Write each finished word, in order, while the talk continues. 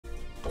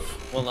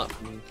Well, not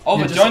for me.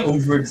 Oliver, join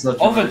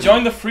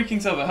the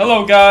freaking server.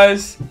 Hello,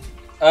 guys.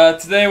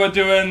 Today we're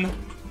doing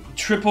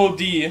triple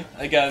D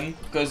again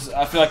because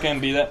I feel like I can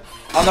beat it.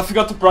 And I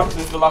forgot to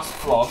practice the last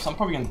floor, so I'm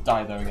probably gonna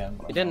die there again.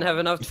 You didn't have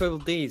enough triple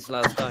Ds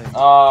last time.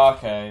 Oh,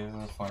 okay,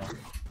 that's funny.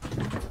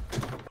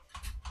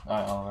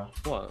 Alright, Oliver.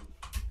 What?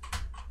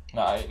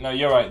 No,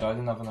 you're right though. I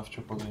didn't have enough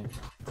triple D.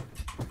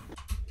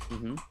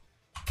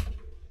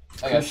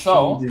 Okay,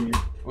 so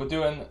we're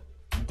doing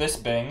this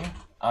Bing,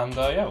 and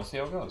yeah, we'll see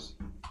how it goes.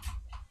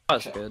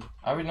 That's good.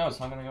 I already know it's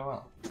not gonna go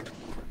well.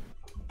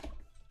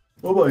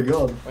 Oh my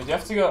god. Wait, do you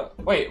have to go?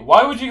 Wait,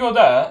 why would you go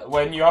there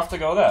when you have to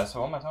go there?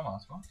 So what am I talking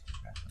about? What?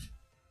 Okay.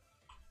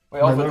 Wait,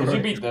 Oliver, did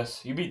you beat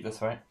this? You beat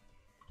this, right?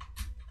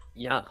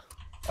 Yeah.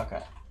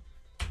 Okay.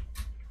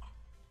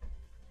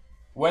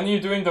 When are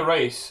you doing the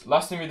race?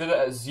 Last time you did it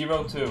at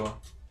 02.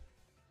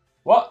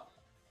 What?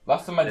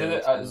 Last time I did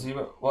it at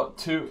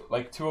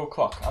 2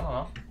 o'clock. I don't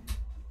know.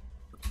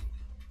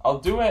 I'll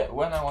do it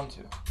when I want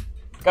to.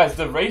 Guys,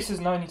 the race is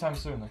not anytime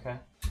soon, okay?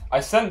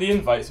 I sent the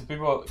invite so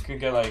people could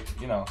get like,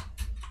 you know,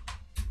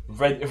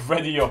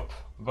 ready up,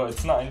 but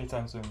it's not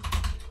anytime soon.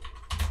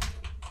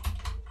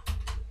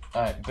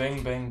 Alright,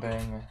 bing, bing,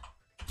 bing.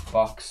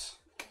 Box.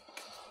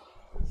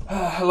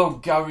 Hello,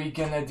 Gary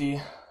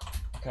Kennedy.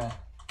 Okay,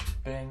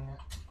 bing.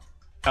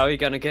 How are you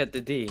gonna get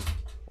the D?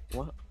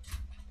 What?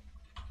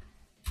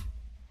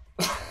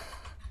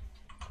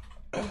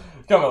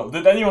 Come on,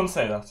 did anyone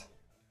say that?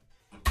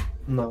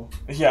 No.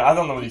 Yeah, I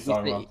don't know what he's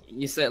talking about.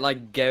 You said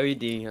like Gary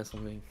D or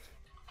something.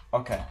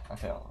 Okay.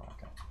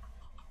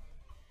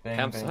 Bing,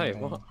 I'm bing, sorry,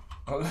 bing. what?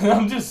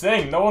 I'm just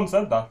saying, no one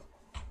said that.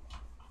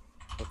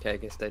 Okay, I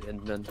guess they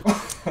didn't then.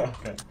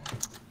 Okay.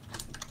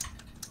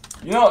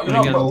 You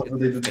know,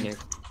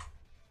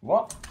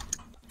 what?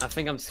 I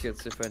think I'm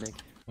schizophrenic.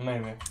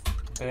 Maybe.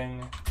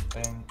 Bing,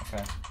 bing,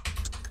 okay.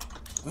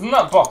 Isn't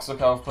that box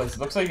look out of place? It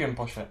looks like you can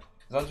push it.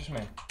 Is that just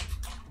me?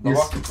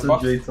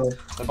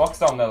 The box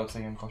down there looks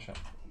like you can push it.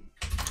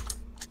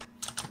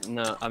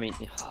 No, I mean...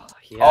 yeah,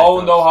 oh,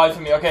 no hide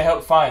for me.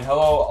 Okay, fine.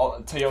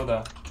 Hello,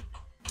 Toyota.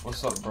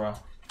 What's up, bruh?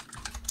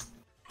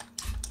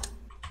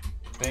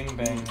 Bing,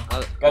 bing.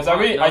 Guys, I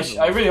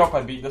really hope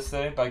I beat this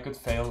today, but I could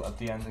fail at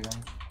the end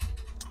again.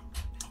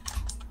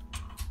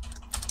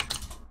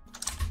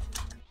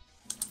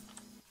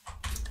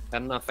 I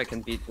don't know if I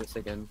can beat this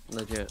again,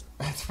 legit.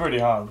 It's pretty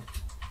hard.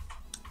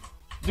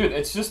 Dude,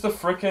 it's just the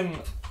frickin'...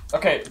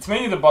 Okay, it's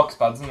mainly the box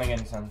pad, doesn't make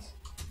any sense.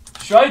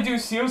 Should I do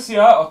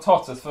COCR or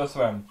TOTS as first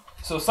round?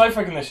 So sight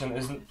recognition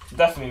is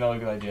definitely not a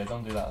good idea,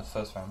 don't do that as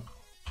first round.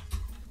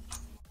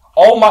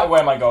 Oh my,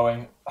 where am I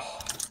going? Oh,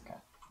 okay.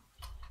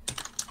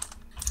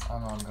 I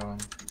know I'm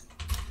going.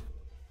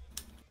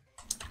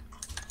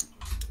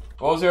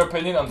 What was your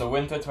opinion on the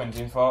Winter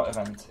 2024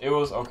 event? It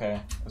was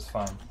okay, it was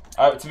fine.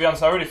 To be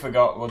honest, I already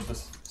forgot what the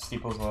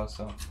steeples were,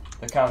 so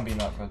they can't be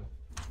that good.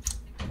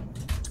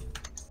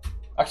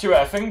 Actually,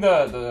 wait, I think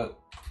the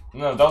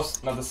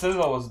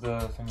Citadel was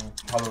the thing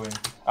with Halloween.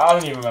 I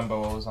don't even remember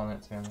what was on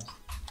it, to be honest.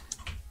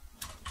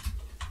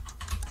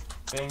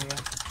 Bing,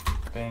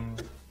 bing.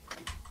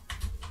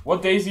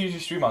 What days do you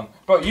usually stream on?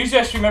 Bro, usually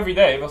I stream every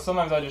day, but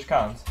sometimes I just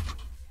can't.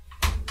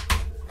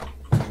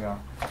 There we go.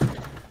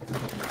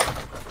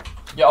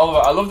 Yeah, Oliver,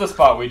 I love this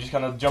part where you just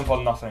kind of jump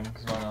on nothing,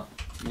 because why not?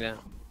 Yeah.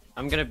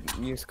 I'm gonna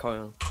use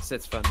coil, because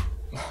it's fun.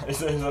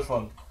 Is it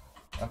fun?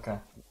 Okay.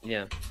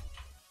 Yeah.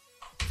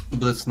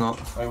 But it's not.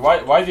 Wait,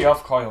 why do you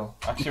have coil?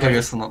 Actually, I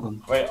guess not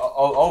then. Wait,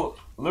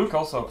 Luke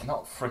also,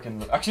 not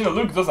freaking Luke. Actually, no,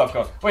 Luke does have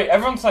coil. Wait,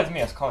 everyone besides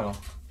me has coil.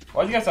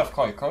 Why do you guys have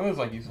coil? Coil is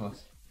like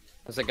useless.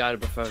 There's a guy to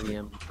prefer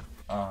VM.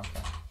 Oh,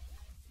 okay.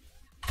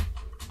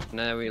 And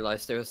then I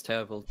realized it was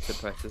terrible to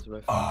practice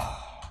with.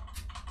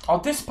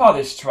 Oh, this part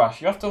is trash.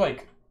 You have to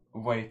like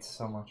wait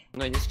so much.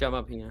 No, just jump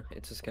up here.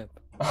 It's a skip.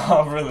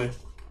 Oh, really?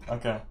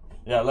 Okay.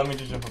 Yeah, let me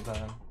just jump up there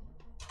then.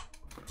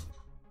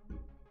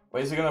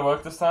 Wait, is it gonna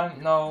work this time?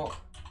 No.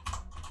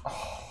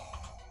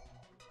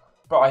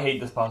 Bro, I hate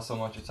this part so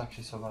much. It's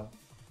actually so bad.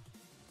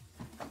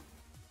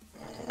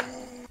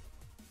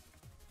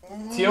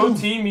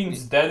 TOT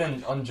means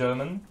dead on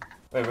German.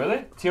 Wait,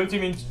 really? TOT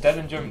means dead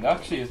in German. That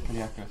actually is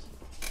pretty accurate.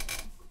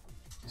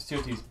 This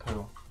TOT is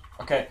poo.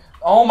 Okay.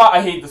 Oh my,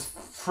 I hate this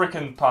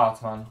freaking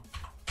part, man.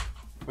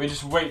 We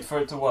just wait for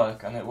it to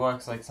work, and it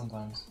works like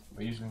sometimes,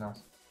 but usually not.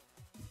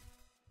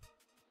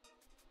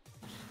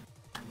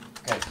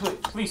 Okay,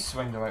 please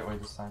swing the right way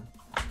this time.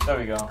 There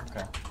we go,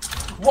 okay.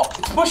 What?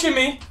 It's pushing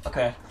me!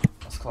 Okay,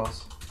 that's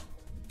close.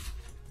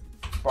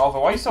 Bro, Oliver,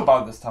 why are you so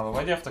bad at this tower?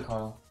 Why do you have to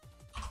coil?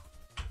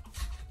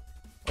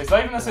 Wait, is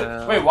that even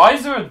a wait, why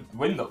is there a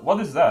window? What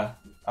is there?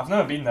 I've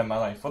never been there in my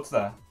life. What's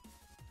there?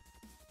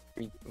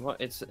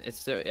 What? It's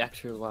the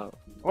actual wow.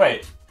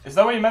 Wait, is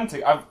that what you meant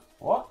to?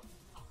 What?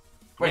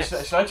 Wait,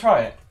 yes. should I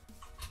try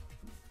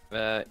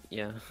it?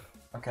 Yeah.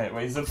 Okay,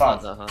 wait, is it it's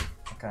bad? Not that hard.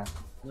 Okay.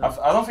 No.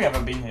 I don't think I've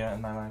ever been here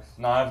in my life.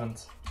 No, I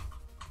haven't.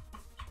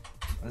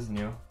 This is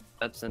new.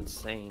 That's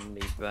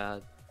insanely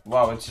bad.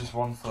 Wow, it's just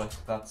one flick.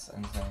 That's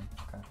insane.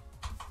 Okay.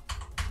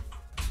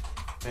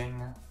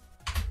 Bing.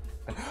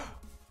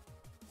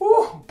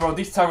 Woo! Bro,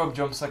 these tie rope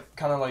jumps are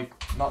kind of like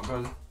not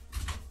good.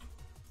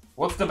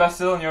 What's the best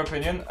hill in your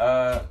opinion?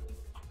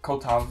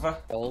 Kotav.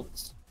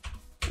 Coles.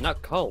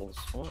 Not Coles.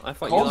 What? I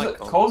thought Cole's, you liked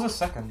Coles. Cole's is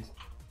second.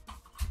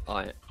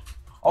 Alright.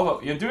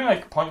 Although you're doing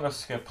like pointless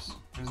skips.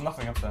 There's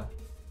nothing up there.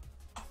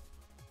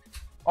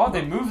 Oh,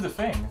 they moved the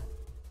thing.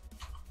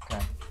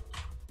 Okay.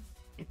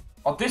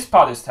 Oh, this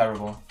part is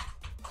terrible.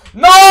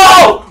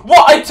 No!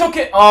 What? I took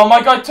it. Oh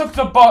my god, I took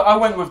the box. I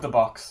went with the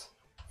box.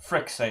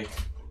 Frick's sake.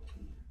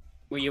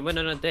 Well, you went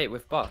on a date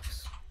with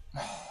Box.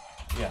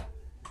 Yeah.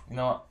 You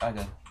know what? I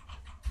did.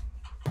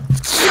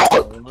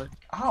 Oh,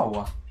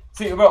 Ow.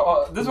 See,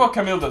 bro, this is what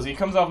Camille does. He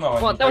comes out of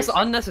nowhere. what? That was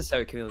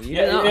unnecessary, Camille. You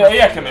did not Yeah, have to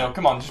yeah, do Camille. that.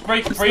 Come on, just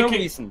There's no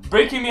reason.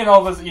 breaking me in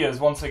Oliver's ears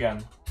once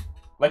again.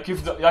 Like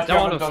you've like you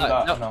No one, haven't done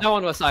was, that. no, no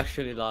one was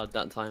actually loud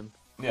that time.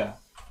 Yeah.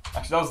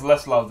 Actually, that was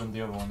less loud than the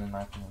other one in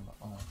my opinion.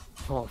 But,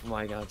 Oh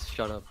my god,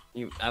 shut up.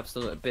 You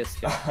absolute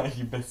biscuit.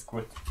 you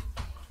biscuit.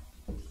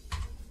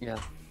 Yeah.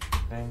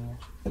 Bing.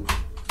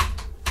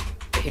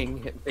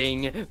 Bing,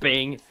 bing,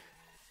 bing.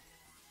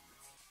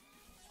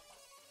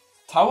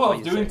 Tower What of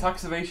you doing say?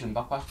 tax evasion,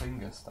 back by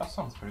fingers. That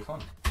sounds pretty fun.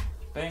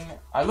 Bing.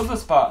 I love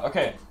this part.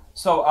 Okay,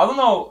 so I don't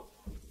know,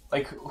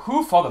 like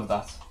who thought of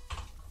that?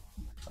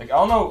 Like I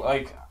don't know,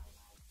 like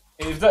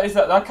if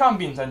that can't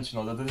be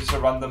intentional. That there's just a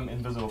random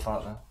invisible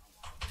part there.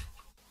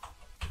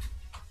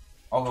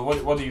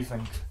 Oliver, what do you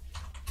think?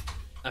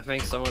 I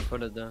think someone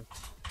put it there.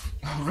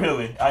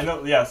 Really? I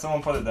know. Yeah,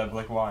 someone put it there, but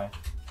like why?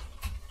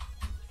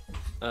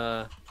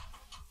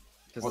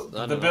 Cause,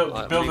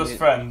 The builder's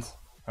friend,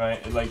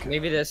 right? Like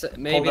maybe there's the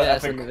an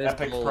epic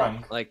invisible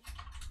prank. like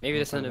maybe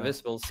there's an Something like that.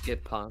 invisible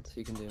skip part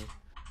you can do.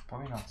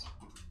 Probably not.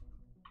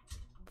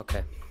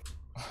 Okay.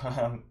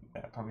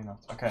 Yeah, probably not.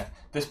 Okay,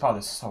 this part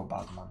is so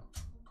bad, man.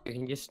 You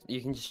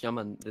can just jump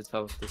on this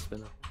top of the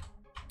spinner.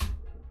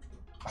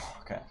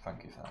 Okay,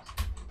 thank you for that.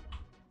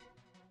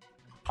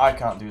 I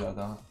can't do that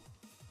though.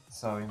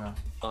 So, you know.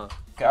 Oh.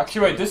 Okay,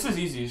 actually wait, this is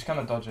easy, you just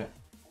kinda dodge it.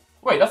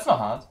 Wait, that's not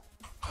hard.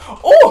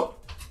 Oh!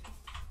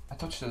 I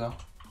touched it though.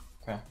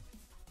 Okay.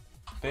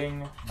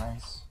 Bing,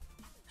 nice.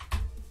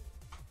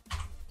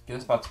 Okay,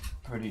 this part's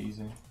pretty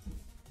easy.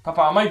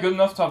 Papa, am I good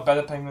enough to have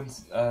better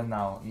penguins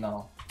now?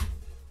 No.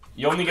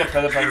 You only get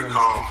better penguins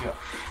if you...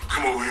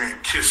 Come over here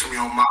and kiss me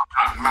on my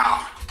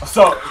mouth.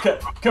 So,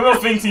 Camille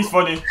thinks he's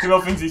funny.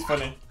 Camille thinks he's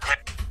funny.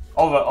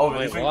 Oliver,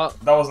 Wait, you think what?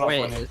 that was not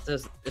Wait, funny?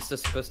 is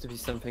this supposed to be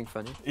something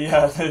funny?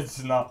 Yeah,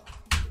 it's not.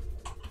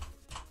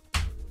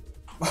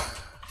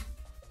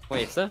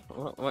 Wait, is that?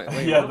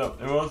 Wait, Yeah, what?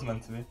 no, it was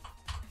meant to be.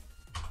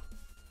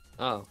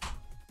 Oh.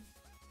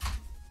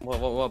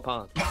 What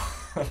part?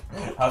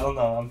 I don't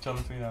know, I'm trying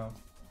to figure it out.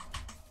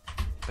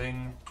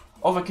 Thing.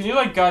 Oliver, can you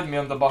like guide me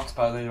on the box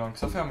part later on?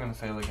 Because I think I'm gonna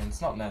fail again.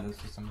 It's not netted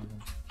for some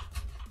reason.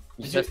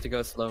 You just have to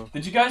go slow.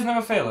 Did you guys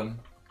never fail him?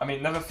 I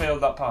mean, never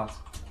failed that part?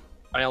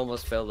 I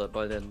almost failed it,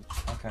 but I didn't.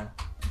 Okay.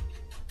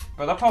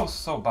 But that part was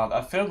so bad.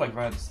 I failed like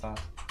right at the start.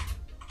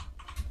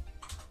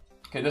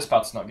 Okay, this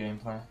part's not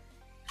gameplay.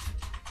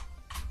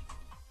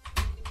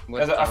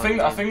 What's I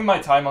the think my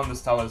time on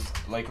this tower is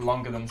like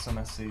longer than some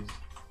SCs.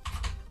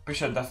 Pretty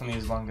sure it definitely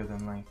is longer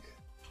than like...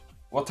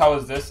 What tower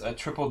is this? A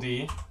triple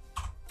D.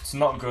 It's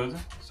not good,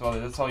 so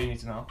that's all you need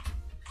to know.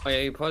 Oh yeah,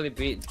 you probably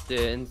beat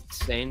the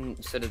insane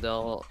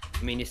Citadel,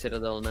 mini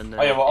Citadel, and then...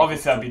 Oh yeah, well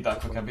obviously I beat that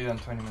quick. I beat it in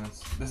 20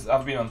 minutes.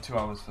 I've been on 2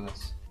 hours for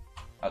this.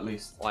 At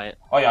least. Why?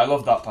 Oh yeah, I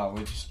love that part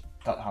where just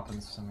that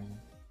happens for some reason.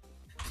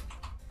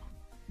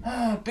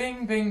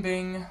 Bing, bing,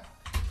 bing.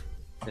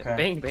 Okay.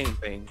 Bing, bing,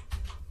 bing.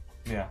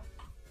 Yeah.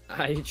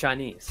 Are you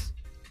Chinese?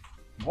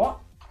 What?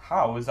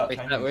 How is that Wait,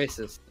 Chinese? that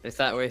racist? Is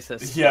that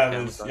racist? Yeah, it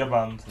Okay, is. I'm You're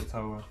banned. It's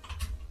over.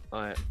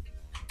 Alright,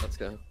 let's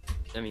go.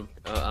 I mean,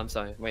 I'm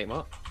sorry. Wait,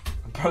 what?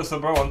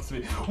 Bro wants to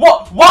be.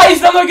 What? Why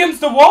is that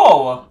against the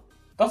wall?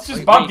 That's just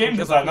Wait, bad wait, game you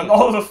design. jump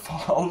And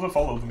up Oliver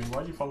followed me.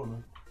 Why do you follow me?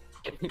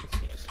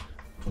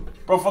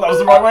 Bro, thought that was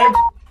the right way.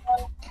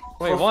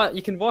 Wait, what?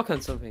 You can walk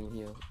on something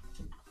here.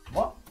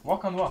 What?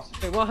 Walk on what?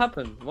 Wait, what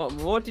happened?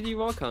 What did you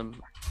walk on?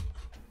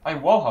 I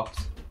wall hopped.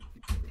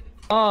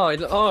 Oh, it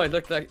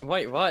looked like.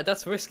 Wait, what?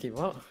 That's risky.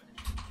 What?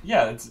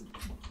 Yeah, it's.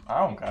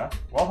 I don't care.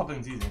 Wall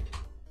hopping's easy.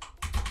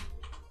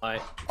 I.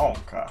 I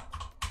don't care.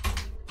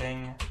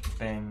 Bing,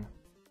 bing.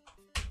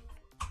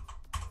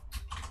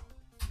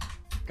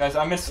 Guys,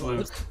 I miss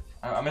Luke.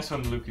 I miss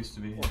when Luke used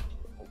to be here.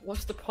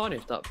 What's the point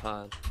of that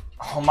part?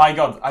 Oh my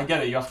god, I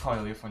get it. You have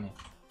Coil. You're funny.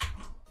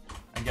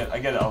 I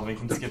get it, Oliver. You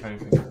can skip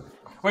everything.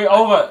 Wait,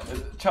 Oliver,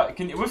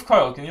 can you with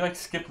Coil? Can you like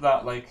skip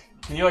that? Like,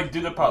 can you like do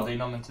the part that you're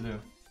not meant to do?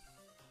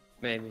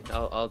 Maybe.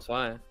 I'll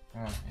try.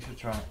 Yeah, you should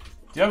try it.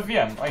 Do you have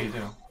VM? Oh, you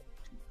do.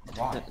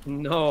 Why?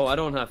 No, I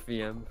don't have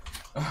VM.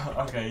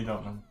 Okay, you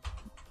don't then.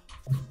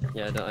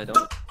 Yeah, I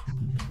don't.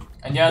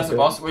 And yeah, as a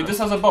boss. Wait, this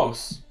has a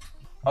boss.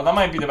 Oh, that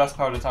might be the best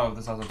part of the tower if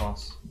this has a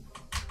boss.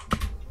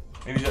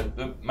 Maybe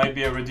that might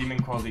be a redeeming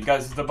quality.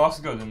 Guys, is the boss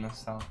good in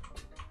this tower?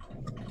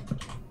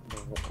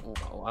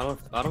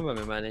 I don't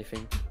remember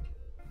anything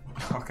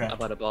Okay.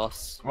 about a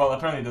boss. Well,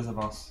 apparently there's a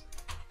boss.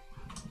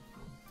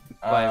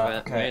 By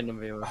Okay. random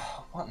viewer.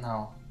 What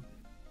now?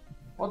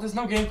 What? There's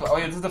no gameplay. Oh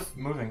yeah, this is the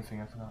moving thing.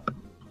 I forgot.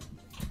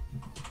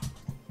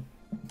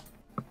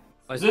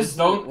 Oh, Is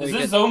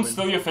this zone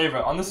still your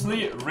favorite?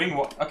 Honestly, Ring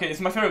 1. Okay, it's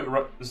my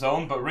favorite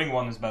zone, but Ring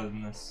 1 is better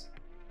than this.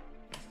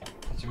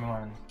 What's your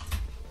mind?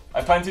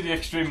 I plan to the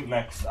extreme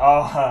next.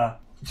 Ah,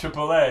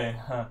 triple A.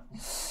 I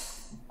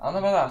don't know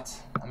about that.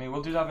 I mean,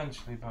 we'll do that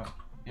eventually, but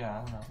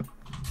yeah, I don't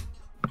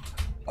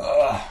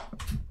know.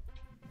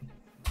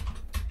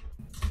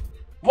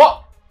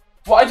 What?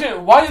 What I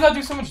did? Why did I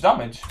do so much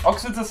damage? Oh,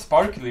 cause it's a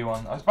sparkly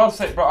one. I was about to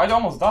say, bro, I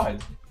almost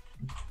died.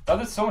 That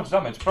did so much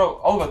damage, bro.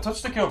 Oliver,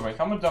 touch the kill break.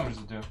 How much damage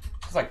did it do?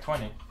 It's like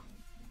 20.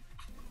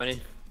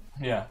 20?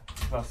 Yeah,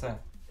 that's it.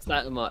 It's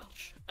not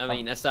much. I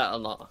mean, it's not a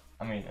lot.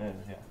 I mean, it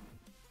is, yeah.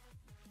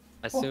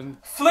 I assume.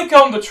 Flick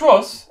on the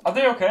truss. Are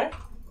they okay?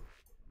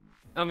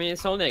 I mean,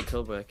 it's only a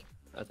kill break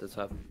at the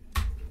top.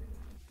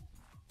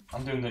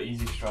 I'm doing the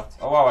easy strat.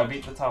 Oh wow, I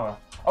beat the tower.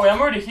 Oh wait, I'm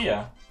already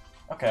here.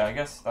 Okay, I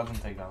guess that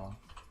didn't take that long.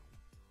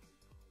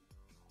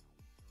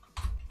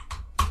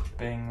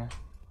 Bing.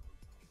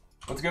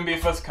 What's gonna be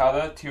your first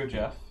Kada? Tio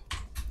Jeff.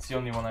 It's the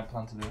only one I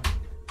plan to do.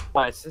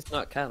 Why, is this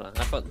not Kada?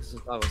 I thought this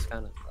was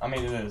Kada. I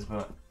mean, it is,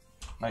 but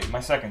like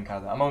my second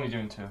Kada. I'm only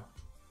doing 2.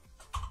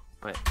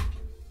 Right.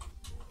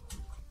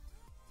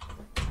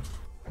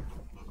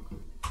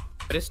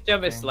 But this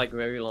job is like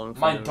very long.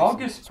 My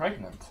dog is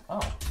pregnant.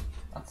 Oh,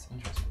 that's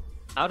interesting.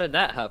 How did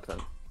that happen?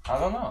 I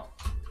don't know.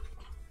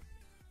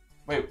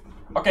 Wait,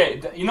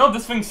 okay, you know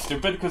this thing's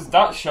stupid because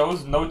that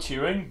shows no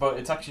cheering, but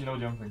it's actually no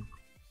jumping.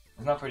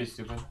 Isn't that pretty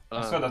stupid?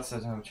 I swear that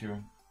says no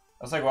cheering.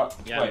 I was like, what?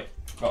 Yeah. Wait,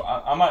 bro,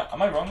 am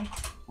I wrong?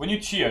 When you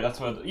cheer, that's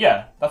what.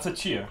 Yeah, that's a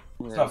cheer.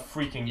 It's not a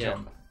freaking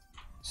jump.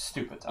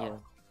 Stupid tower.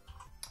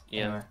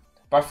 Yeah. Anyway.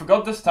 But I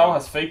forgot this tower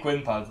has fake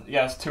wind pads.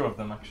 Yeah, it's 2 of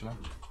them actually.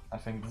 I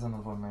think there's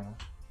another one right now.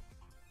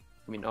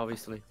 I mean,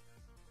 obviously.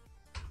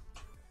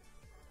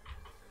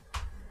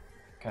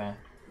 Okay.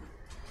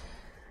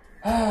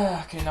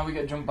 Okay, now we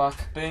get jump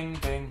back. Bing,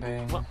 bing,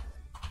 bing. What?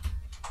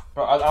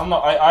 Bro, I don't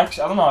know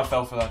how I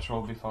fell for that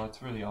troll before.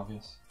 It's really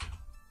obvious.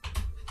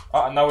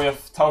 And now we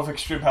have Tower of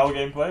Extreme Hell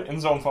gameplay in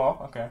Zone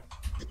 4. Okay.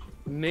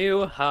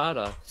 Mew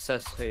harder,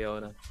 says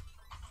Toyota.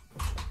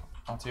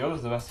 Oh,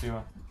 Toyota's the best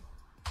viewer.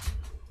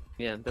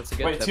 Yeah, that's a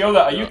good. Wait,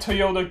 Toyota, are you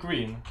Toyota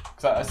Green?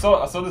 Cause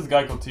I saw this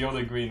guy called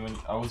Toyota Green when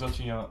I was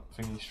watching your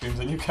thingy streams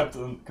and you kept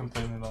on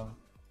complaining about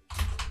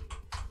it.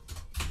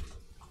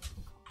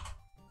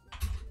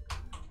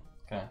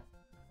 Okay.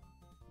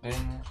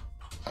 Bing.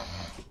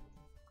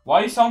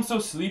 Why you sound so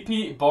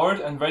sleepy, bored,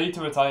 and ready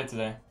to retire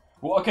today?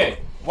 Well, okay.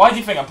 Why do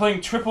you think I'm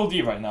playing Triple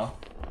D right now?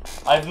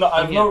 I've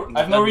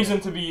no reason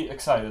to be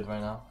excited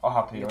right now or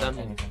happy or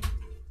anything.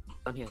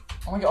 I'm here.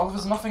 Oh my god! Oh,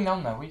 there's nothing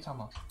down there. What are you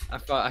talking about? I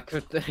thought I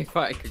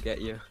could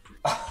get you.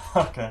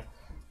 Okay.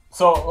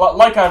 So,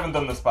 like I haven't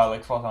done this bad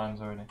like 4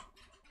 times already.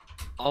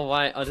 Oh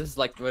why? Oh, this is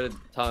like where the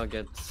tower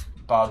gets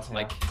Bad. Yeah.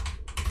 like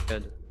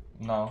good.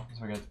 No, this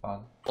is where it gets bad.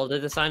 Well, the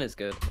design is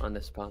good on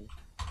this part.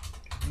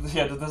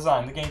 Yeah, the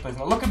design, the gameplay's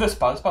not. Look at this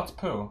pad. This pad's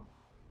poo.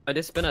 Oh,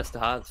 this spinner's the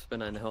hard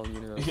spinner in the whole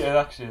universe. Yeah, it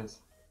actually is.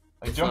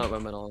 Like It's jump. not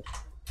women at all.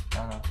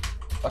 I know.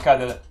 Okay, I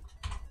did it.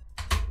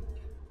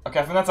 Okay,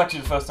 I think that's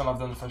actually the first time I've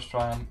done the first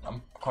try.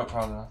 I'm quite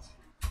proud of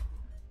that.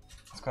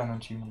 It's quite an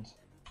achievement.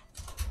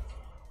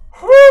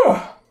 Whew!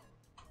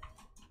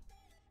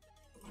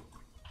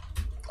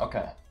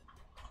 Okay.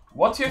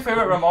 What's your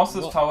favorite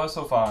Remorseless tower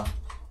so far?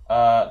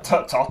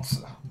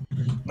 Tots.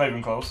 Not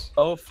even close.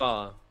 So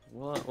far.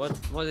 What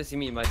does he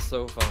mean by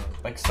so far?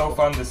 Like so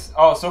far in this.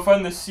 Oh, so far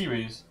in this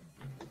series.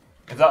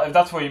 If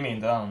that's what you mean,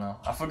 then I don't know.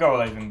 I forgot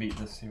what I even beat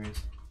this series.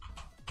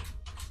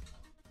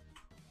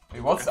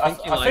 Wait, what's? I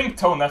think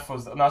Tone F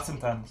was. No, that's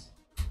intense.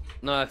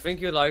 No, I think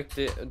you liked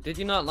it. Did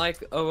you not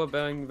like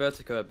Overbearing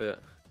Vertigo a bit?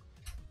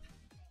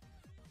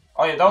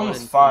 Oh yeah, that one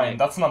was fine.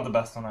 That's not the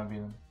best one I've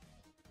beaten.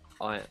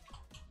 Oh yeah.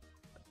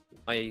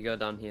 Oh yeah, you go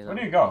down here now. Where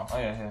do you go? Oh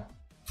yeah, here.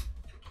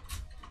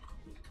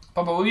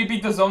 Papa, will you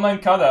beat the Zone 9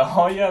 Kada?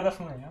 Oh yeah,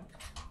 definitely, yeah.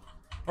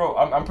 Bro,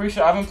 I'm pretty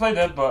sure I haven't played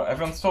it, but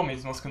everyone's told me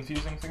it's the most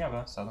confusing thing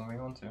ever, so I don't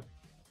really want to.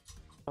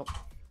 Oh.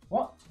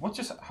 What? What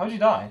just... How'd you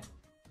die?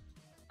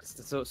 Because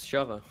it's a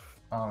shover.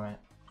 Oh, right.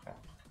 Okay.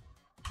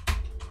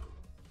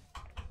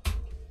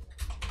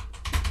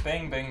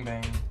 Bang, bang,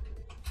 bang.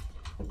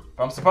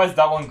 But I'm surprised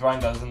that one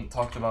grind hasn't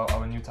talked about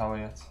our new tower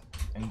yet.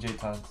 In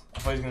JTAD. I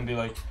thought he's gonna be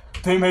like,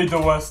 they made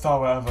the worst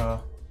tower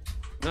ever.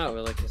 No,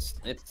 really,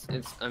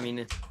 I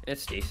mean,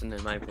 it's decent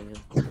in my opinion.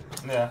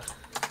 Yeah.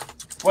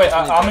 Wait,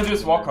 I'm gonna do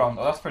this walk around.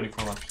 Oh, that's pretty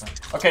cool, actually.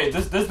 Okay,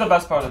 this is the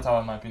best part of the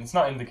tower in my opinion. It's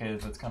not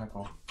indicated, but it's kind of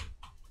cool.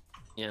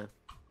 Yeah.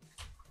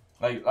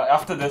 Like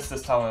after this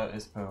tower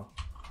is poo.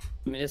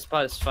 I mean, this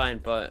part is fine,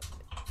 but...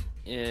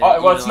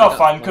 oh, well, it's not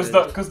fine, because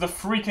the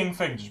freaking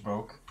thing just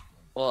broke.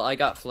 Well, I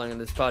got flung in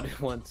this part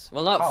once.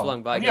 Well, not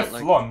flung, but I got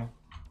like... flung?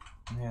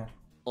 Yeah.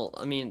 Well,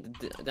 I mean,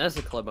 there's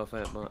a clip of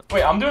it, but...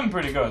 Wait, I'm doing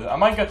pretty good. I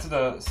might get to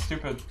the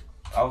stupid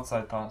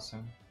outside part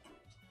soon.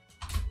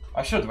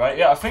 I should, right?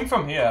 Yeah, I think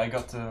from here I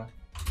got to...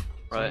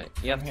 Right,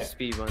 you have to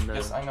speedrun now.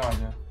 Yes, I know I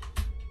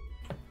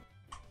do.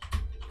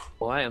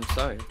 Why? I'm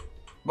sorry.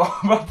 But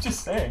I'm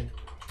just saying.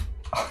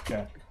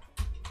 Okay.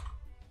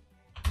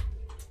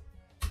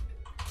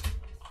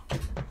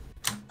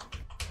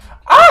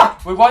 Ah!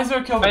 Wait, why is there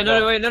a kill? Wait,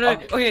 there? no.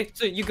 Okay,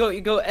 so you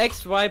go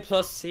X, Y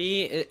plus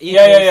C.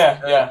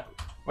 Yeah.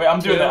 Wait, I'm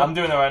doing it. I'm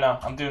doing it right now.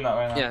 I'm doing that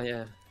right now.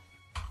 Yeah.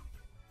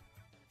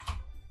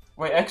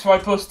 Wait, X, Y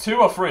plus 2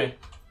 or 3?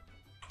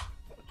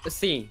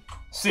 C.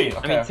 C. Okay.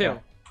 I mean okay. 2.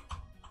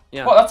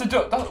 Yeah. What? That's a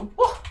do. That,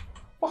 what?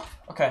 What?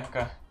 Okay.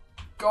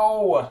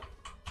 Go.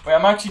 Wait,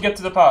 I'm actually get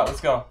to the part.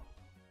 Let's go.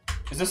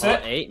 Is this it?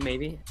 8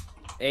 maybe.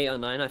 8 or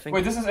 9, I think.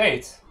 Wait, this is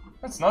 8.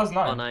 That's not. It's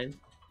 9. Or 9.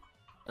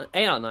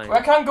 8 or 9. Wait,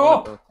 I can't go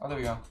up. Oh, there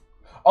we go.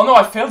 Oh no,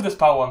 I failed this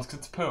part once because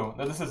it's poo.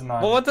 No, this is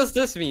 9. Well, what does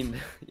this mean?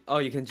 Oh,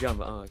 you can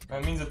jump. Oh, okay.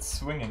 It means it's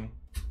swinging.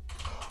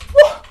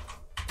 What?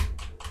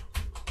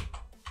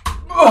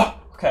 Ugh!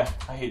 Okay,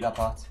 I hate that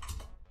part.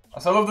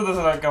 So I love that there's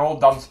like a whole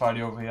dance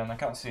party over here and I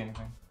can't see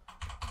anything.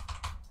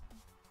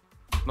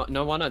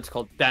 No wonder it's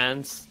called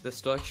Dance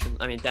Destruction.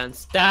 I mean,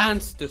 Dance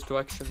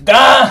Destruction.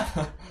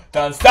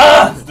 Dance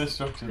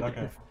Destruction,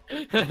 okay.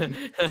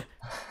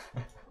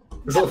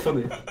 It's not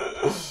funny.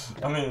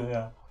 I mean,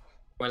 yeah.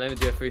 Well, let me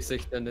do a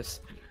 360 on this.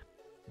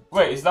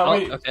 Wait, is that where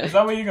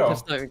you go?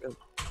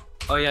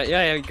 Oh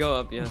yeah, go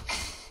up, yeah.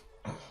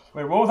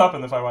 Wait, what would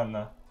happen if I went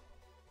there?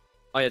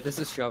 Oh yeah, this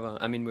is Strava.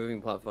 I mean,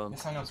 moving platform.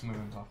 Yes, I know it's a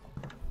moving platform.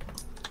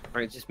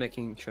 Alright, just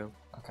making sure.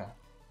 Okay.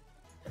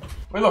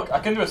 Wait, look, I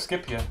can do a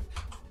skip here.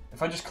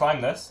 If I just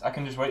climb this, I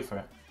can just wait for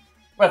it.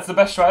 Wait, it's the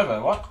best try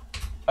ever. What?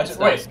 I just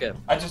skip.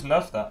 I just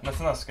nerfed that. That's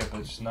not a skip.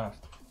 It's just nerfed.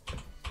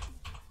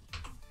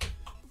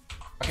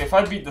 Okay, if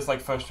I beat this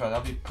like first try,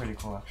 that'd be pretty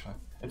cool actually.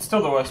 It's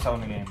still the worst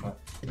tone in the game, but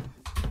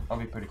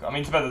that'd be pretty cool. I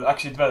mean, it's better.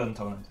 Actually, it's better than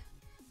Toned.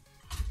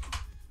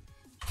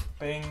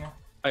 Bing.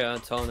 Oh yeah,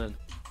 Toned.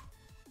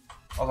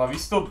 Oh, have you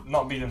still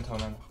not beaten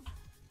Toned?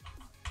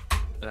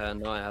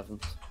 No, I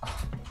haven't.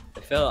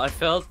 I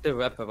felt the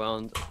wrap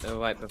around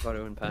right before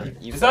the pan.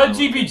 Is that a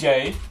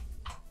GBJ?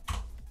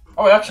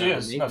 Oh, it actually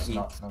is. No, it's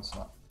not. No, it's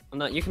not.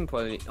 No, you can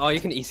probably. Oh,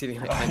 you can easily.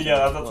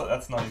 Yeah,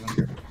 that's not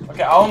even.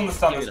 Okay, I'll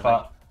understand this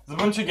part. There's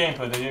a bunch of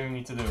gameplay that you don't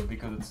need to do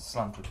because it's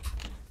slanted.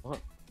 What?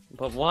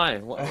 But why?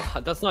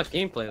 What? That's not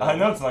gameplay. Though. I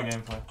know it's not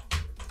gameplay.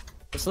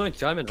 There's no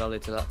enjoyment value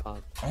to that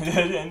part.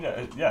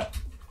 Yeah.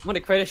 Well, the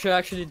creator should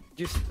actually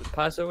just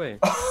pass away.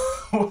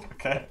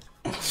 Okay.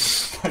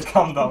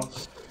 Calm down.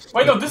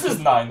 Wait, no, this is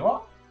 9.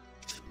 What?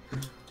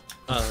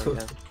 Oh,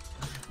 okay.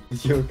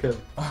 You okay?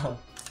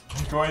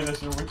 Why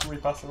should we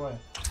pass away?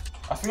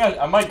 I think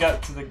I might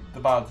get to the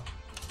bad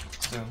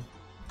soon.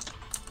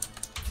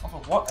 Oh,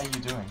 but what are you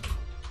doing?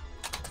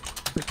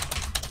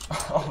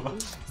 Oh,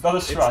 is that a strat?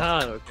 It's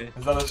hard, okay.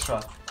 Is that a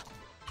strat?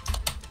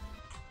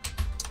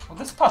 Well,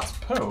 this part's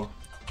poo.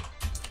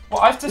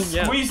 Well, I have to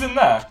squeeze in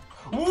there.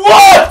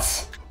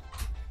 What?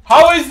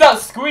 How is that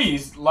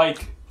squeeze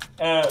like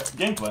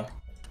gameplay?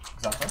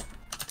 Exactly.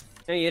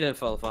 Yeah, you didn't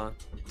fall far.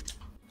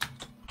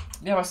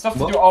 Yeah, but I still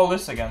have to do all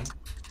this again.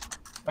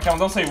 Okay,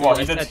 don't say what.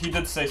 He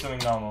did say something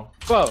normal.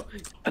 Bro,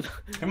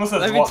 He must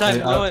have every what?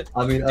 time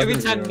Every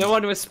time no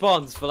one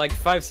responds for like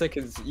 5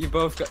 seconds, you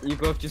both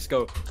just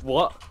go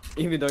what,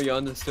 even though you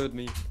understood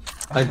me.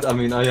 I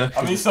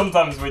mean,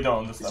 sometimes we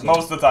don't understand.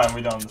 Most of the time,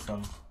 we don't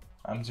understand.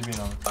 I'm just being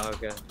honest. Oh,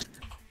 okay.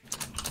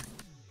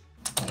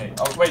 Okay.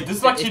 Oh wait, this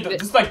is actually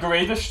this is like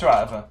greatest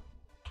strat ever.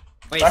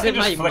 Wait, is it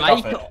my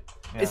mic?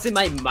 Is it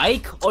my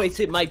mic or is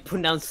it my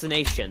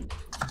pronunciation?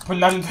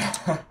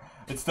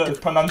 It's the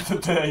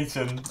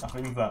pronunciation. I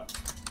think it's that.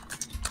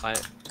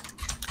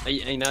 Are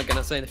you not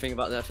gonna say anything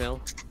about that, Phil?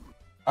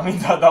 I mean,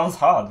 that was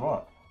hard.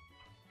 What?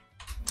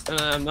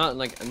 I'm not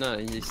like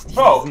there's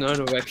Bro. no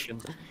reaction.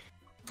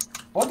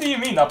 What do you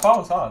mean? That part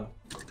was hard.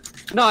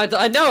 No,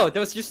 I know. There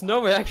was just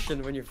no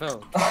reaction when you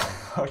fell.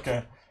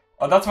 Okay.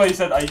 Oh, that's why you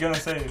said, are you gonna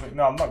say anything?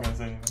 No, I'm not gonna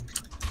say anything.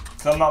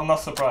 Cause I'm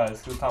not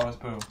surprised, cause the tower's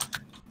poo.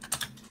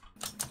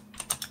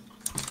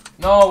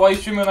 No, why are you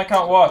streaming when I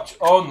can't watch?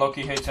 Oh,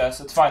 unlucky HS.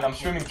 It's fine, I'm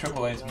streaming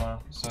AAA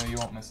tomorrow, so you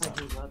won't miss that.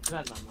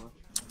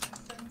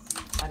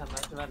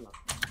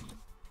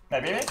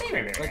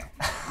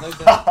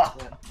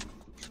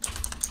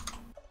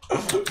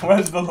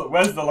 Where's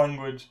the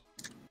language?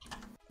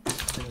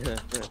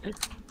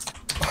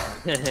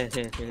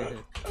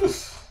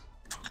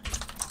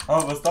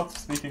 Oh, but stop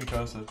speaking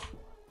cursive.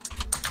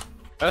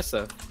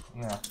 Cursive?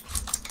 Yeah.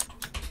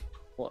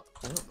 What?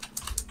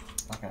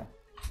 Okay.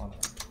 Whatever.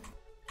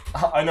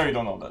 I know you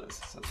don't know what that is.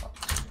 So it's fine.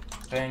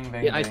 Bang,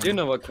 bang, yeah, bang. I do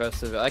know what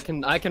cursive is.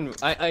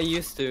 I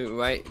used to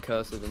write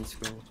cursive in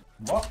school.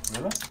 What?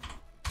 Really?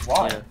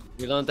 Why? Yeah.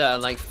 We learned that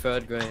in like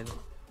 3rd grade.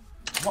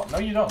 What? No,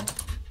 you don't.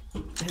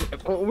 We did!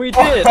 Okay, we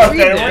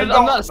did! we I'm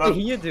don't, not saying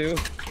you do.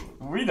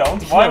 We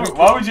don't?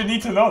 Why would you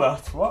need to know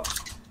that? What?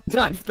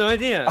 I have no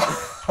idea.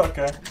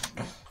 Okay.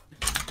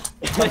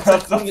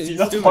 that's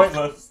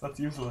pointless. That's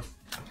useless.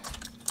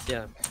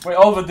 Yeah. Wait,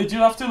 Oliver, did you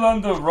have to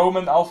learn the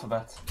Roman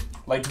alphabet?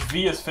 Like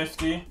V is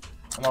 50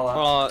 and all that?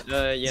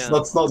 Oh, yeah.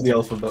 That's not the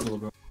alphabet,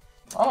 bro.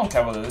 I don't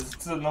care what it is.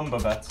 It's a number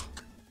bet.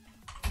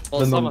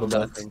 Well, The some number of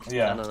that, I bet. think.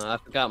 Yeah. I don't know. I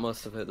forgot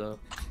most of it though.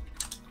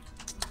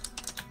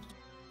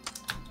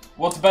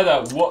 What's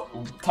better?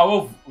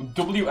 Tower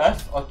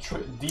WF or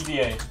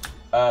DDA?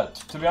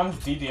 To be honest,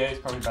 DDA is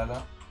probably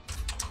better.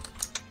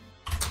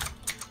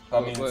 I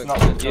mean, it's not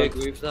Do you good.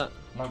 agree with that?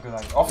 Not good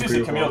idea. Obviously, Agree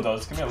with Camille what?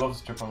 does. Camille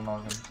loves triple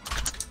amalgam.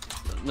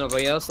 No,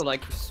 but you also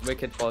like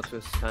Wicked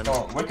Fortress kind Come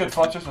of. on, Wicked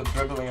Fortress or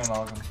dribbling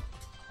amalgam.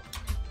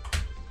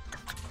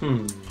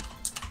 Hmm.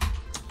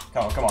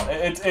 Come on.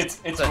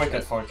 It's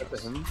Wicked Fortress.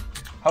 Fortress.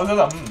 How's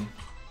that?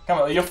 Come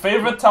on, your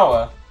favorite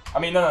tower. I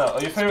mean, no.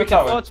 Your favorite Wicked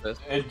tower. Fortress.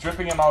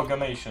 Dripping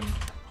amalgamation.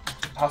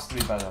 Has to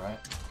be better, right?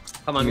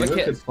 Come on, Yeah,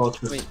 Wicked.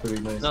 Fortress Wait, is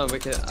pretty nice. No,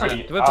 Wicked.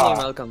 Pretty- Dribbling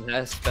Malcolm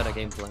has better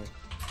gameplay.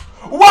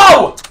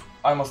 Whoa!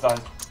 I almost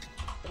died.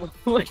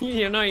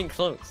 You're not even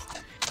close.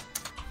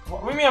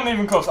 What do you mean I'm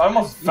even close? I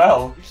almost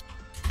fell.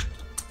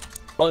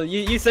 Well,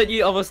 you said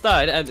you almost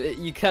died, and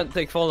you can't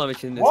take fall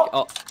damage in this. What?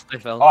 Oh, I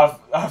fell. Oh,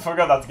 I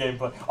forgot that's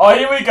gameplay. Oh,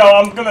 here we go.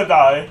 I'm gonna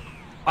die.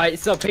 Alright,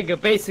 so Pinker,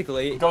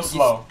 basically, Go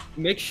slow.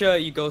 Make sure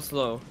you go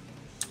slow.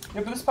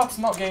 Yeah, but this part's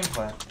not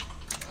gameplay.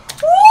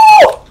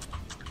 Woo!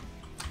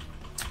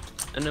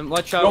 And then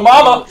watch out. Yo,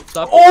 mama!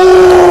 Stop.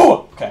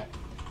 Oh! Okay.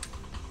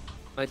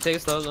 Alright, take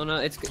it slow. No,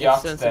 it's Yeah,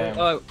 sensitive. damn.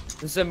 Oh,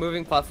 this is a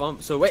moving platform.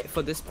 So wait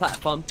for this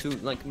platform to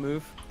like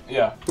move.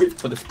 Yeah. Wait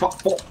for this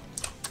platform.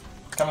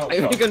 Come on,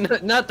 You're go. gonna,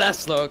 not that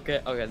slow.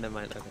 Okay, never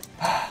mind.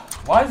 Okay.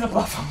 Why is the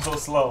platform so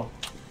slow?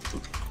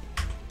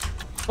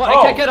 What? Oh.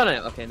 I can't get on it.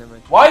 Okay, never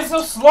mind. Why is it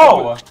so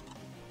slow?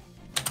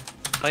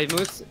 It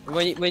moves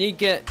when you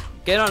get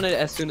on it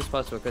as soon as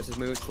possible because it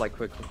moves like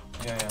quickly.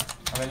 Yeah.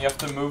 And then you have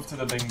to move to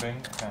the bing bing.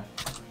 Okay.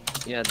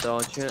 Yeah,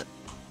 dodge it.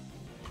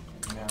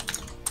 Yeah.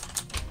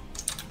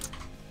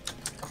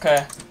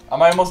 Okay.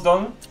 Am I almost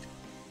done?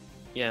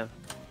 Yeah.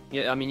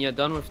 I mean you're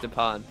done with the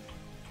pod.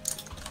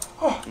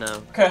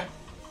 No. Okay.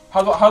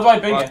 How do I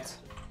bing What? it?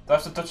 Do I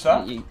have to touch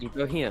that? You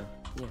go here.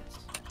 Yes.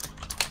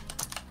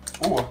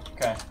 Ooh.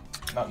 Okay.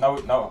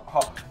 No.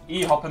 Hop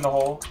in the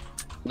hole.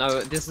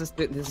 No, this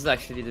is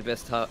actually the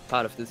best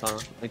part of the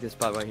tunnel. Like this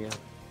part right here.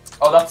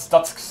 Oh, that's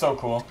so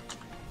cool.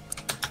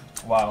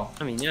 Wow.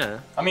 I mean, yeah.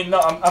 I mean, no,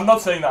 I'm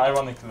not saying that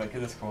ironically. Like,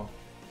 it is cool.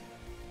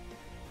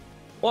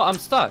 Well, I'm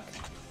stuck.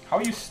 How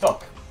are you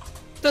stuck?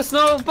 There's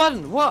no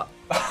button. What?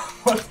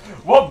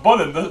 What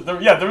button?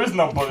 There is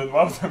no button.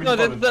 Why would there be No,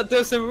 button?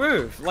 there's a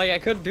roof. Like I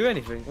couldn't do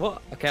anything.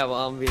 What? Okay,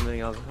 well I'm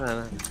beaming up.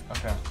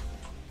 Okay.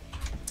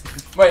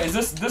 Wait, is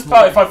this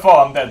part? If I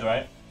fall, I'm dead,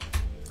 right?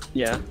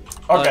 Yeah.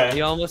 Okay.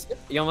 You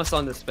almost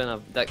on the spin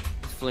up that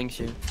flings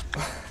you.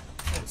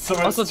 So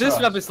Also, it's this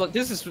trash. map is like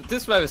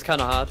this map is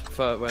kind of hard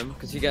for Rem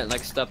because you get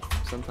like stuck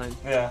sometimes.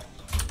 Yeah.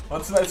 Well,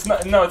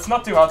 it's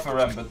not too hard for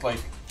Rem, but like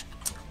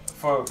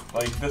for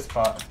like this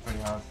part, it's pretty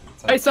hard.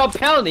 It's like, Hey, so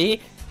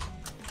apparently,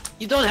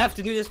 you don't have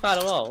to do this part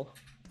at all.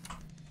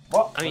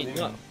 what? I What mean, do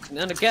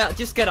you no,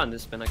 just get on the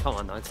spinner. Come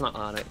on, now, it's not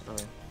hard.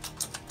 Alright.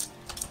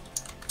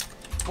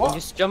 What?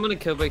 Just jump on the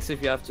kill bricks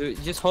if you have to.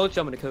 Just hold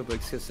jump on the kill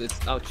bricks because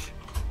it's ouch.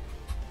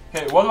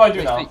 Okay, what do I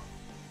do now?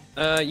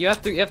 You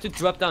have to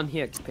drop down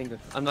here, Pingu.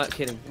 I'm not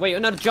kidding. Wait,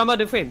 no, jump on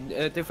the frame.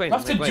 The frame. I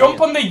have to like, right jump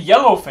here. on the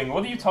yellow thing.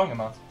 What are you talking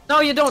about? No,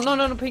 you don't. No,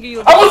 Pingu.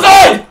 You. I was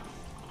dead!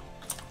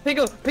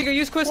 Pingu,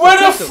 use crystal. Where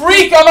the crystal.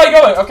 freak am I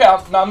going? Okay,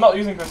 I'm not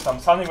using crystal. I'm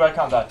standing where I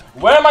can't die.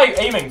 Where am I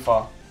aiming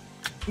for?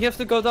 You have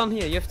to go down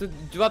here. You have to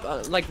drop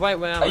like right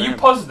where I Are you am.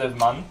 positive,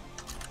 man?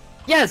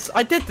 Yes,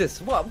 I did this.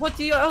 What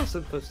do you else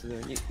supposed to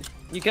do?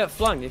 You get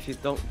flung if you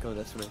don't go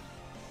this way.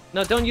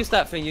 No, don't use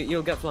that thing.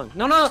 You'll get flung.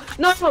 No,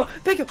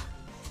 Pingu.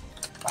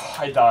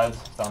 I died.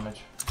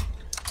 Damage.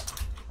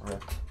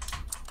 Rip.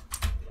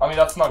 I mean,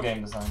 that's not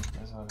game design.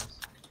 That's what it is.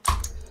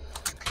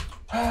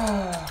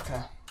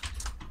 Okay.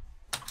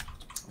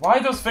 Why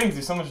those things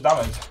do so much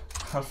damage?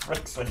 For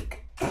frick's sake.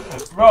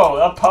 Bro,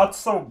 that part's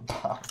so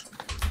bad.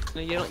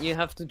 No, you don't. You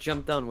have to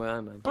jump down where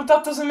I'm at. But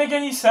that doesn't make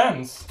any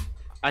sense.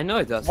 I know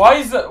it does. Why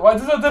does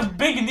the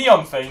big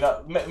neon thing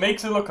that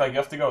makes it look like you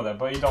have to go there,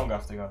 but you don't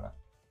have to go there?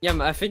 Yeah,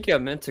 I think you're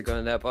meant to go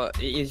in there,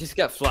 but you just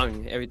get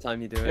flung every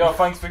time you do it. Yo,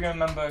 thanks for giving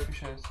member, I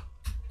appreciate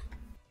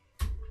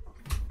it.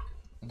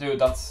 Dude,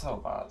 that's so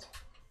bad.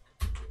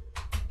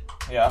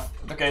 Yeah,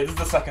 okay, this is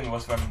the second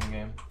worst run in the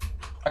game.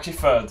 Actually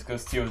third,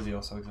 because TOZ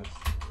also exists.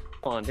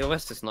 Come on, the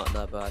West is not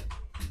that bad.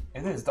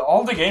 It is.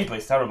 All the gameplay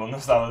is terrible in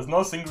this level. There's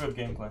no single good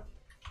gameplay.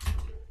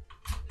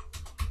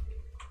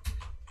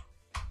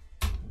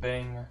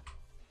 Bing.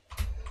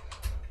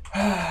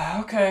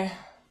 Okay.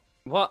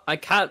 What? I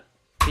can't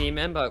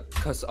remember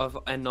because of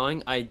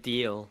annoying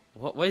ideal.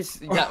 What was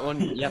that one?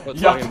 Yappo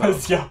talking about?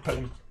 Yappa's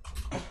yapping.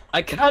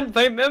 I can't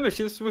buy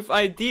memberships with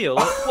ideal.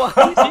 What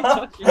is he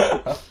talking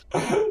about?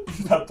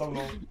 He's not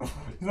know.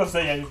 He's not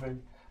saying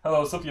anything.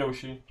 Hello, what's up,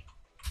 Yoshi?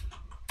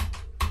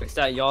 Is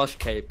that Yosh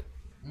cape?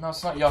 No,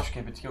 it's not Yoshi,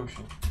 it's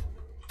Yoshi.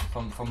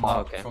 From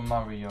okay. from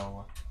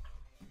Mario.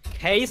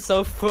 Hey,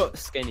 so foot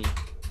skinny.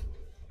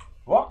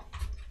 What?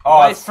 Oh,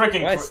 Why it's is-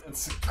 freaking. why is-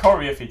 It's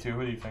choreography too.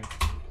 Who do you think?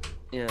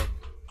 Yeah.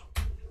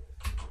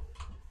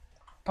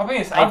 Probably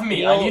it's add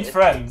me. I Ideal- need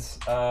friends.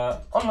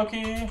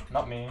 Unlucky.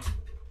 Not me.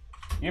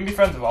 You can be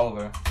friends with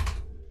Oliver.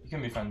 You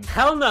can be friends.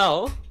 Hell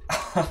no.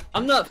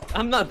 I'm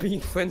not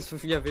being friends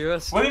with your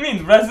viewers. What do you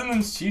mean?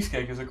 Resonance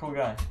Cheesecake is a cool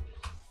guy.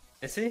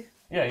 Is he?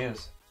 Yeah, he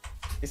is.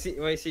 Is he?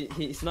 Wait,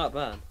 he's not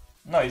bad.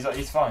 No,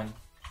 he's fine.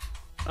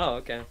 Oh,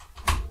 okay.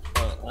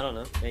 Well, I don't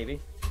know. Maybe.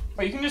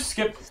 But you can just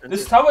skip.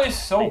 This tower is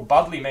so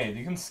badly made.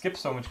 You can skip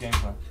so much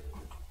gameplay.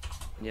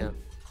 Yeah.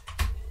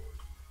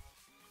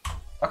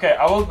 Okay,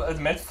 I will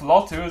admit,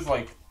 floor 2 is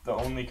like the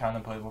only kind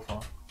of playable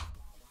floor.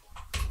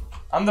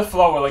 And the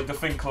floor where like the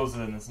thing closes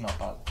in is not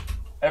bad.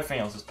 Everything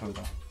else is poo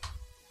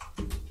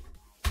though.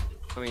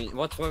 I mean,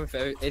 what's wrong with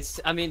it? It's.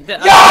 I mean.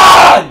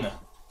 Jan!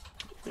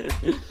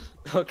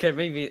 Okay,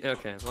 maybe.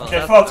 Okay. Well,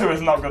 Okay, floor 2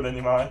 is not good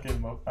anymore. I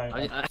give up.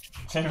 I,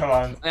 Change my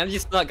mind. I'm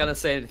just not gonna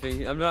say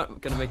anything. I'm not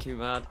gonna make you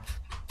mad.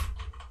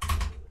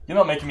 You're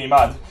not making me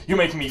mad. You're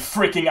making me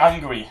freaking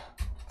angry.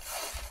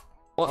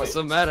 What? Wait.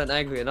 So mad and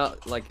angry are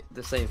not like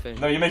the same thing.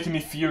 No, you're making me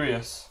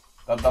furious.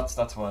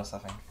 That's worse, I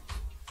think.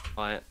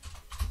 Alright.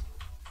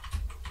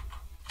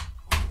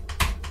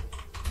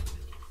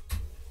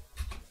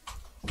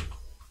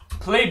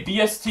 Play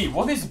BST.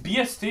 What is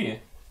BST?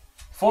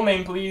 Full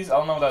name, please. I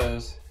don't know what that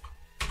is.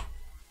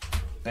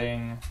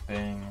 Bing,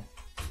 bing.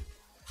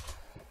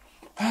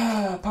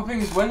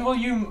 Poppings, when will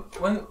you...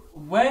 When...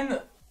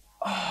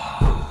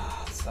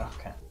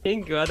 okay.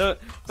 Bingo, I don't.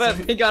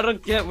 But Bingo, I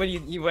don't get when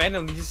you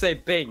randomly just say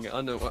Bing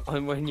on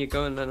when you're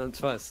going on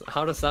twice.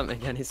 How does that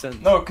make any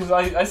sense? No, because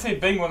I say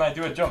Bing when I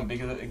do a jump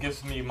because it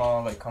gives me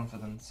more like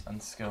confidence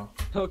and skill.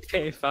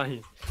 Okay,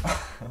 fine.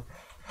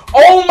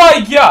 Oh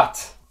my god!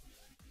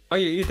 Oh,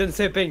 you didn't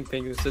say Bing,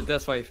 Bingo, so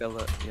that's why you felt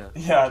that. Yeah.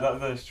 Yeah,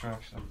 that is true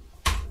actually.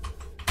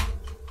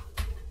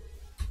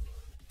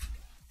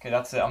 Okay,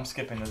 that's it. I'm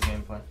skipping this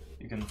gameplay.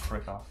 You can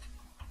frick off.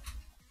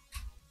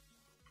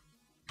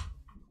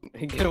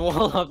 You get a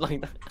wall up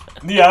like that.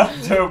 Yeah,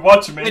 dude,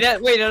 watch me.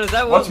 Wait, does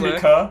that watch work? me,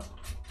 cur.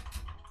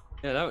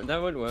 Yeah,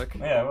 that would work.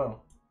 Yeah, it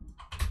will.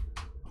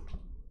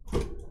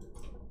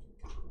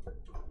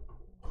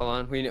 Hold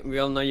on, we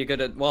all know you're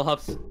good at wall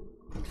hops.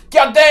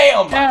 God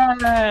damn!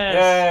 Yes!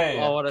 Yay!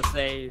 Oh, what a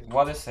save.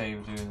 What a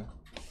save, dude.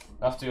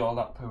 I have to do all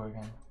that poo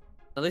again.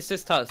 At least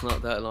this tart's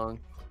not that long,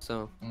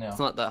 so Yeah. it's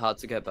not that hard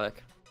to get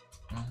back.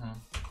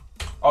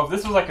 Oh, if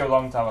this was like a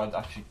long time, I'd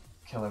actually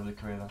kill every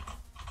creator.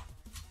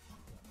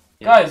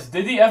 Yeah. Guys,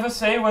 did he ever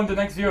say when the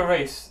next viewer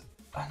race?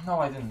 No,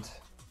 I didn't.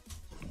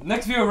 The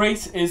next viewer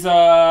race is when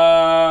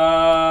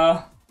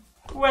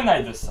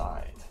I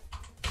decide.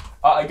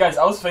 Guys,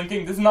 I was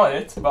thinking, this is not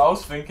it, but I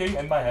was thinking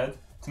in my head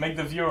to make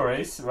the viewer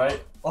race,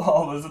 right?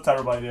 Oh, this is a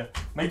terrible idea.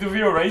 Make the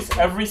viewer race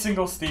every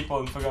single steeple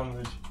in Forgotten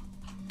Ridge.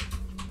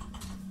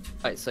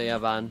 Right, so yeah,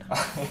 Van.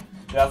 Yeah,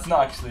 that's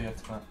not actually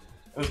it, but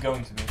it was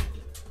going to be.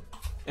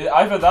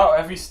 Either that or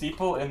every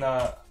steeple in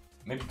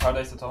maybe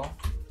Paradise at all.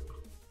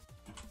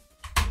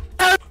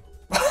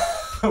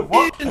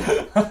 What?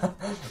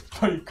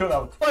 Oh, you could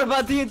have. What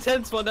about the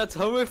intense one? That's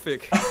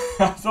horrific.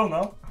 I don't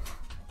know.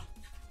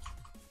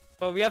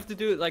 Well, we have to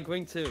do it like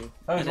Wing 2.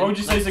 What would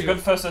you say is a good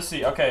first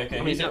SC? Okay,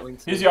 I mean, not Wing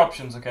 2. Here's your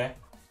options, okay?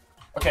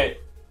 Okay,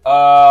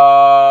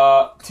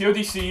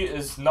 TODC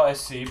is not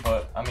SC,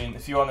 but I mean,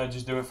 if you want to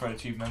just do it for an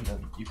achievement,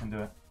 then you can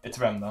do it. It's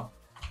Rem though.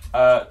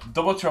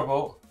 Double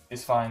Trouble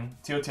is fine.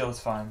 TOTL is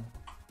fine.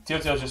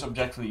 TOTL is just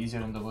objectively easier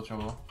than Double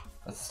Trouble.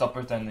 Let's stop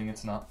pretending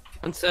it's not.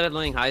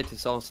 Unsettling height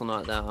is also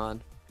not that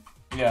hard.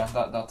 Yeah,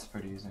 that's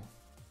pretty easy.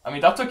 I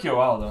mean, that took you a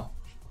while though.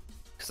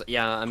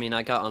 Yeah, I mean,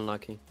 I got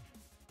unlucky.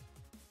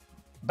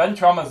 Ben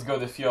Trauma is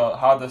good if your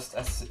hardest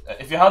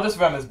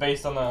Rem is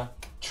based on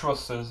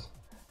trusses,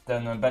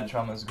 then Ben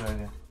Trauma is a good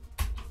idea.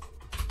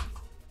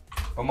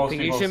 But most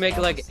people you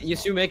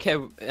should make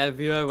a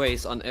viewer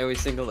race on every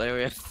single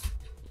area.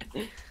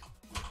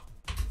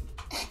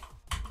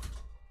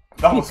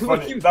 That was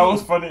funny. That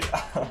was funny.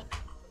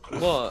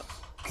 What?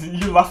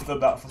 You laughed at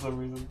that for some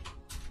reason.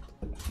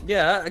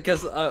 Yeah,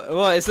 because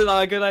what? Is it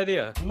not a good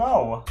idea?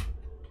 No.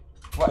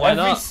 Well, Why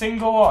every not?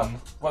 single one.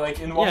 Well, like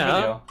in one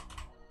video.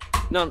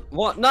 No,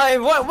 what?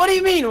 No, what do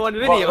you mean one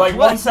video? Well, like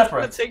one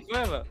separate. It's gonna take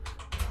forever.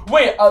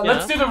 Wait,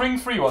 let's do the Ring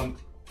 3 one.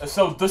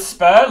 So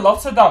despair,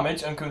 lots of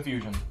damage, and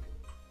confusion.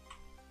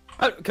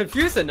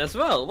 Confusing as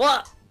well.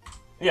 What?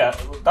 Yeah,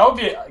 that would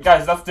be,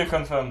 guys. That's the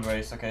confirmed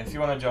race. Okay, if you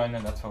want to join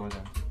in, that's what we're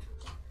doing.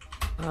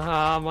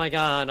 Oh my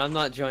god, I'm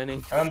not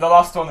joining. And then the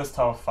last one is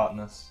Tower of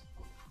Fatness.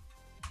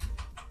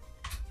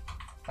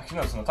 Actually,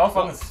 no, it's not. Tower of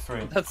Fatness is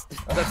free. That's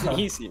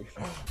easy.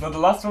 No, the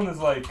last one is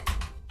like,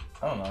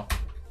 I don't know.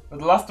 But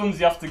the last ones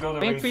you have to go to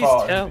Ring Ring 3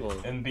 4 terrible.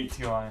 and beat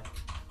TOI.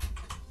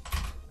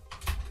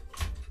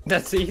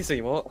 That's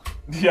easy. What?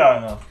 Yeah, I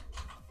know.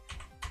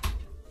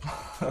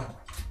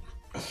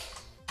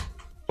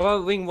 What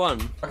about Ring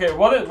 1? Okay,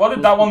 what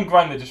did that one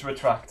grinder just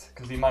retract?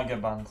 Because he might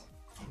get banned.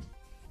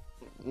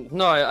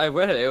 No, I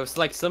read it. It was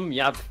like some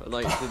yap.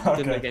 Like it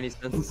didn't make any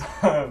sense.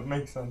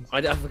 Makes sense.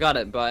 I forgot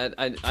it, but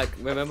I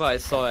remember I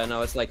saw it and I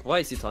was like,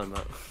 what is he talking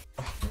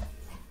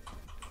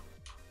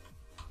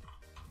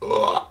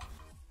about?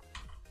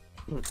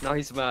 Now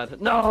he's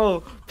mad.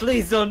 No!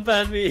 Please don't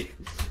ban me!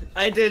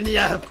 I didn't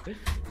yap!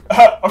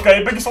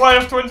 Okay, biggest lie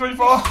of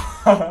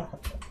 2024!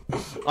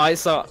 I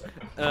saw.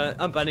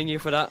 I'm banning you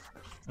for that.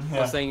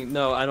 Yeah. I'm saying,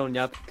 no, I don't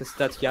yap, because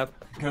that's yap.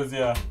 Because,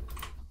 yeah.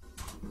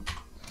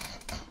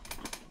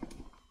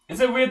 Is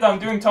it weird that I'm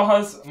doing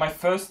Toha's my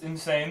first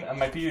insane and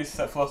my P is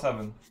set floor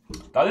 7?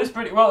 That is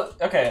pretty well.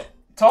 Okay,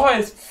 Toha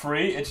is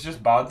free, it's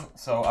just bad,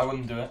 so I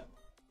wouldn't do it.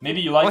 Maybe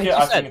you like it,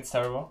 I think it's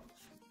terrible.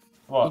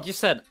 What? You just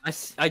said,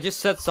 I just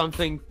said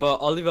something, but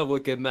Oliver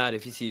would get mad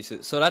if he sees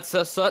it. So that's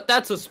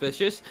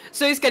suspicious.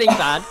 So he's getting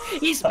banned.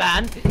 He's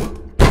banned.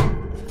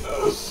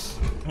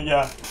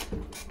 Yeah.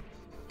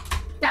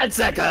 10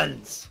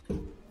 seconds!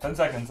 10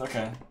 seconds,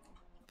 okay.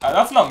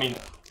 That's not mean.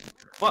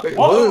 What? Wait,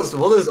 What?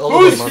 what is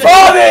Oliver? Who's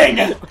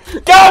farting?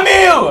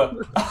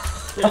 Camille!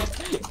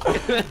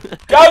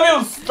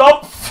 Camille,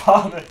 stop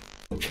farting!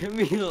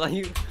 Camille, are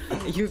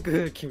you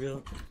good,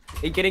 Camille?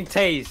 You're getting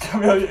tased.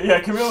 Camille, yeah,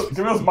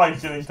 Camille's mic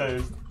getting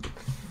tased.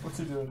 What's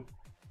he doing?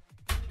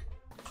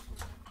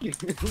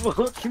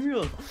 What,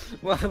 Camille?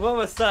 What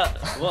was that?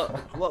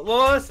 What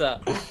was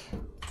that?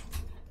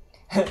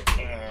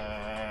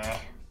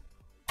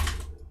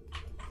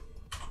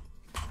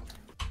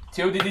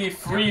 TODD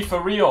free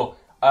for real.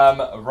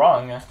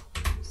 Wrong.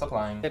 Stop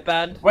lying. Get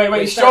banned.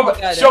 Wait,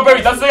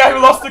 Strawberry, that's the guy who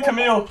lost to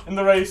Camille in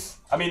the race.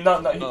 I mean,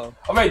 no, oh,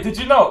 wait, did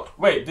you know?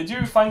 Wait, did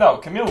you find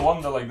out? Camille won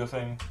the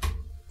thing.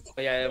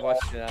 Oh yeah, I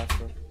watched it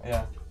after.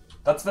 Yeah.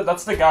 That's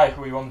the guy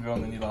who he won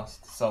and he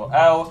lost. So,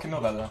 L,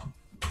 Camille better.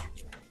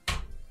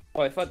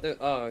 Oh, I thought the.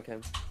 Oh, okay.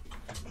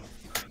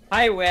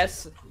 Hi,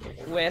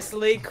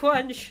 Wesley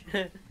Crunch.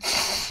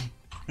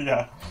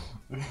 Yeah.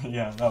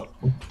 Yeah, no.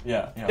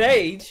 Yeah.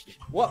 Staged?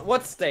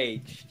 What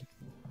staged?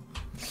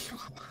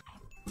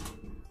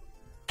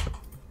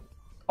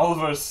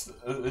 Oliver's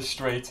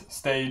straight,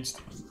 staged.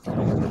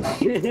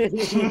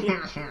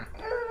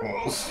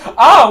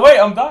 Ah, wait,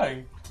 I'm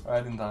dying. Oh,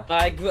 I didn't die.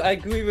 I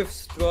agree with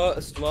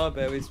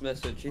Strawberry's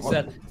message. He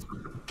said,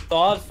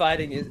 sword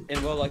fighting in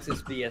Roblox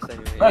is BS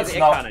anyway. That's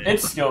not.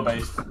 It's skill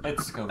based.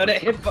 It's skill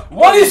based.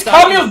 What is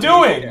Camille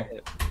doing?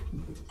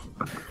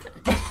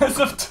 There's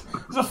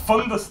a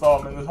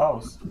thunderstorm in this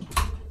house.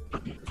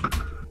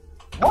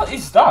 What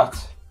is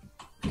that?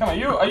 Come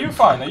on, are you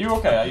fine? Are you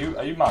okay?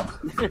 Are you mad?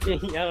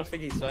 Yeah, I don't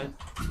think he's fine.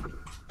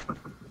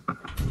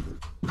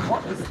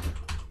 What is?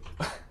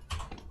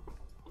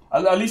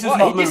 At least it's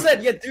not You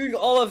said you're doing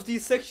all of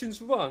these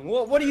sections wrong.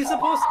 What are you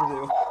supposed to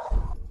do?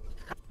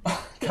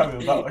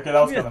 Camille, okay,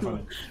 that was kind of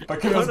funny.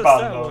 But Camille's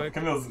banned, no.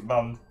 Camille's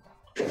banned.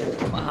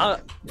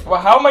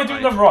 Well, how am I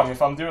doing them wrong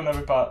if I'm doing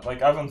every part?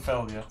 Like, I haven't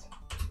failed yet.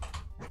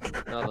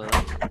 No.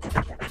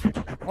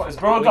 What, is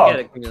bro a dog? We get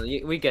it,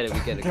 Camille. We get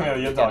it. Camille,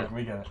 you're a dog,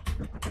 we get it.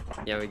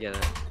 Yeah, we get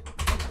it.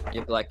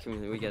 You're black,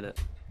 Camille, we get it.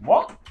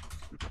 What?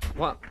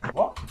 What?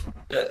 What?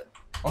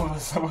 Oh,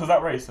 was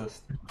that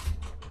racist?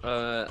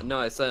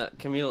 No, it's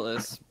Camille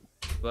is,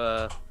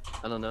 I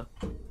don't know.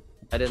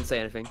 I didn't say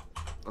anything.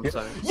 I'm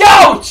sorry.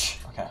 Youch!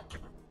 Okay.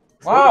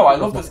 Wow, I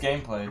love this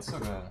gameplay. It's so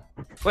good.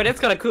 Wait, that's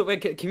kind of cool.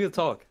 Wait, Camille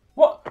talk.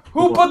 What?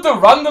 Who put the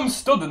random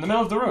stud in the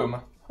middle of the room?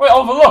 Wait,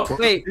 Oliver, look!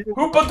 Wait.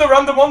 Who put the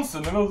random monster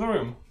in the middle of the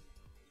room?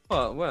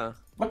 What? Where?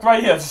 Look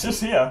right here, it's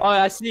just here. Oh,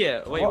 I see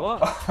it. Wait,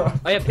 what? Oh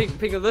yeah, Pink,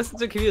 listen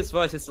to Camille's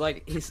voice. It's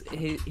like he's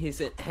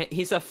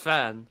a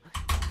fan.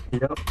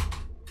 Yep.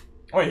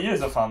 Wait, he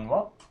is a fan.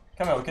 What?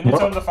 Camille, can you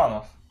turn the fan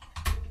off?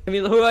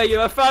 Camille, who are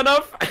you a fan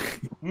of?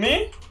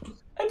 Me?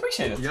 I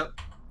appreciate it. Yep.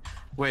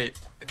 Wait.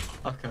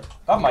 Okay.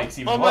 That mic's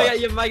even worse. Oh my god,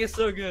 your mic is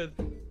so good.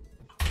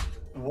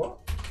 What?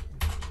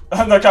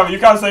 No, Camille, you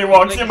can't say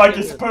what, because your mic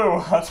is poo.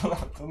 I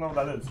don't know what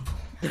that is.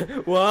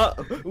 What?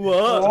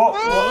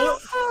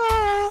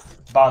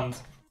 Banned.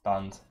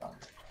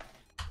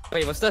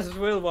 Wait, was that his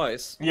real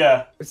voice?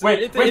 Yeah.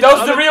 Wait, that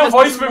was the real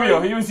voice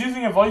reveal. He was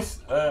using a voice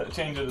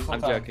changer this whole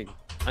time.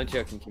 I'm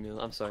joking, Camille.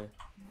 I'm sorry.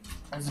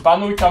 It's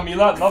banned with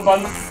Camila, not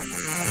banned.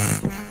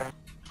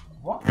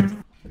 What?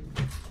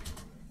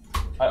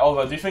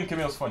 Oliver, do you think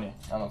Camille's funny?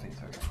 I don't think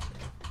so.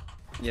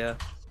 Yeah.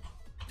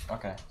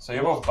 Okay, so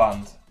you're both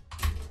banned.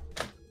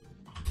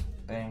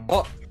 Bang.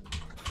 What?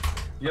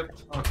 Yep.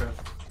 Okay.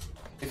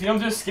 If you don't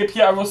do a skip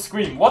here, I will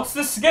scream. What's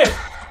the skip?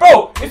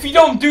 Bro, if you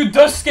don't do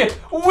the skip,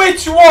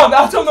 which one?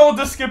 I don't know what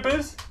the skip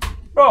is.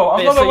 Bro,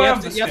 I'm not aware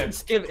of the skip. You have to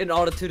skip in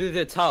order to do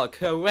the tile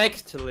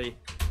correctly.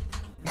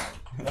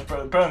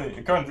 Apparently,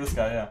 according to this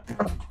guy, yeah.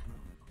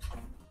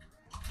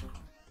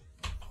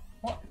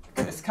 What?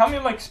 Is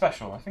Camille like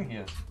special? I think he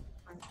is.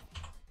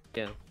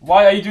 Yeah.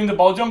 Why are you doing the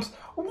ball jumps?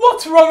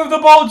 What's wrong with the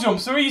ball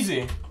jumps? They're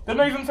easy. They're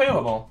not even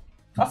failable.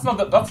 That's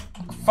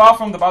far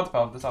from the bad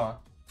part of the tower.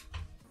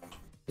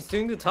 He's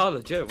doing the tile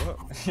legit, what?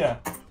 Yeah.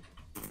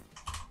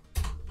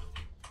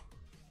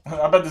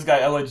 I bet this guy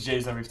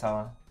LHJs every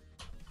tower.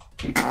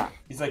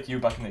 He's like you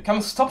back in the... Come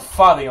on, stop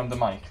farting on the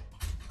mic.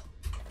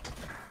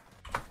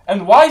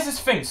 And why is this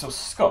thing so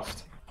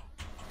scuffed?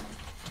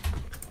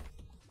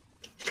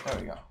 There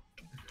we go.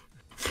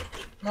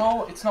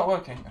 No, it's not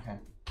working. Okay.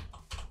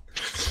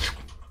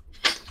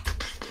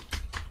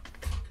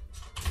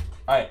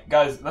 Alright,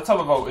 guys, let's have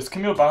a vote. Is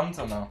Camille banned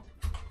or no?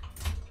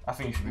 I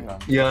think you should be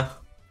banned. Yeah,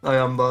 I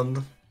am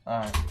banned.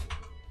 Alright.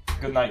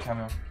 Good night,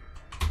 Camille.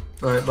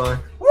 Alright, bye.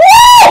 Woo!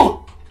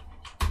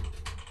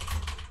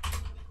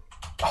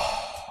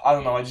 I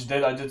don't know, I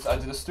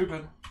did a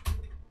stupid.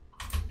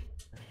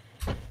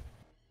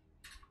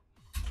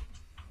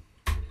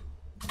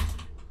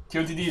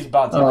 TOTD is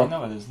bad, yeah, I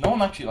know it is. No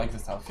one actually likes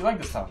this tower. If you like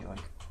this tower, you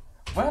like.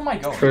 Where am I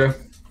going? True.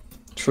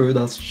 True,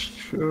 that's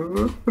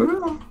true.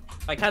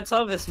 I can't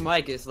tell if this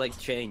mic is like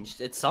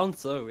changed. It sounds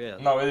so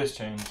weird. No, it is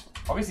changed.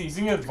 Obviously, he's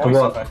using a voice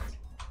What? effect.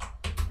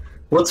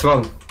 What's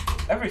wrong?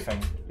 Everything.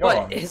 You're But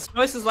wrong. his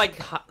voice is like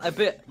a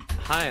bit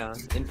higher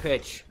in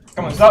pitch.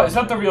 Come on, is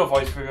that the real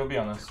voice for you? Be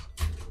honest.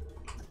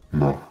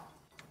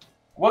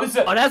 What is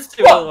it? Oh, that's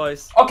the What? real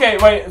voice. Okay,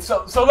 wait.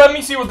 So let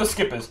me see what the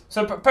skip is.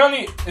 So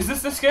apparently, is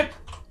this the skip?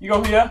 You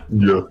go here.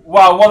 Yeah.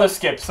 Wow, what a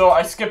skip! So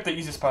I skipped the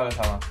easiest part of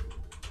the tower.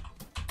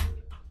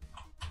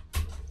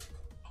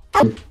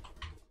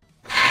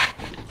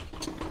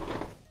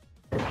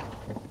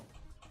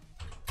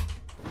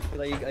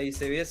 Are you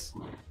serious?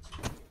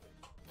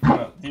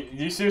 Do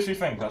you seriously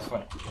think that's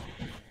funny?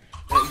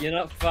 You're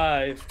not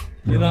 5.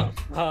 You're not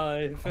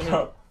 5.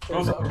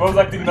 Both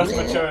acting less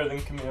mature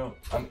than Camille.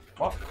 And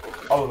what?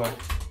 Oliver.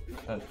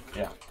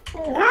 Yeah.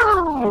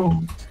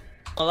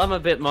 Well, I'm a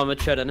bit more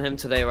mature than him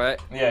today, right?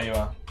 Yeah, you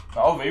are.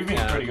 Oliver, you've been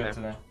Yeah, pretty okay. good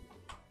today.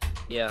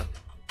 Yeah.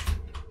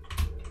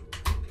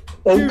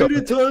 Oh god.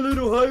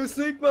 little high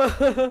sigma.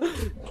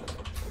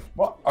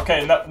 What?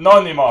 Okay, not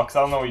anymore, because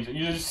I don't know what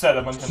you just said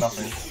a bunch of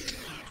nothing.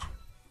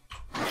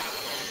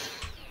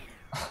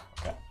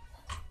 Okay.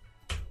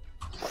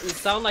 You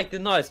sound like the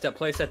noise that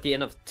plays at the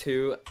end of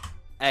 2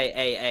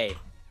 A.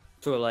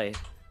 Too late.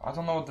 I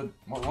don't know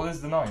what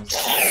is the noise.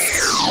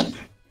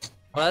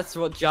 Well, that's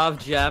what Jav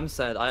Jam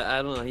said.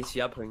 I don't know. He's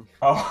yapping.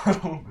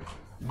 Oh,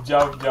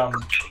 jump.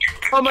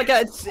 Oh my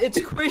god!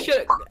 It's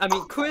Christian. I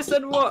mean Chris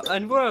and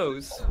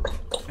Rose.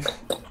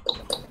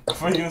 I thought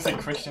you were gonna say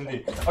Christian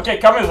D. Okay,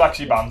 Camille's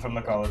actually banned from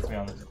the call. Let's be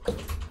honest.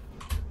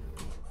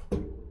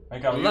 Hey,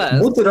 Camille,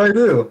 Unless. What did I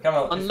do?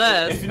 Camille,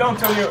 Unless- if you don't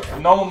turn your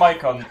normal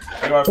mic on,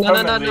 you are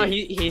permanently No.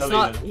 He's deleted.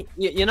 not.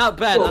 You're not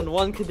banned on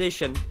one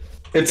condition.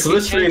 It's If you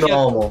literally change your-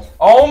 normal.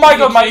 Oh my If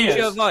god, you my change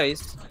your ears!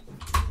 voice.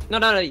 No.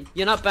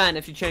 You're not banned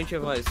if you change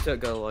your voice to a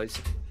girl voice.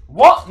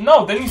 What?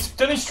 No, then he's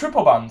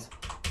triple banned.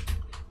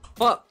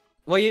 What?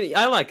 Well,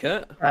 I like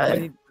it.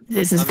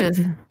 This is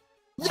good.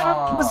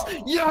 Ah.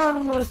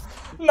 Yes.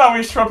 Now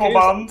he's triple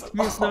banned.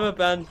 He's never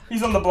banned.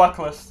 He's on the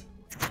blacklist.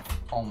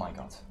 Oh my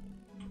god.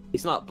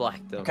 He's not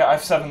black though. Okay, I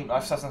have 7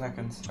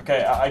 seconds.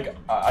 Okay,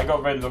 I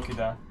got very lucky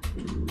there.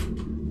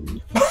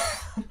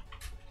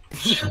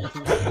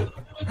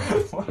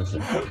 what is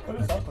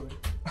happening?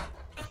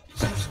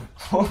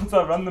 What was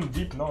that random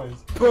deep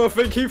noise?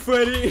 Perfect, he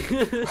Freddy.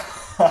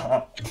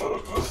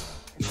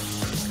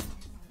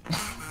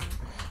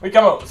 Wait,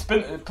 come on,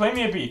 play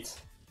me a beat.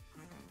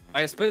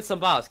 I spit some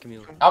bars,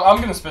 Camille. I'm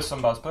gonna spit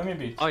some bars. Play me a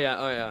beat. Oh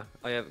yeah.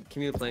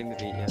 Camille playing the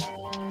beat, yeah.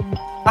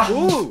 Ah,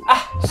 Ooh!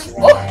 ah,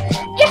 oh,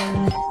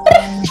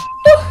 yeah,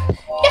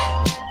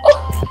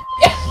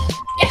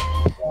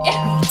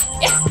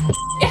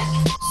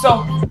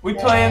 So we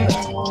playing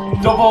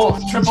double,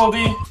 triple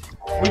D.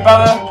 We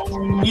better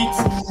eat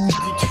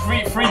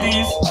the three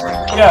Ds.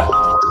 Yeah.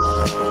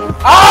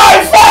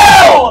 I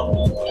fail.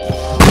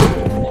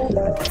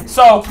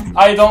 So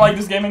I don't like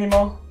this game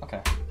anymore.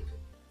 Okay.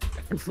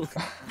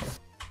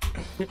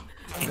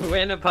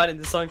 Random part in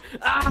the song.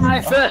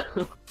 I fell!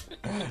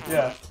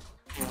 Yeah.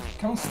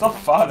 Come on, stop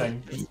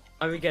farting.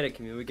 Oh, we get it,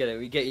 Camille. We get it.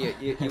 We get you.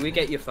 We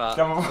get your fart.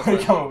 Come on,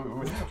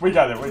 we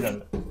got it.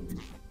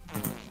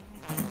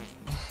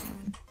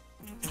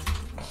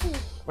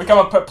 We come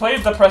on, play a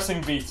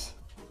depressing beat.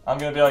 I'm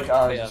gonna be like,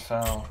 oh, I just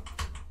fell.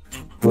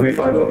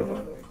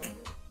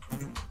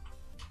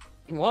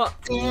 What?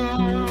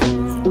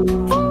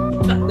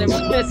 They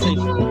were missing.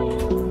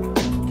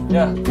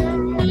 Yeah.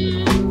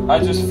 I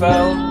just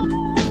fell.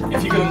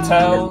 If you couldn't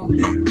tell,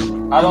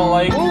 I don't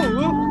like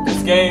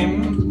this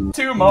game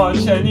too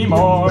much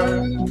anymore.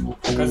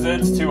 Cause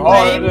it's too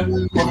hard.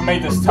 Whoever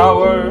made this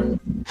tower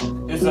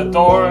is a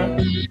door.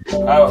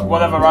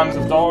 Whatever rhymes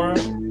with door.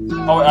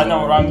 Oh, I know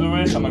what rhymes with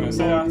it. I'm not gonna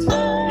say that.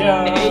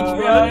 Yeah.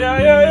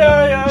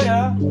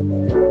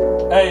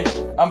 Hey,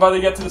 I'm about to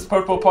get to this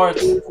purple part.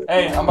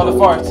 Hey, I'm about to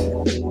fart.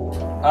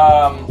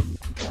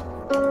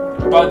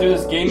 About to do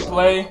this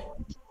gameplay.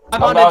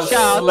 I'm about on to a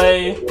chat.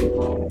 slay.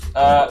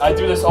 I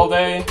do this all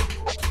day.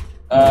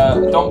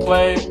 Don't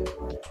play.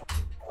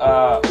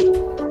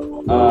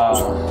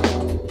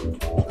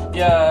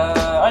 Yeah,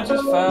 I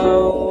just fell.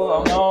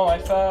 Oh no, I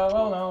fell.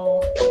 Oh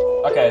no.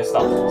 Okay,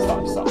 stop.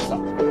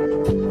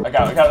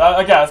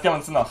 Okay, let's get on.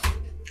 It's enough.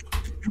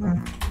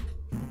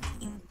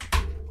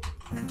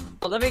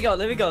 Oh, let me go.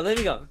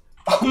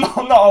 Oh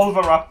no, not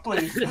Oliver rap,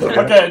 please.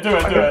 Okay, do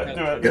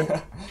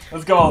it.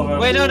 Let's go, Oliver.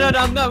 Wait, no,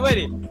 I'm not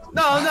ready.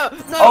 No.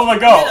 Oliver,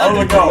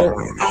 go.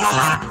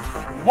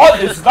 What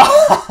is that?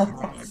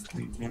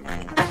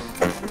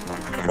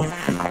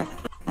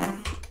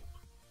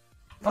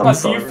 I'm Do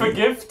sorry. you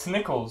forgive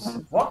Nichols?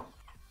 What?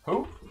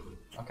 Who?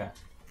 Okay.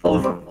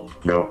 Oliver,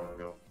 go.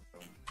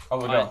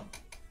 Oliver, go.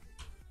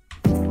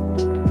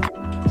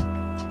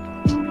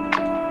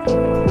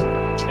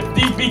 If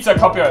these beats are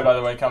copyrighted, by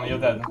the way, Camille, you're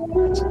dead.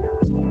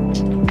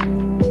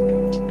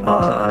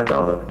 I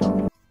got it.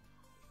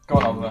 Go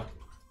on, Oliver.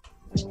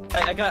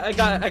 I got.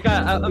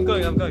 I'm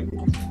going.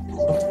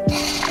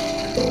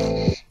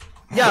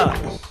 Yeah.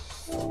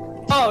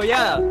 Oh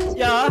yeah.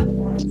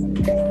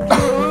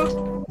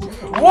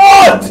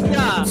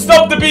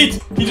 Stop the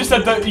beat! He just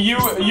said the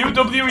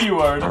UWE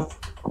word.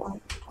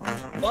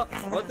 What?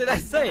 What did I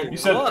say? You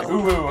said what?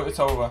 ooh, it's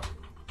over.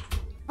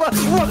 What?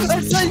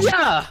 I said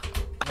yeah!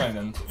 I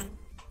didn't.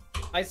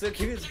 I said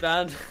Kimmy's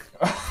band.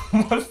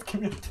 What's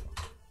Kimmy?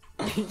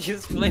 You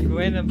just play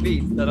random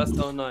beats that are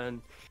so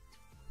annoying.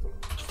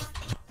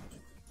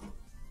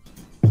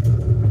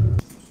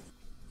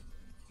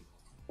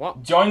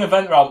 What? Join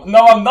event realm. No,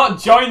 I'm not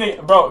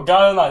joining. Bro,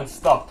 guy online,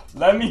 stop.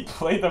 Let me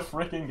play the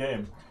freaking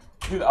game.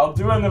 Dude, I'll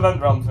do an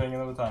event realm thing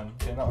another time.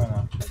 Okay, not right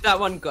now. It's that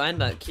one guy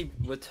that keep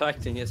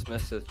retracting his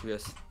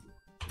messages.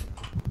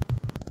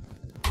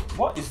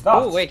 What is that?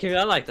 Oh wait, can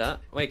you like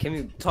that? Wait, can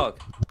you talk?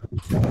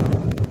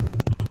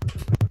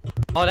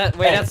 Oh, that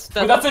wait, Hey, that's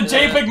that's a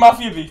JPEG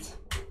Mafia beat.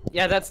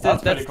 Yeah, that's the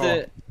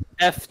cool.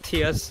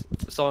 FTS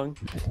song.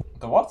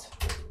 The what?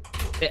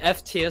 The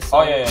FTS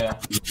song. Oh yeah.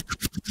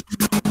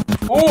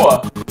 Ooh!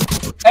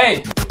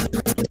 Hey!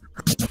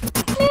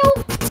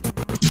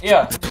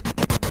 Yeah.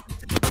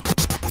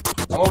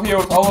 I'm up here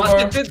with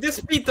Oliver. This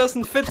beat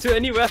doesn't fit to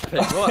any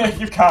weapon. What?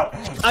 You can't.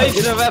 How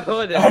you gonna rap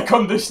on Air it?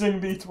 conditioning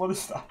beat, what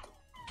is that?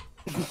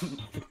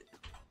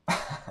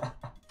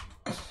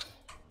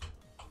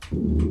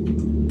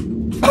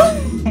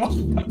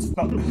 That's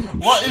not,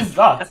 what is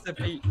that? That's the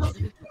beat.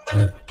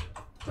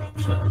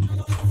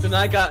 Then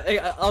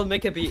I'll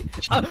make a beat.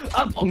 I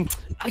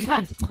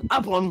can't.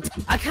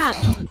 I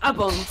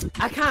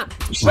can't.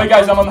 Wait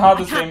guys, I'm on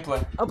hardest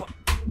gameplay.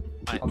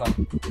 Right. Hold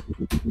on.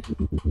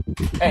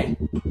 Hey.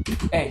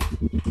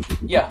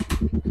 Yeah.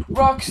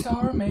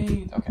 Rockstar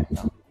made. Okay,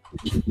 no.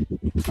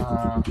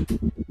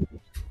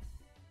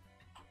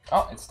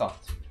 Oh, it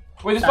stopped.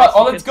 Wait, this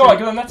oh, let's go. I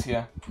got a net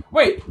here.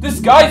 Wait, this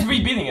guy's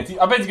rebeating it.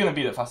 I bet he's gonna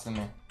beat it faster than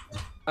me.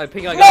 Alright,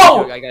 Pig, I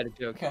got a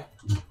joke. Okay.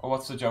 Oh,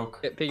 what's the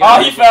joke? Pig,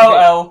 Ah, he fell,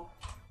 L.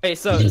 Hey,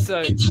 so you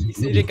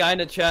see the guy in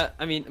the chat?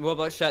 I mean,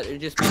 roblox chat. It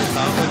just beat us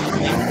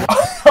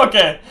out.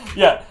 Okay,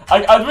 yeah.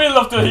 I'd really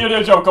love to hear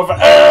your joke of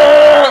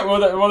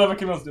whatever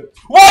Kimmel's doing.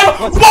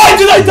 Why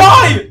did I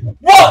die?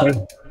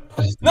 What?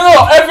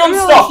 No, everyone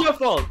stop. It's your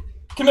fault.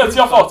 Kimmel, it's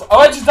your fault. Oh,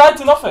 I just died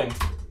to nothing.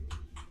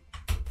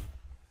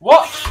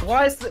 What?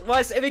 Why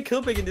is every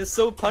kill pig in this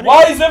so punny?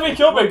 Why is every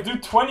kill big do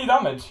 20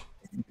 damage?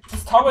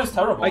 This tower is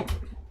terrible.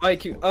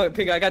 Oh,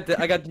 Pig, I got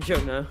the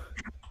joke now.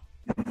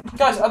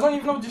 Guys, I don't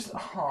even know just.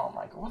 Oh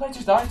my god, what did I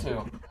just die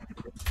to?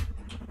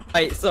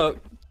 Alright, so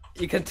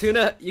you can tune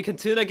a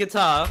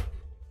guitar,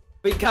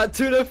 but you can't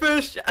tune a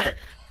fish.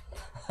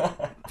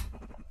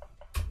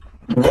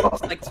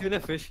 It's like tuna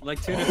fish,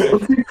 What's he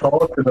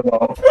talking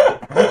about?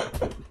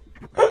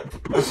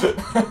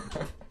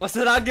 Was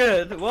it not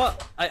good?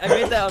 What? I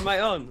made that on my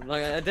own.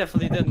 Like I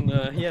definitely didn't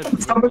hear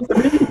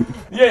it.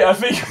 Yeah, I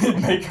think you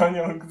did make on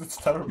your own because it's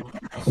terrible.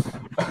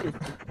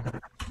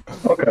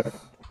 Okay.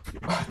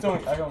 I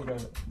don't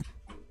get it.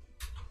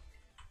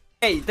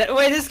 Hey,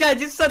 wait, this guy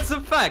just said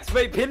some facts.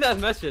 Wait, pin that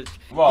message.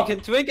 What? You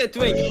can drink a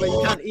drink, but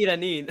you can't eat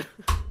an eat.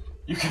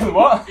 You can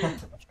what?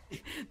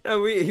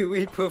 No,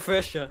 we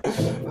professor.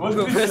 What is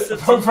Professor.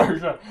 this?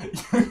 Professor.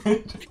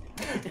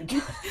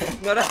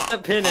 No, that's a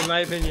pin in my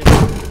opinion.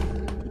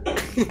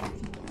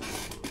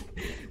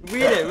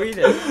 Read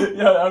it.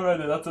 Yeah, I read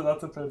it. That's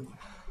a pin.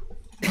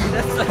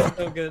 That's like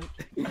so good.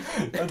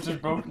 That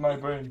just broke my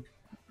brain.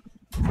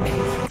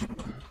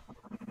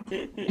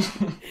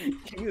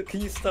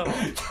 Can you stop?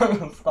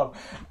 Stop.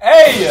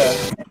 Hey!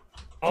 Do you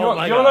Oh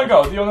my wanna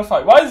God. go? Do you wanna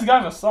fight? Why is this guy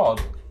have a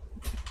sword?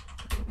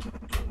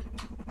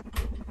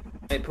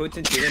 Hey,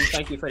 Putin,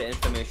 thank you for the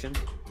information.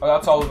 Oh,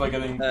 that's all by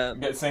saying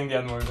the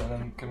N-word and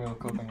then Camille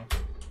clipping it.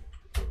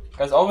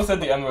 Guys, always said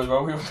the N-word,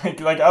 bro. We were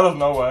like out of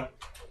nowhere.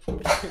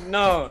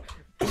 No,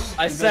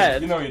 I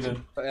said. You know you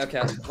did.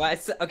 Okay, well,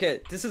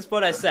 okay. This is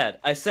what I said.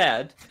 I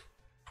said,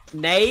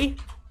 nay,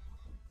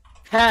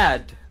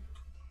 had,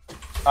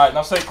 Alright,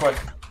 now say it quick.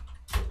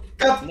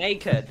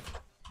 naked.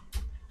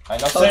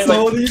 Alright, now say it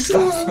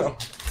like.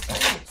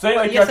 Say it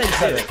like you Yes, actually I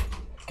said did. it.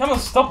 Come on,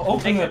 stop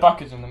opening the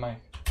package in the mic.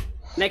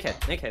 Naked.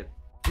 Naked.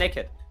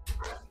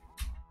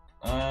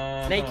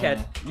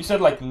 You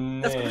said like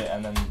nay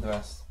and then the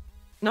rest.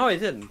 No, I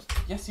didn't.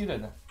 Yes, you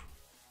did.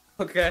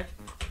 Okay.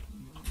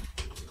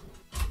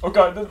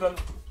 Okay, then.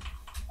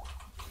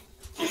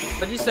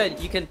 But you said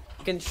you can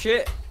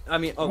shit. I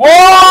mean. Oh,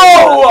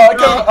 Whoa!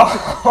 no.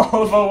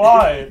 But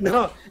why?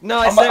 No,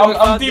 I said I'm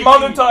without the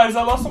demonetized.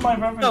 I lost all my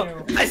G. revenue.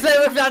 No, I said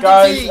without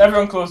Guys, the G.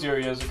 everyone close your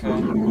ears, okay?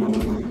 Don't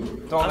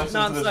listen No, to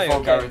I'm this sorry.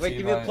 vulgarity. Okay. Wait,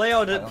 give me play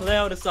out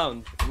the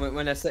sound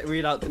when I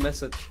read out the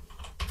message.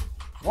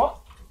 What?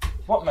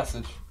 What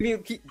message?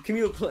 Can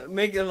you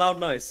make a loud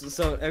noise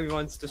so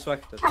everyone's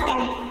distracted?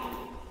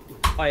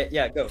 Alright,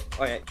 yeah, go.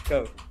 Alright,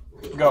 go.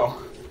 Go.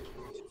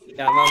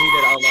 Yeah, I'm gonna read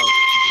it out loud.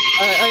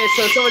 Okay,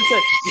 so someone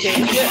said, okay,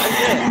 yeah.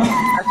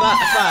 I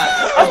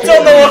I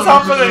don't know what's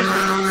happening.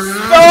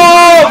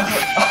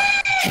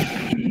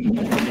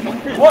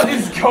 Stop! What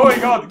is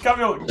going on?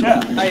 Camille,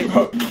 get.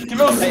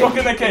 Camille's stuck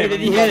in the cave.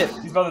 Did you hear it?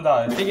 He's about to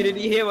die. Did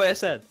you hear what I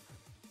said?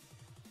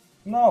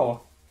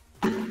 No.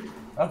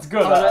 That's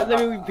good. Oh, let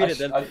me repeat it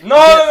then. No.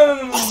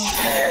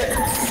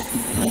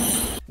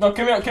 No,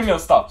 Camille,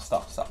 stop.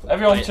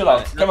 Everyone Wait, chill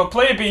out. alright, Come on,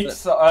 play a beat.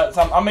 So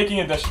I'm making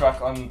a diss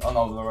track on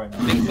Oliver right now.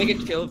 Make a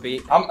chill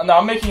beat.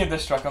 I'm making a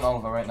diss track on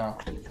Oliver right now.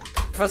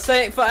 For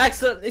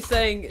accidentally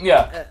saying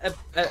Yeah.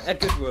 a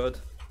good word.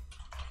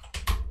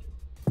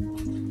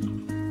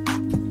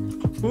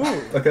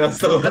 Ooh. Okay, that's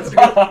so. That's a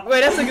good,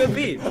 wait, that's a good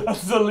beat.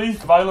 That's the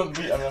least violent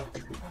beat ever.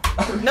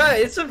 No,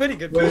 it's a pretty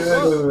good beat.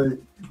 Wait.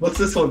 What's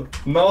this one?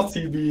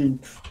 Naughty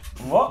beat.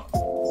 What?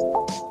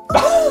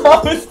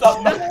 How is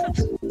that not?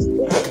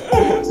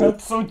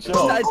 That's so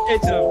chill.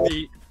 It's a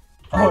beat.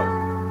 Oh.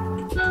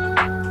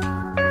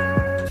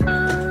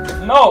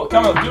 No,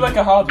 come on, do like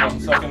a hard one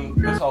so I can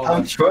diss Oliver.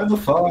 I'm trying to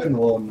find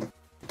one.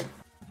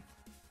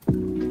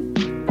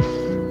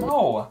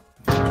 No.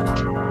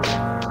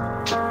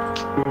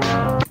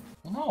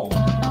 No.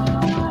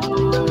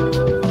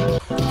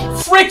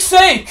 Frick's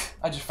sake!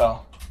 I just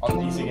fell on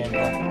the easy game.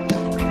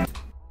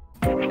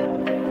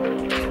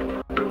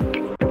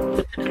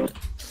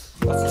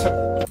 That's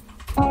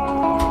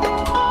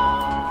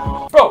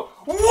bro,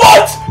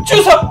 what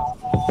just happened?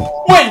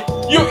 Wait,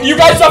 you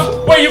guys have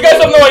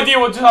no idea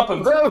what just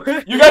happened.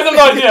 You guys have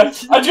no idea.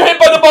 And you hit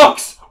by the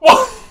box.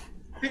 What?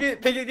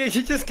 Piggy,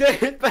 you just get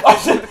hit by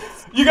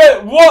You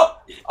get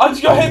what? I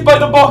just got hit by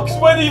the box.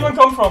 Where did it even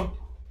come from?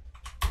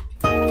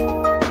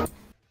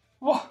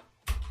 What?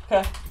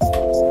 Okay.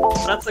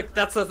 That's a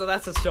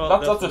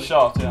shot. That's a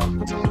shot, yeah.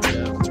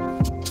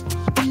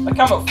 I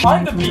cannot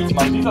find the beats,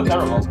 man. These are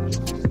terrible.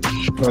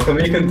 No,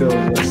 Camille can do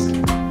this.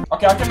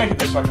 Okay, I can make a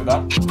diss track with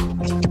that.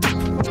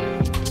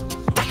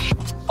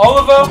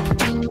 Oliver,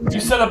 you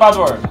said a bad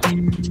word.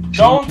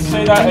 Don't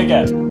say that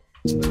again.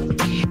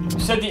 You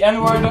said the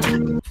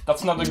N-word.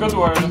 That's not a good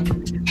word.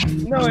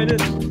 No, it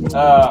isn't.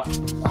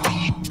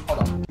 Hold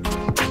on.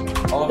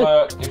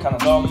 Oliver, you're kind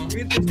of dumb.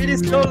 It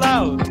is so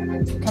loud.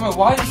 Come on,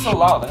 why is it so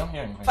loud? I don't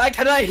hear anything. Why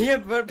can I hear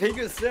what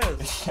Piggy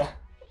says? Yeah.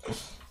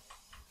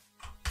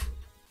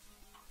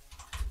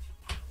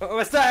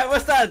 What's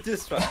that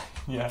diss track?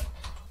 Yeah.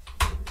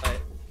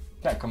 Right.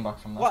 Can't come back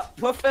from that. What?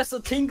 Professor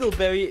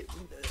Tingleberry.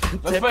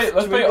 Let's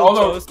play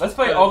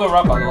all the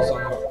rap battles.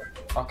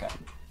 Okay.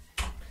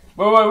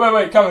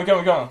 Wait, come on.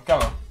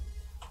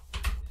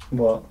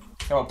 What?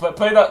 Come on,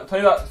 play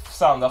that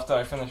sound after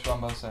I finish what I'm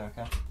about to say,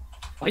 okay?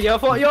 Oh,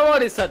 you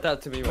already said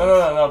that to me once.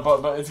 No,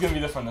 but it's gonna be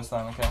different this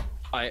time, okay?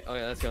 Alright,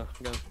 okay, let's go.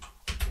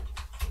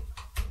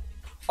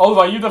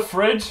 Oliver, are you the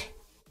fridge?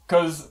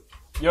 Cause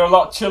you're a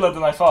lot chiller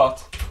than I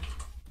thought.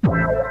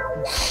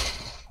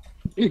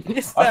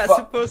 Is that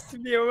supposed to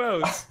be a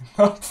rose?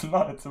 No, it's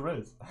not, it's a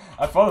riz.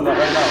 I thought of that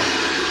right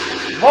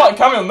now. What?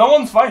 Camille, no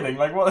one's fighting,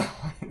 like what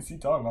is he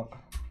talking about?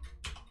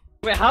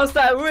 Wait, how's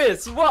that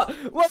riz? What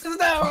is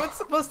that? What's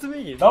supposed to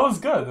mean? That was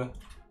good.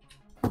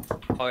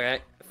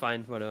 Alright,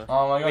 fine, whatever.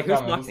 Oh my god, Wait, who's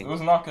Camille, knocking?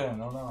 who's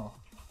knocking? Oh no.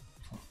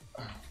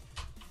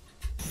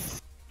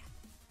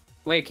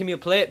 Wait, can you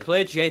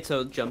play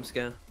J-Toad jump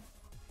scare?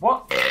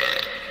 What?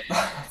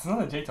 It's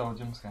not a J-Toad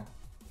jump scare.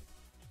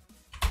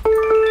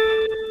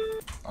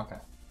 Okay.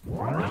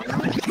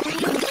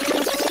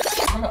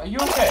 Camille, are you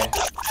okay?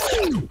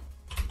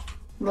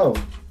 No.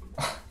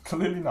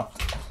 Clearly not.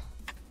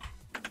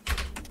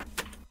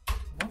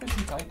 What is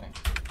he typing?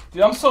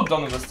 Dude, I'm so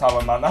done with this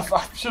tower, man. I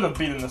should have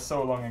beaten this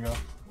so long ago.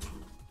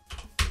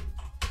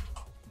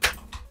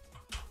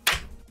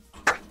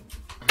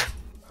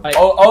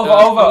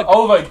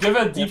 Oliver, give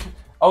a deep...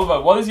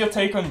 Oliver, what is your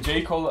take on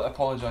J. Cole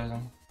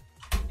apologizing?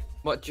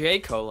 What, J.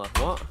 Cole?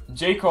 What?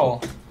 J.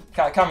 Cole.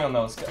 Camille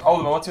knows.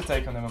 Oliver, what's your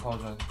take on him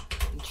apologizing?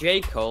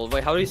 J. Cole?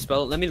 Wait, how do you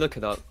spell it? Let me look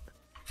it up.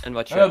 And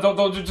watch it. No,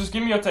 don't, just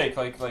give me your take,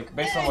 like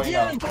based on what you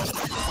know.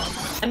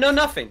 I know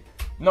nothing.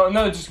 No,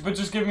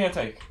 just give me a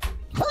take.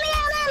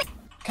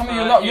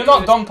 Camille, you're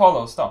not Don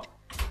Polo, stop.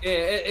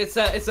 It's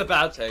a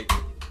bad take.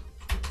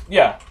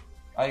 Yeah,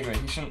 I agree.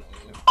 You shouldn't...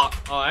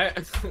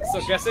 Alright,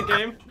 so guess a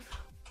game.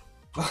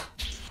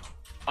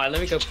 Alright, let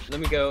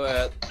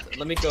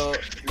me go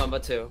number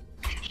 2.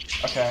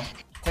 Okay,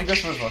 take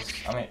this with us.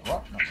 I mean,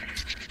 what? No.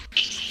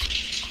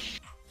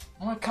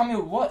 Oh my,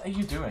 Camille, what are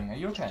you doing? Are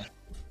you okay?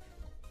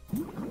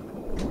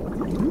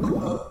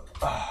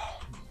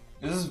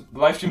 This is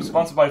live stream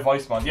sponsored by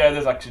Voice Mod. Yeah, it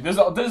is actually. This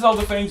is all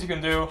the things you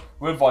can do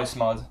with Voice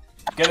Mod.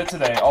 Get it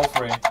today, all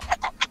free.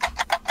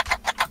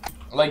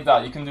 Like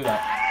that, you can do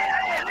that.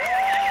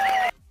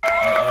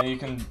 And you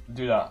can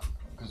do that.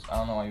 Because I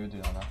don't know why you would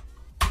do that now.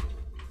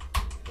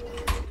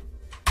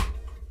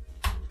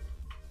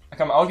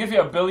 Okay, I'll give you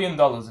 $1 billion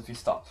if you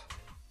stop.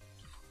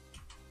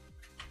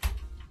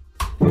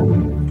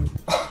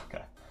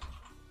 Okay.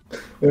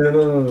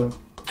 No.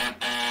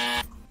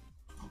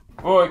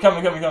 Wait, come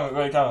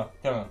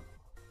on.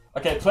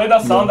 Okay, play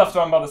that sound after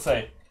I'm about to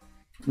say.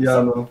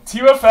 Yeah, no.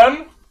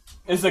 TFM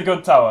is a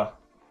good tower.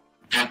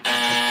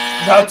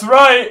 That's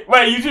right!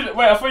 Wait,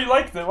 I thought you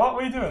liked it. What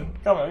were you doing?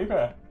 Come on, you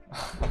go.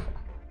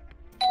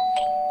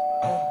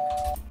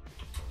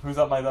 Who's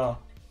at my door?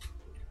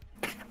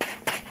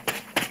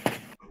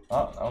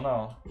 Oh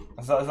no.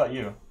 Is that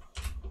you?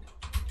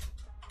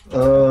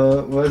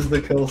 Where's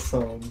the kill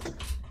sound?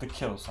 The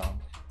kill sound.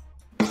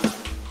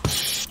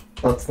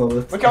 That's not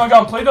it. Wait, come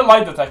on, play the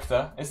lie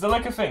detector. Is there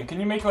like a thing? Can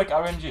you make like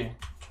RNG?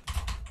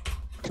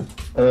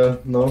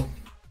 No.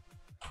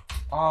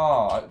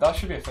 Oh, that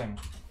should be a thing.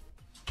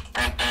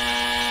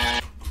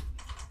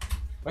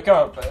 Wait, come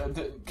on,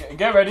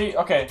 get ready.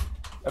 Okay,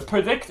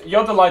 predict.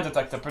 You're the lie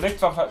detector. Predict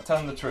if I'm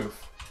telling the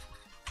truth.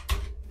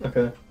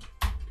 Okay.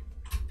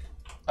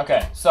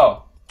 Okay,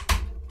 so.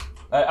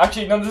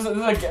 Actually, no, this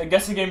is a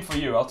guessing game for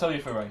you. I'll tell you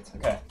if you're right.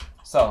 Okay,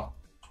 so.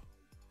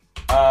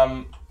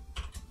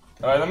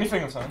 Alright, let me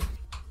think of something.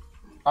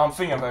 I'm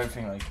thinking of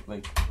everything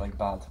like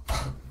bad.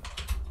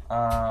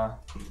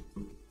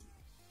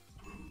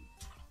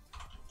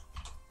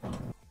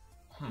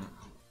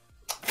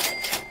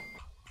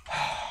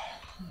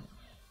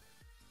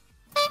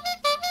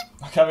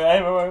 Okay,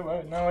 wait,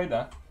 no, wait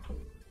there.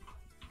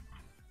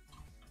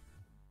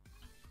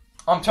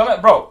 I'm trying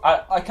to, bro.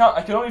 I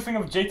can only think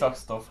of JTalk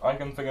stuff. I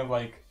can think of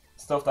like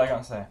stuff that I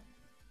can't say.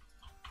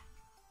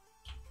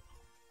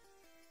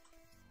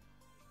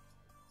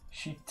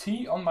 She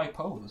tea on my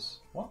pose.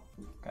 What?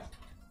 Okay.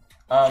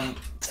 I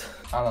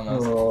don't know.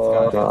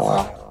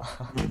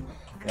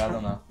 Yeah, I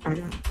don't know.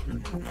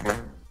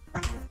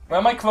 Wait,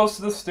 am I close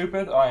to this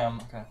stupid? Oh, I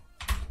am. Okay.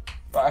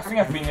 But I think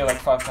I've been here like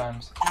 5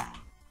 times.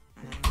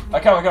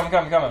 Come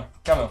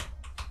on.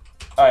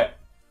 Alright.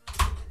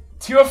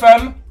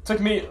 2FM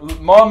took me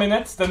more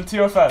minutes than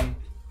 2FM.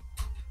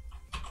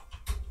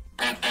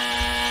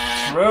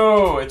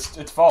 True.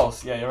 It's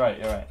false. Yeah, you're right.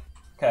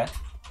 Okay.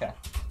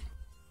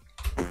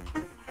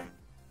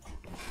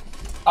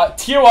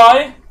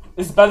 TOI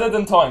is better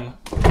than Toin.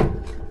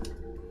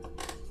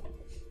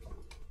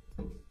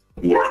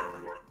 Yeah.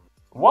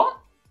 What?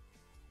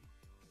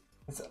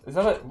 Is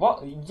that a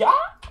what? Yeah?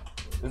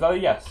 Is that a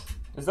yes?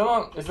 Is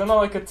that not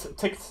like a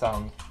tick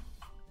sound?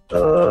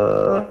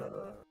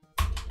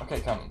 Okay,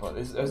 come on, but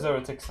is there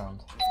a tick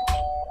sound?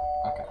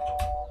 Okay.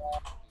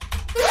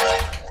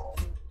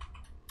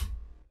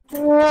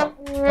 Come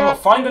on,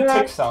 find the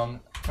tick sound.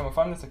 Come on,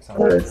 find the tick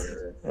sound. Right.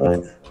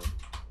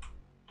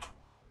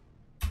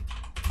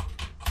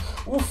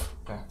 Oof.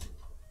 Okay.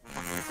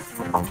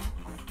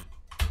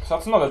 So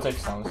that's not a tick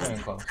sound. It's not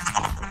even close.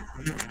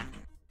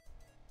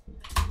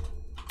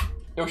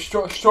 Yo,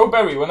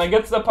 Strawberry, when I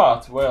get to the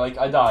part where like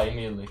I die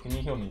immediately, can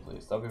you heal me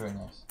please? That'd be very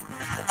nice.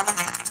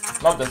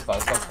 Not this part,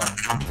 it's not fun.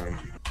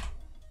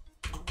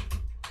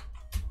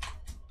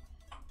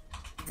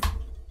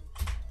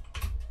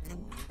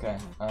 Okay,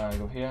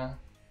 go here.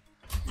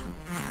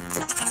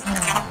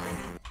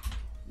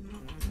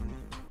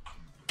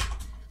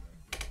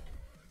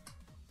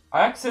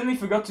 I accidentally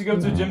forgot to go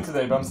to the gym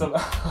today, but I'm still...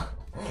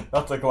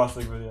 That's a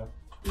classic video.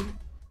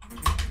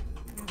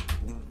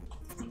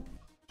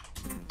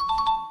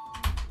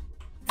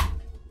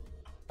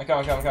 Come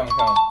on.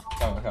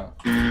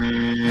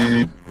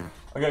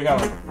 Okay, come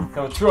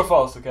on. True or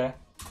false, okay?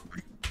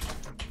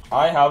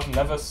 I have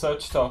never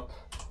searched up...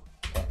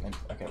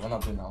 Okay, we're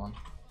not doing that one.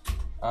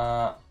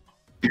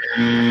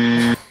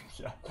 Yeah,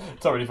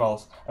 it's already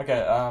false.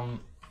 Okay, I'm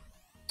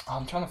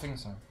trying to think of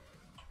something.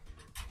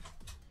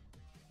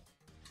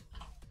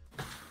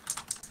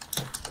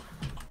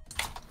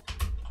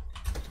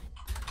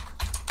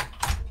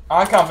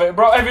 I can't think,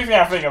 bro, everything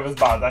I think of is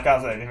bad, I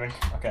can't say anything.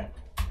 Okay,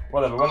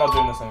 whatever, we're not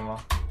doing this anymore.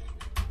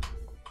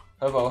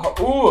 Hello,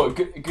 ooh,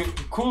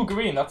 Cool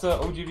Green, that's a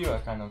OG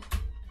viewer, kind of.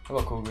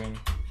 Hello, Cool Green.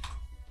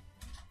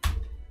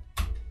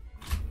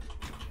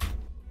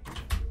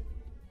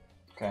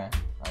 Okay,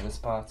 this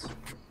part.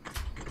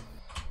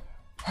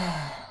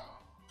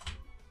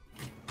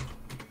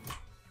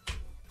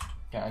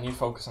 Yeah, I need to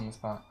focus on this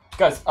part.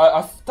 Guys,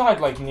 I've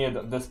died like near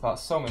this part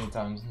so many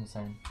times,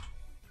 insane.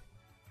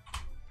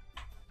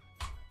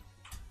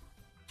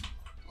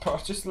 Bro,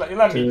 just let me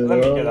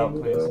get out,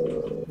 please.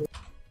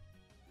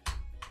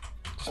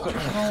 Just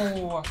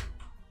no.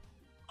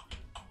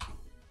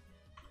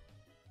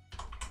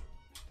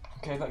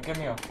 Okay, get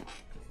me up.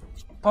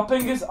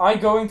 Popping is I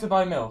going to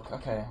buy milk.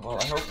 Okay, well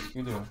I hope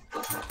you do.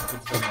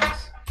 It's very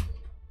nice.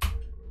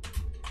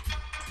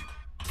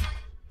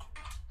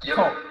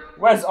 Oh,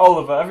 where's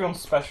Oliver?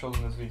 Everyone's special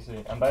in this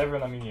VC, and by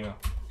everyone I mean you.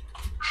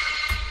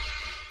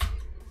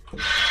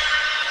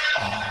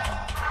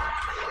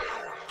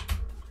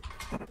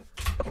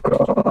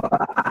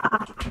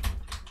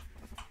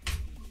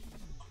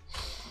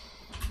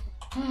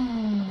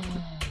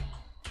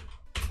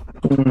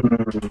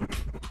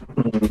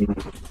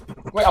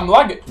 Wait, I'm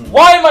lagging.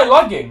 Why am I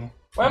lagging?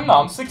 Wait, I'm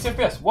not. I'm 60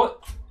 FPS. What?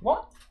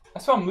 I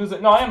swear I'm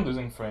losing. No, I am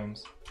losing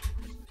frames.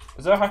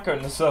 Is there a hacker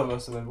in the server?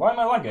 So then, why am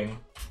I lagging?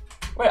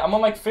 Wait, I'm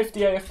on like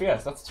 58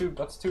 FPS. That's too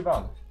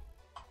bad.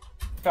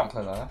 Can't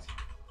play like that.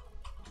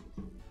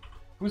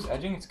 Who's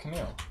edging? It's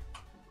Camille.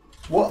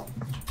 What?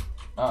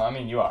 I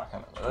mean, you are,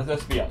 Camille.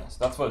 Let's be honest.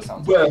 That's what it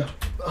sounds like. Where?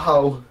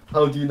 How?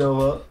 How do you know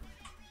that?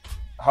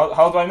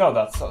 How do I know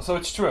that? So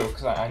it's true,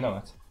 because I know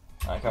it.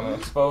 Alright, Camille,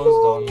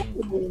 exposed on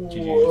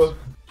GG's.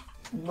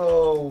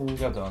 No.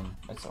 You're done.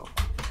 It's over.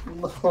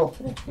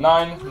 No.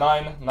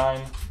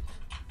 9.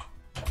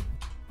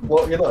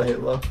 What? You're not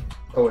Hitler.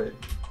 Oh wait.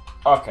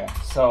 Okay,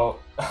 so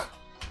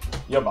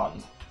you're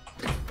banned.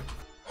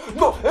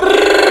 No.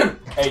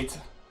 8.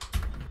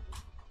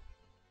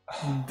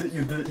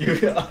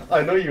 You,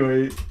 I know you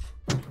ate.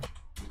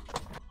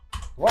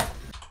 What?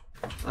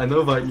 I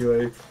know that you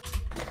ate.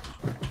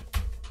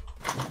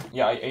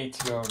 Yeah, I ate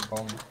your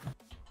bomb.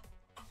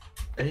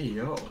 Hey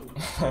yo.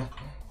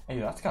 Hey,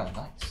 that's kind of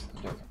nice.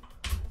 I'm joking.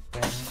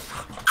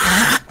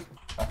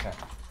 Okay.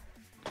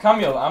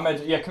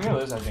 Camille, yeah, Camille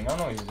is edging. I don't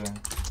know what he's doing.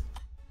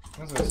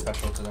 He's a bit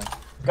special today.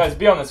 Guys,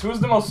 be honest. Who's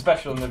the most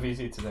special in the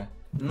VC today?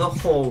 No,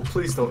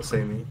 please don't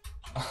say me.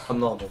 I'm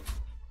normal.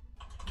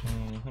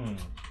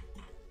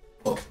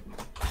 Oh.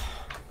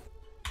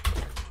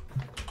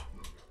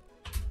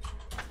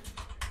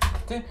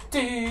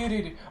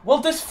 Well,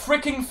 this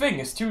freaking thing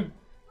is too.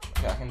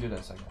 Yeah, I can do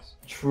this, I guess.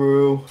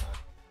 True.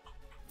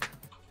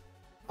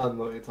 I don't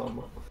know what you're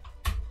talking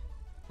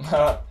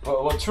about.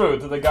 well, true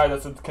to the guy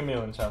that said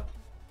Camille in chat.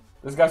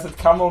 This guy said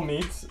camel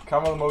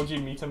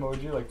emoji, meat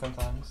emoji like 10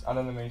 times. An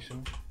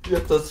animation. Yeah,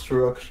 that's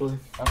true actually.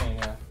 I mean,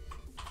 yeah.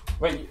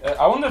 Wait,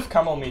 I wonder if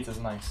camel meat is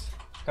nice.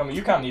 Camel,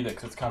 you can't eat it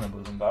because it's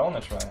cannibalism, but I want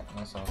to try it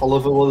myself.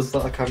 Oliver, was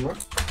that a camera?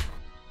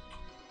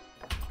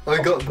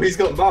 He's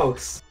got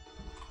mouse.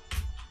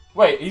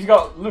 Wait, he's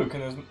got Luke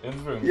in his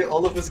room. Yeah,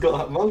 Oliver's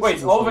got a mouse.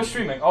 Wait, Oliver's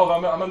streaming. Oliver,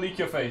 I'm gonna leak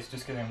your face.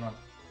 Just kidding, I'm not.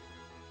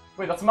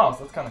 Wait, that's a mouse.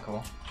 That's kind of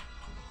cool.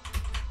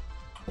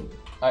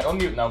 Alright,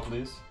 unmute now,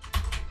 please.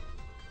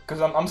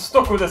 Because I'm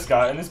stuck with this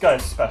guy, and this guy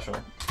is special.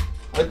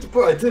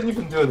 Bro, I didn't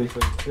even do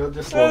anything. You're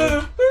just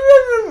like...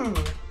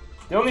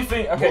 The only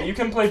thing... Okay, you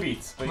can play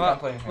beats, but you can't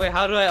play anything. Wait,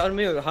 how do I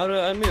unmute? How do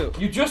I unmute?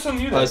 You just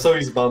unmuted. I saw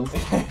he's banned.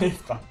 He's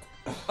banned.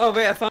 Oh,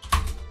 wait, I found...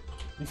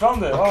 You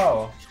found it?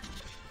 Wow.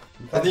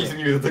 I need to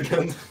mute it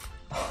again.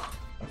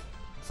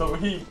 So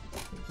he's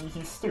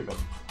stupid.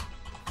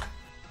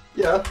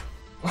 Yeah.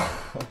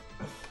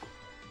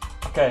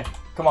 Okay,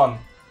 come on,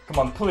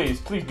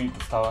 please beat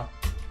this tower.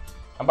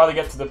 I'm about to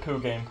get to the poo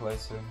gameplay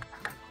soon.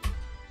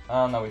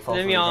 Oh no, we fall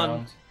through the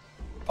ground.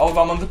 Oh,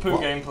 I'm on the poo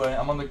gameplay.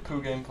 I'm on the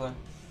poo gameplay.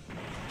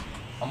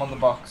 I'm on the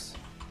box.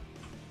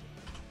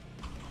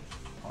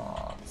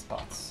 Oh, this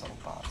part's so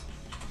bad.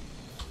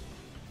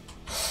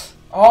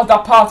 Oh,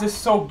 that part is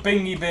so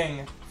bingy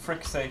bing.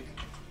 Frick's sake.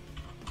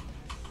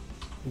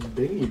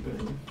 Bingy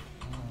bing.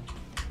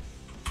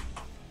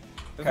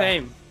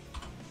 Okay.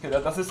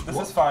 Okay, this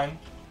is fine.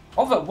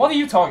 Oliver, what are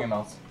you talking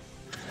about?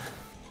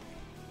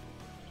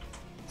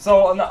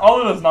 So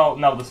Oliver's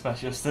now the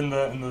specialist in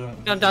the.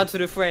 Jump down to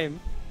the frame.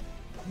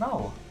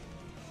 No.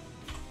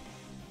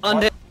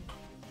 Under.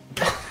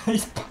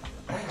 What's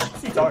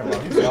he talking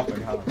about? He's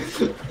jumping, huh?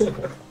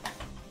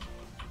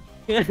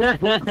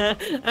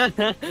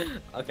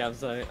 Okay, I'm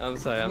sorry.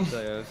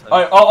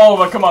 Alright,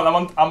 Oliver, come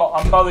on! I'm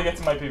about to get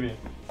to my PB.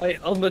 Wait,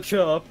 I'll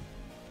mature up.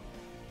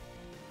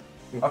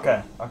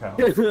 Okay.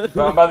 But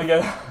I'm about to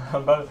get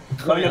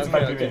to my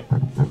PB.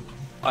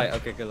 Alright,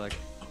 okay, good luck.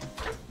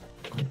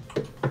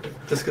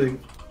 Just kidding.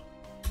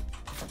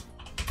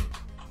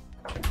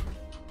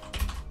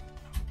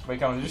 Wait,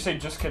 come on, did you say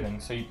just kidding?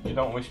 So you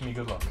don't wish me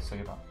good luck, say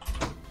that.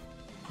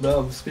 No,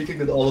 I'm speaking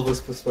with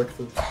Oliver's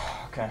perspective.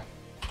 Okay.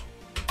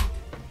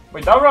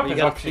 Wait, that rap is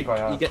actually quite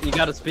hard. You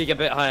gotta speak a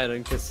bit higher,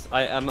 because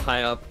I am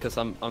high up, because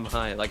I'm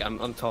high, like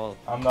I'm tall.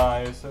 I'm the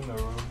highest in the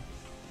room.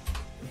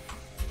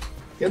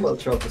 You're not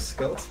Travis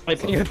Scott.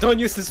 Wait, you don't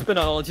use the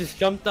spinner, I'll just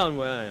jump down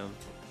where I am.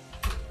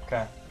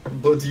 Okay.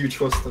 But do you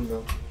trust him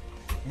though?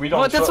 We don't.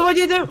 What? That's what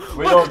you do.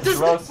 We don't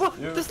trust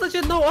you. There's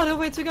legit no other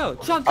way to go.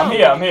 Jump down.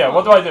 I'm here.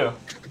 What do I do?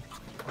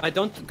 I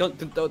don't go.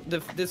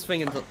 This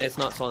thing is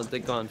not solid. The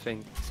gone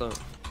thing. So.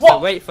 What? So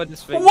wait for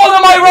this thing. What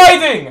am I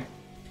riding?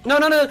 No.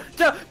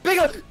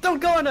 Bigger.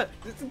 Don't go on it.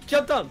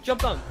 Jump down.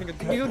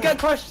 You'll get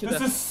crushed.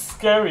 This is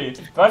scary.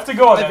 Do I have to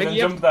go on it and then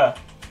jump there?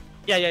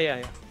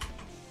 Yeah.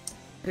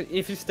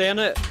 If you stay on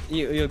it,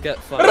 you'll get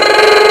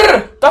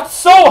flying. That's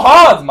so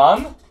hard,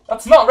 man.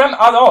 That's not Rem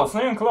at all. It's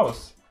not even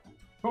close.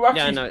 Who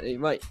actually? Yeah, no.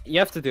 Right, you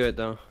have to do it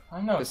though.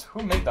 I know.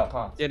 Who made that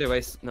part? The other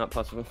way's not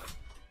possible.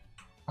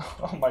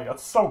 Oh my god,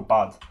 so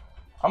bad.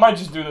 I might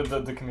just do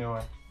the Camille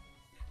way.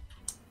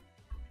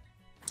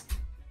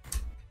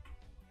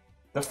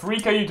 The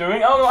freak are you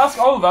doing? Oh no, ask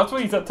Oliver. That's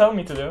what he's telling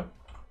me to do.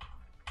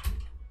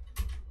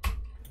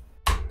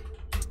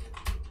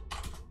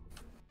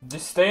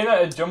 Just stay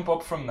there and jump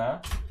up from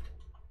there.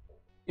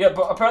 Yeah,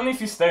 but apparently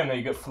if you stay in there,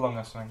 you get flung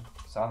or something.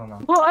 So I don't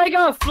know. Well, I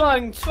got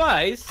flung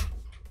twice.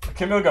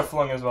 Camille got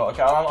flung as well.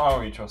 Okay, I don't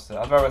really trust it.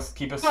 I'd rather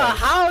keep it safe. Well,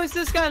 how is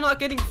this guy not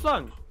getting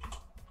flung?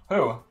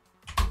 Who?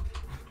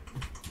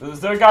 Is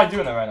there a guy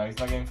doing it right now? He's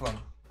not getting flung.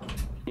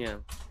 Yeah.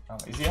 Oh,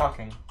 is he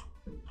hacking?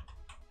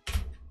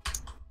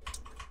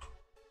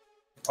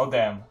 Oh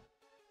damn.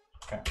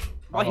 Okay.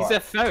 Well, he's a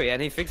fairy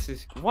and he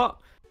fixes. What?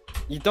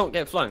 You don't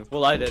get flung.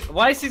 Well, I did.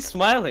 Why is he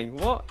smiling?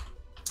 What?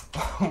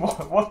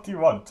 what do you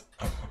want?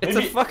 It's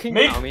a fucking.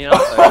 Maybe, I mean,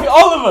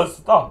 Oliver,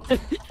 stop!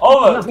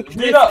 Oliver,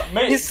 do you not?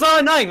 He's so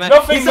annoying, man.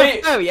 He's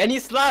a fairy and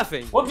he's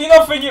laughing. What do you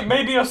not think?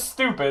 Maybe you're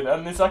stupid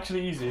and it's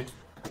actually easy.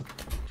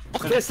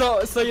 Okay,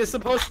 so you're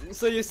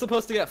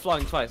supposed to get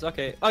flung twice.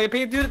 Okay, but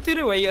you do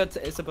the way you're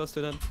supposed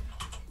to then.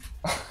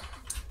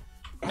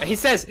 He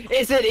says,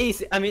 "Is it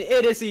easy?" I mean,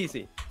 it is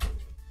easy.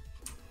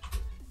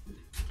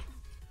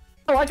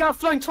 Oh, I got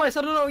flung twice.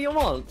 I don't know what you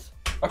want.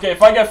 Okay,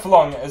 if I get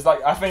flung, it's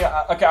like I think.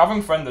 Okay, I've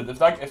been friended.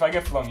 If I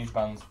get flung, he's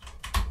banned.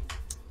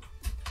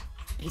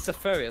 He's a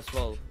furry as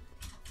well.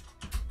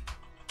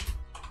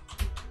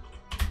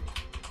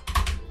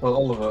 Well,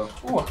 Oliver.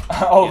 Ooh,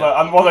 Oliver,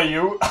 yeah. And what are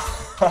you?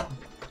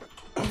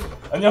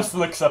 And you're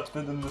still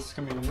accepted in this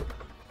community.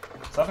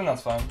 So I think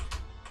that's fine.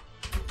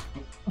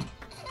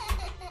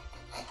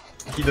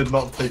 He did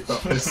not take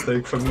that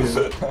mistake from you.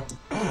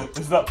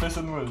 Is that piss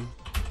and whiz?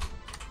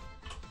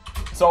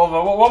 So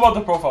Oliver, what about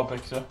the profile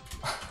picture?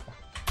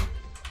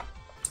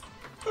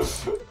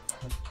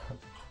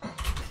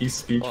 He's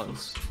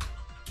speechless.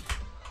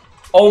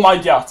 Oh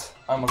my god!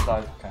 I almost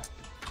died. Okay.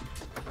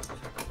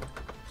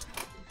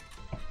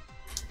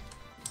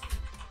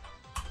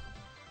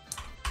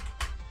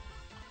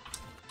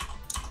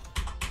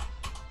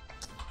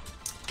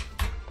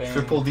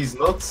 Triple these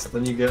nuts,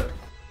 then you get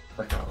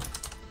back out.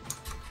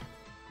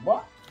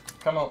 What?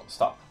 Come on,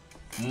 stop.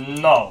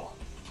 No!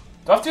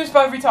 Do I have to use it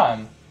every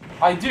time?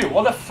 I do.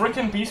 What a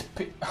freaking piece.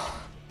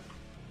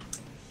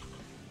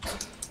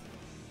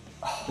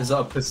 Is that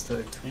a piss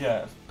take?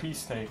 Yeah,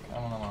 piece take. I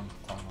don't know what I'm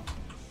talking about.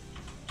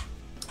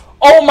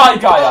 Oh my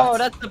god! Oh,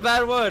 that's a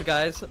bad word,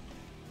 guys.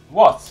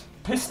 What?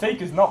 Piss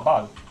take is not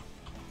bad.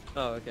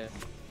 Oh, okay.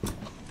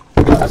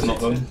 It's not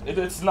done.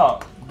 It's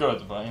not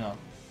good, but you know.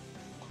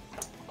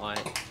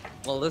 Alright.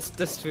 Well, this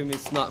stream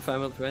is not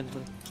family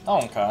friendly. I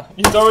don't care.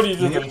 He's already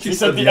did. He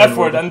said the F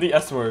word and the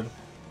S word.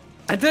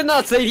 I did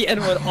not say the N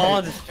word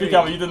on the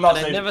stream. You did not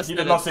say. He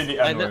did not say the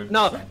N word.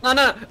 No.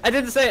 I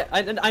didn't say it.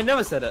 I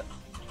never said it.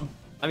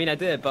 I mean, I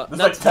did, but there's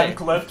not like today. 10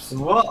 clips.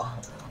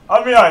 What?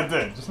 I mean, I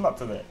did, just not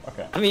today.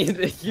 Okay. I mean,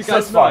 you So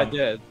guys it's know I fine.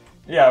 did.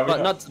 Yeah,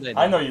 But not today.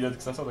 I know you did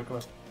because I saw the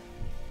clip.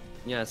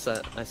 Yeah,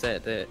 I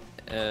said the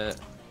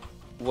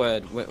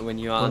word when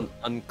you are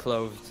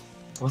unclothed.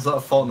 Was that a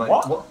Fortnite?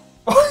 What?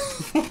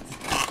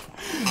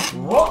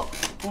 What?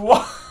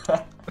 What?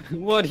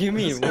 What do you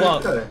mean?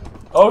 What? Okay.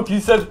 Oh, he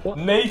said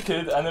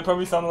naked, and it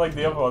probably sounded like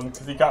the other one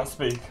because he can't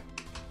speak.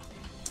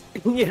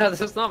 Yeah,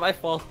 that's not my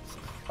fault.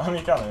 I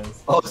mean, it kind of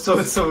is. Oh, so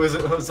is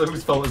it? So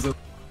whose fault is it?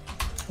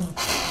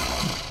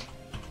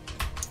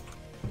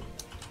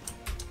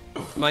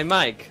 My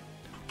mic.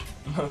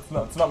 No, it's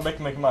not. It's not Mick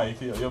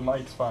McMike. Your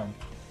mic's fine.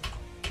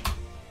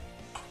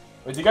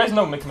 Wait, do you guys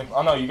know Mick Mc?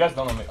 Oh no, you guys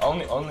don't know Mick.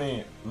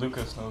 Only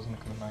Lucas knows Mick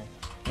McMike.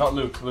 Not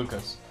Luke.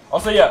 Lucas.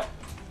 Also, yeah.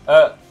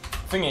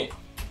 Thingy.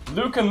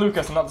 Luke and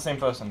Lucas are not the same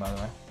person, by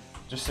the way.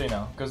 Just so you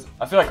know, because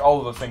I feel like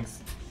Oliver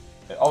thinks.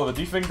 Oliver,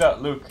 do you think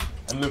that Luke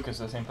and Lucas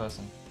are the same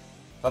person?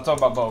 Let's talk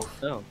about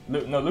both. No.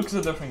 No, Lucas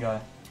is a different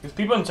guy. Because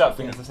people in chat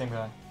think it's the same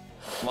guy.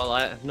 Well,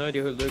 I have no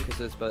idea who Lucas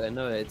is, but I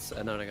know it's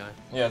another guy.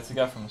 Yeah, it's a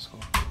guy from the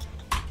school.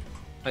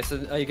 I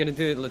said, are you gonna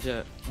do it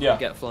legit? Yeah.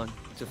 Get flung.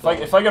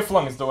 If I get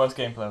flung, it's the worst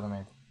gameplay ever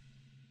made.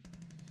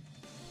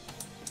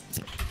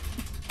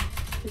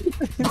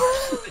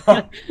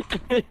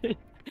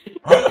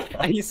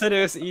 He said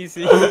it was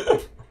easy.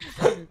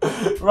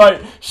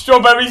 Right,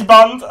 strawberries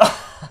banned.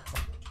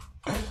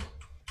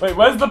 Wait,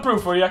 where's the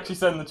proof where he actually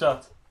said in the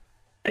chat?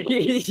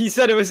 He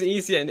said it was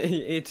easy and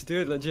he had to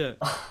do it legit.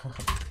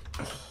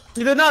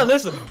 You did not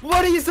listen.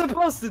 What are you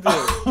supposed to do?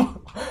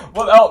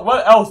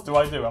 What else do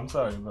I do? I'm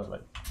sorry, but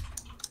like.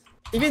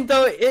 Even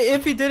though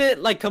if he did it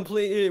like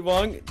completely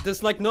wrong,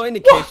 there's like no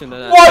indication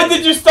that. Why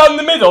did you stand in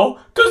the middle?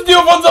 Because the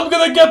other ones I'm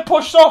gonna get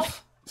pushed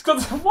off. It's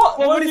because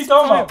what is he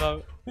talking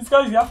about? This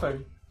guy's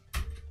yapping.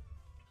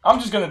 I'm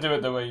just gonna do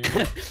it the way you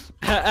do.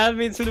 Add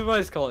me to the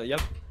voice call. Yep.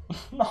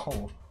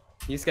 No.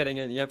 He's getting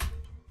in. Yep.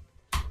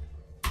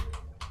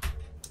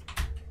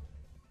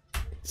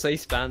 So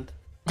he's banned.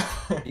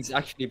 He's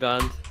actually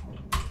banned.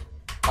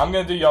 I'm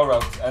gonna do your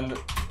route, and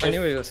I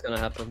knew it was gonna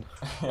happen.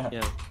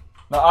 Yeah.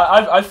 No,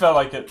 I felt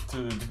like it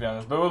to be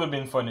honest, but it would have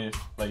been funny if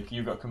like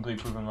you got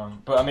completely proven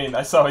wrong. But I mean,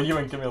 I saw you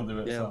and Camille do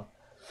it. Yeah. So.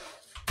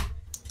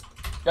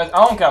 Guys,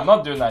 I don't care. I'm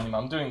not doing that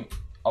anymore. I'm doing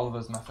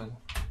Oliver's method.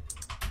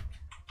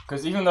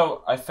 Because even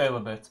though I fail a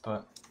bit,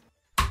 but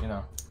you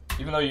know,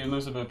 even though you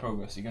lose a bit of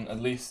progress, you can at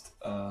least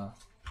not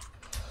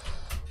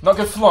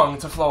get flung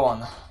to flow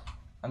on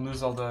and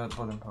lose all the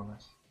blood in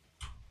progress.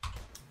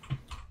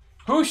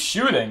 Who's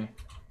shooting?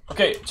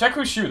 Okay, check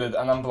who's shooting,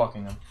 and I'm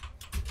blocking them.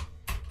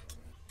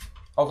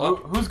 Oh,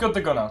 who's got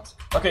the gun out?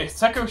 Okay,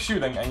 check who's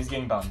shooting, and he's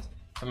getting banned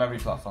from every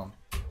platform.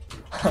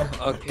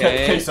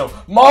 Okay. Okay, so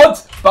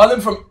mods ban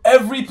him from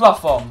every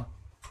platform.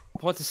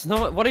 What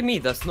do you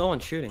mean? There's no one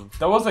shooting.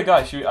 There was a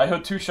guy shooting. I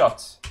heard 2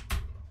 shots.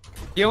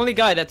 The only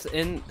guy that's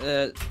in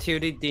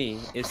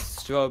TODD is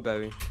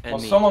Strawberry and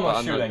Well, me. someone but was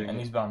I'm not shooting, doing and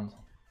it. he's banned.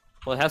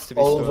 Well, it has to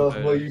be Oliver,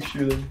 Strawberry. where are you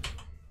shooting?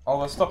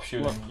 Oliver, stop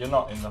shooting. You're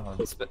not in the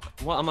HUD.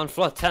 What? I'm on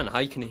floor 10.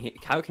 How can you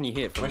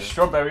hear it from Was there?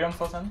 Strawberry on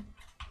floor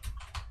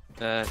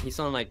 10? He's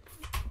on like,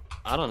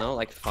 I don't know,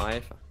 like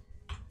 5.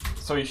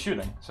 So he's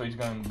shooting. So he's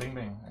going bing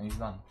bing, and he's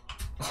done.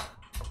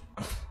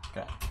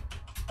 Okay.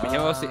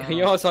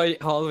 He also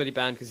already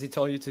banned because he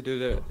told you to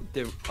do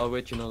the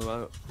original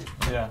route.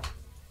 Yeah.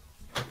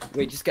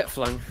 Wait, just get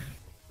flung.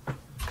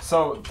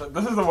 So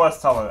this is the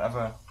worst tower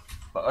ever.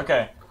 But,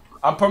 okay.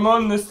 I'm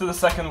promoting this to the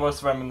second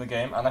worst RAM in the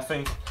game, and I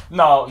think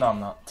no, I'm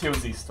not.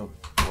 TOZ's still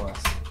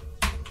worse.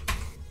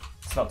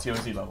 It's not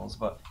TOZ levels,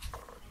 but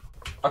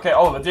okay.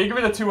 Oliver, do you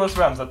agree the two worst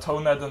RAMs are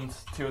Tonehead and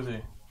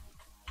TOZ?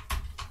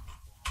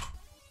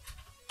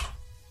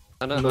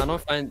 I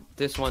don't find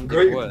this one the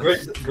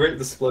Great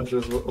the spludger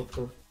as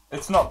well.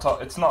 It's not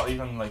top. It's not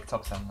even like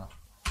top 10 now.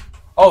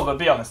 Oliver,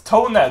 be honest.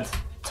 Tonehead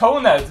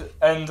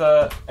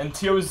and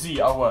TOZ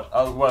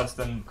are worse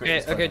than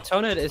Great. Okay,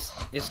 Tonehead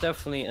is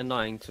definitely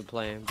annoying to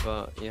play,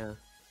 but yeah.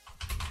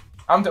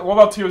 And what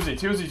about TOZ?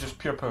 TOZ is just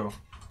pure poo.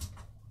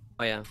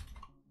 Oh yeah,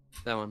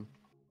 that one.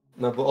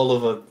 No, but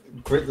Oliver,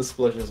 Great the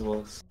spludger is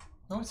worse.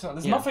 No, it's not.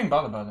 There's nothing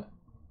bad about it.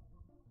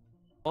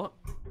 What?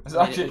 It's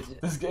actually,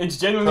 it's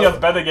genuinely has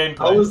better gameplay.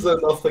 How is there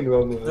nothing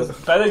wrong with There's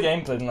it? better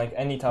gameplay than like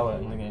any tower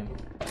in the game.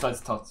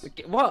 Besides Tots.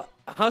 What?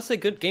 How's it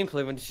good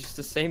gameplay when it's just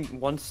the same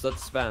one-shot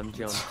spam,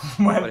 John?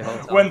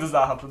 when does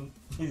that happen?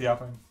 Easy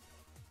happening.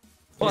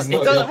 What? He's It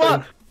not doesn't,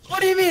 yapping.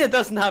 what do you mean it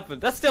doesn't happen?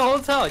 That's the whole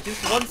tower,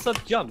 just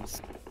one-shot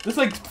jumps. There's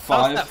like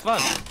How's that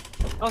 5.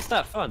 fun? How's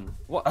that fun?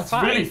 What? That's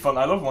 5? really fun.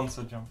 I love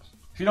one-star jumps.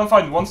 If you don't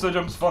find one-star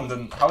jumps fun,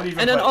 then how do you even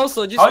And play? then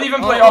also just How do you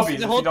even play also obbies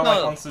the if whole you don't like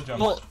tower- one-star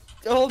jumps? Well,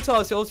 the whole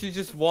tower is also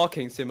just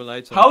walking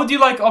simulator. How do you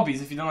like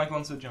obbies if you don't like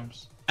one-star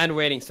jumps? And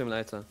waiting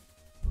simulator.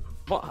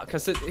 What?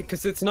 Because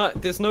it's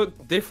not. There's no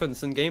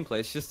difference in gameplay.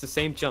 It's just the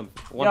same jump.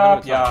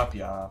 100 times.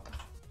 Yup.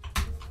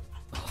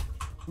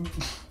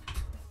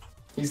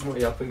 He's not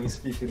yapping, he's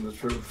speaking the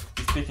truth.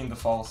 He's speaking the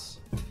false.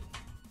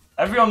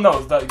 Everyone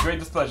knows that Great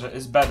Displeasure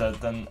is better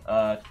than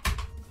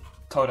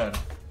Torero.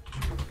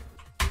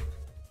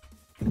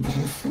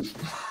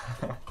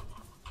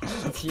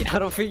 Yeah, I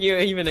don't think you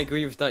even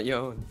agree with that,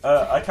 yo.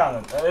 I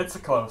can't. It's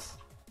close.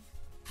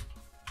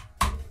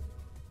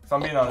 If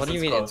I'm being honest, What do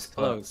you mean close, it's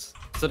close?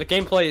 So the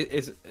gameplay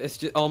is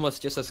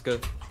almost just as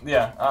good.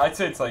 Yeah, I'd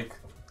say it's like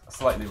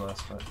slightly worse,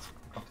 but it's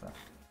up there.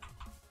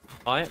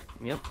 Alright,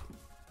 yep.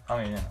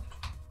 I mean, yeah.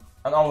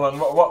 And Alvan,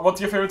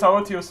 what's your favorite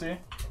tower, TOC?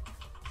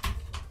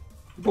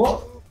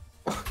 What?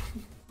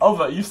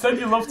 Alva, you said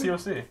you love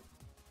TOC.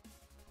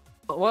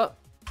 What?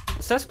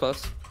 It says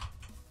close.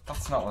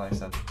 That's not what I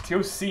said.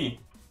 TOC.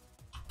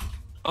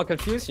 Oh,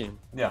 Confusion.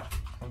 Yeah.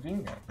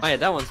 Confusion. Oh yeah,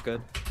 that one's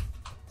good.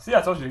 See,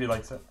 I told you he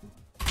likes it.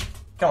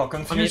 Come on,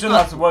 Confusion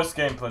not- has worse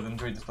gameplay than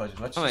Great Displeasure.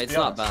 Let's Oh, just it's be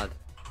not honest.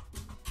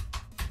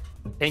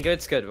 bad. Think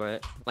it's good,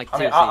 right? Like I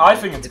mean, TOC, I right?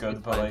 think it's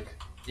good, but fine. like,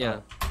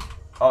 Yeah.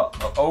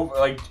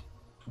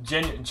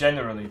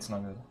 generally it's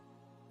not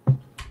good.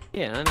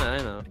 Yeah, I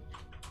know.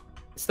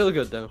 It's still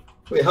good though.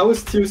 Wait, how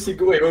is TOC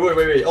go? Wait,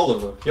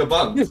 Oliver, you're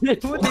banned.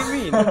 What do you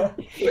mean?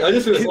 Wait, I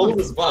just realized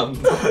Oliver's banned.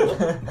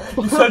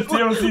 You said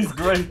TOC's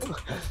great.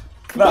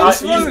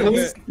 What's How wrong?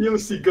 is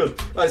TOC good?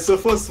 Alright, so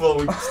first of all,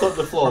 we start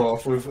the floor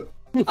off with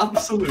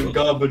absolute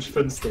garbage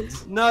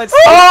finsters. No, it's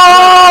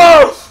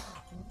Oh!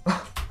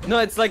 no,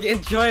 it's like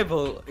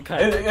enjoyable.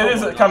 Kind It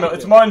is, Camille.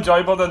 It's more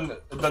enjoyable than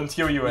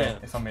TOUA, Yeah.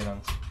 if I'm being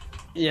honest.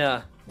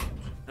 Yeah.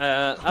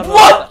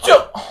 What?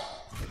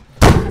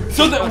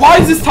 So why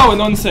is this tower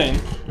not insane?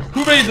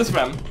 Who raided this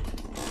RAM?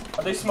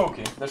 Are they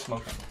smoky? They're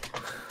smoking.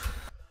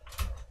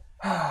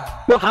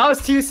 Well, how is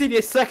TUC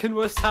the second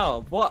worst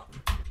tower? What?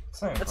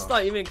 It's not even That's close.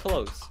 not even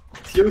close.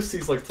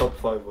 TOC's like top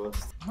 5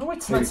 worst. No,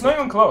 it's not. It's not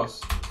even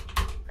close.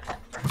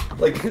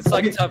 Like, It's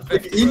like top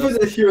 50 even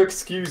if you're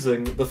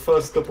excusing the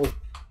first couple,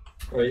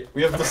 right?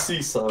 We have the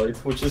seaside,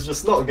 which is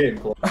just not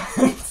gameplay.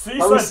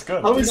 Seaside's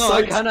good. How is No,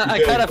 I Side kind of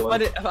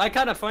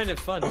gameplay? find it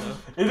fun though.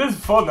 It is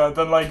funner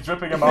than like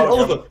dripping him Wait, out.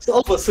 Oliver,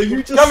 so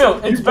you just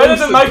Camille, it's you better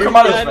than roasted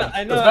micromanagement. Great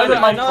I know, It's better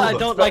than I know I Minecraft.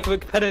 don't like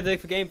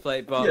repetitive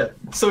gameplay, but Yeah,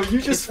 so you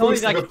just It's only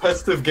roasted like-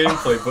 repetitive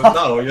gameplay, but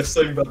now you're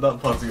saying that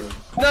part's good.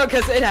 no,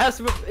 because it has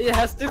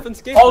different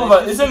gameplay.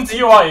 Oliver, isn't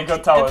TOI a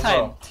good tower as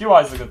well?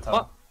 TOI is a good tower.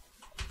 What?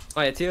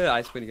 Oh yeah, TUI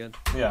is pretty good.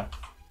 Yeah.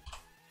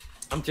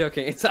 I'm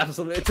joking. It's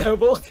absolutely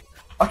terrible.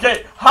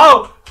 Okay,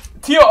 how?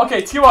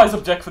 TOI is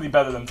objectively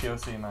better than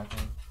TOC in my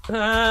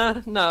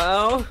opinion.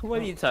 No.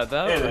 What are you talking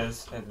about? It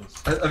is.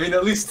 I mean,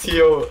 at least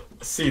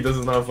TOC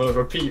doesn't have a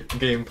repeat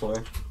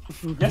gameplay,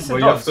 Yes, it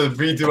where you have does. to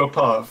redo a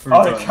part through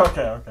Oh, time.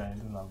 okay, I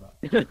didn't know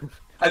that.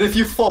 And if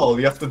you fall,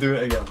 you have to do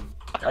it again.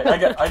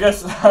 I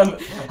guess.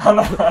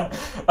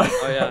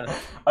 Oh yeah.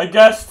 I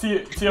guess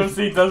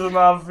TOC doesn't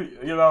have,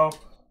 you know.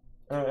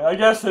 I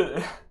guess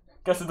it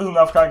doesn't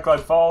have Clank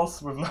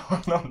Falls with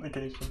no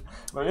indication,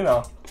 but you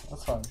know,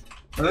 that's fine.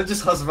 And it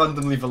just has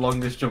randomly the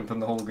longest jump in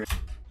the whole game.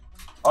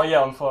 Oh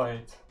yeah, on floor 8,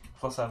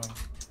 floor 7.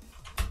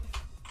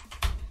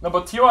 No,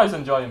 but TOI is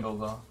enjoyable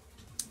though.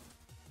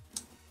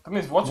 That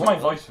means watch my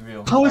voice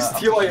reveal. How is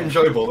TOI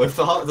enjoyable if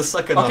the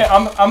second Okay,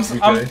 half?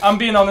 I'm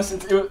being honest.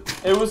 It's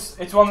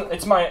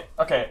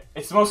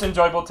the most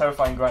enjoyable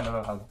terrifying grind I've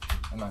ever had,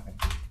 in my opinion.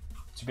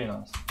 To be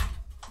honest.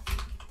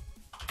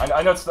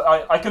 I know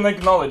I can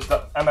acknowledge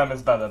that MM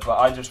is better, but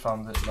I just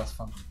found it less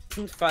fun.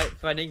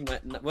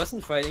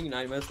 Wasn't fighting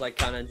Nightmares like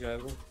kind of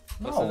enjoyable?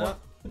 Wasn't No. it?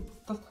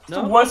 That's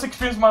No? the worst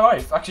experience of my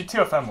life. Actually,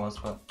 TFM was,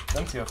 but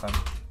then TFM.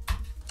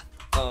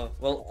 Oh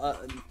well,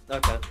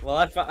 okay. Well,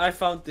 I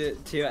found the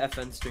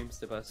TFN streams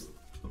the best.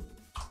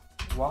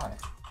 Why?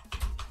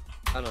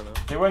 I don't know.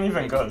 They weren't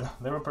even good.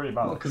 They were pretty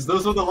bad. Because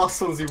those were the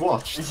last ones you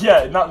watched.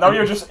 Yeah, now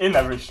you're just in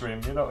every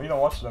stream. You don't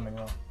watch them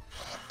anymore.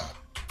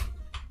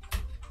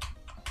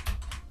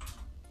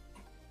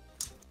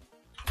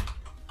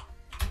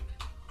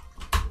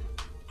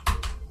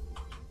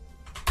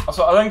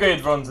 Also,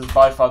 elongated runs is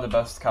by far the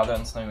best character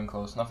and it's not even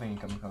close. Nothing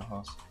can come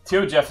close.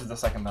 Tio Jeff is the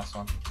second best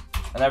one.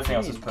 And everything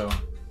else is poo.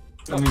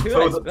 I mean,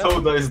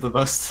 Toda is the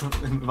best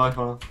by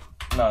far.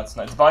 No, it's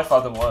not. It's by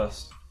far the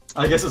worst.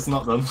 I guess it's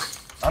not done.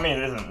 I mean,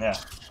 it isn't, yeah.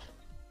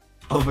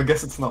 Oh, I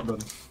guess it's not done.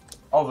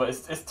 Oliver,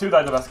 is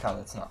Tudai the best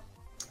character? It's not.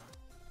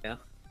 Yeah.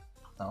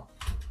 No.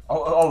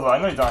 Oliver, I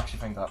know you don't actually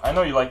think that. I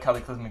know you like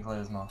Cataclysmic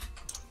Layers more.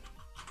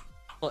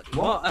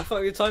 What? I thought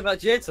you were talking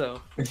about Jato.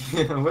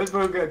 Yeah, where's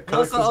where we get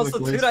Also,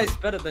 Tudai's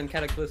better than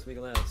Cataclysmic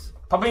Layers.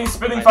 Probably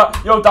spinning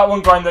fat. Yo, that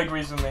one grinder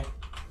agrees with me.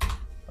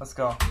 Let's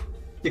go.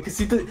 Yeah,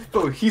 because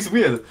bro, he's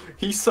weird.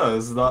 He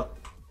says that.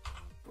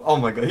 Oh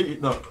my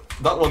god, no,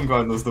 that one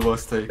grind was the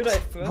worst take.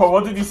 But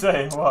what did he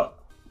say? What?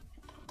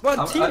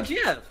 What? Tio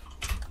Jeff?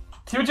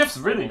 Tio Jeff's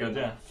really good,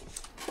 yeah.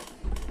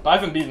 But I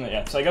haven't beaten it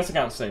yet, so I guess I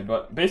can't say.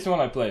 But based on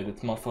what I played,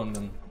 it's more fun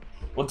than.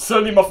 Well, it's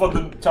certainly more fun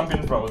than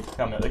Champions Road.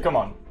 Come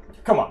on.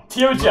 Come on.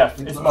 Tio Jeff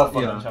is more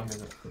fun than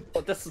Champions Road.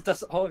 Well,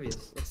 that's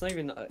obvious. It's not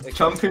even.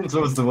 Champions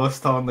was the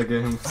worst tower in the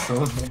game,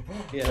 so.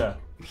 Yeah.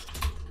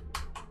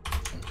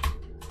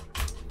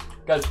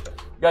 Guys,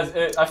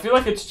 I feel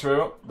like it's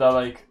true that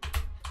like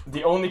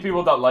the only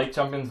people that like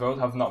Champions Road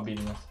have not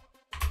beaten it.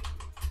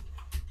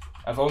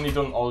 I've only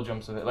done all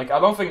jumps of it. Like I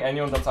don't think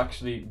anyone that's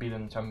actually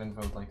beaten Champions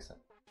Road likes it.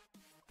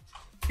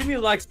 Kimmy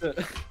likes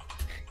it.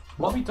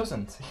 Well, he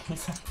doesn't. He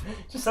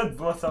just said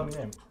the worst out of the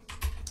game.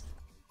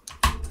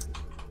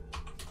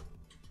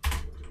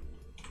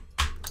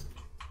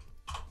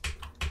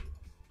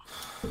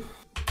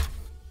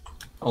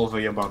 Oliver,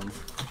 you're banned.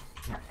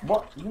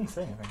 What? You didn't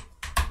say anything.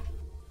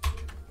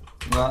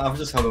 Nah, I've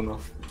just had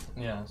enough.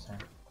 Yeah, same.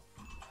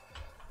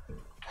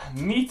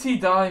 Meaty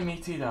die.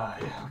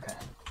 Okay.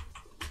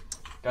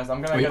 Guys,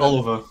 I'm gonna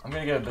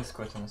get a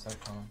biscuit in a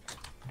second.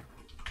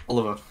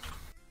 Oliver.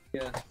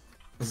 Yeah.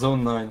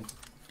 Zone 9.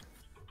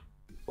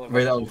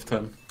 Rate out of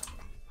 10.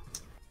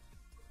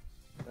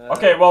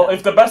 Okay, well,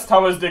 if the best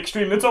tower is the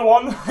extreme, it's a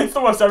 1. It's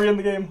the worst area in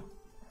the game.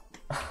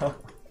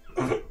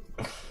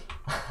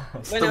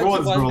 Wait, no,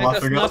 it's a 1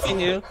 because nothing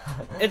new.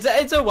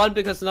 It's a 1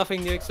 because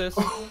nothing new exists.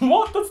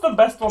 What? That's the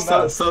best one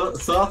there. So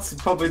that's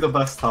probably the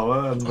best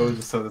tower, and Bo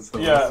just said it's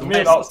the yeah,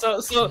 worst.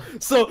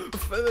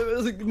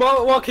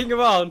 Walking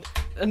around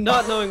and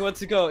not knowing where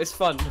to go is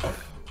fun.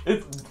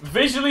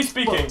 Visually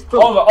speaking,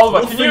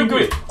 Oliver, can you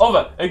agree?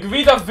 Oliver,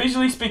 agree that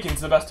visually speaking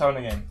it's the best tower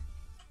in the game.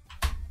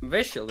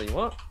 Visually,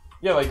 what?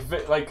 Yeah,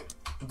 like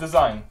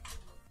design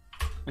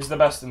is the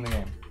best in the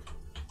game.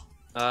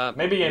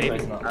 Maybe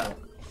gameplay's not.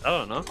 I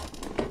don't know.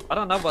 I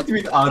don't know what. You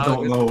mean I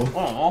don't know?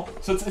 Oh,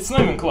 so it's not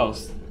even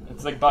close.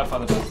 It's like by far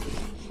the best.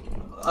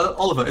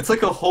 Oliver, it's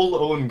like a whole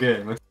own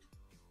game. It's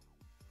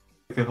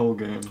like a whole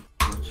game.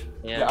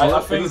 Yeah, I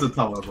think it is a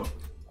tower, but.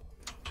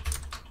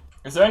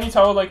 Is there any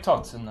tower like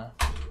Todd's in there?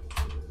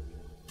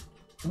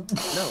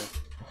 No.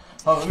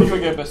 Oh, let me go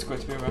get a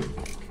biscuit, be right.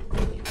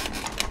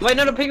 Wait,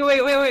 no, Pingo,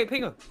 wait,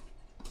 Pingo.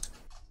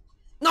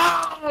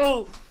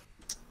 No!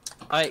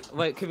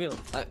 Wait, Camille.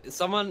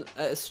 Someone,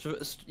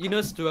 you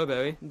know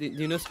Strawberry? Do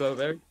you know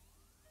Strawberry?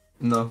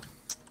 No.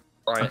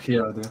 Right.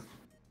 Yeah,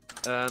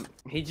 I do.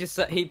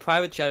 He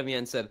private chatted me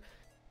and said,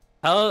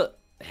 tell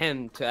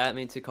him to add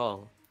me to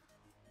call.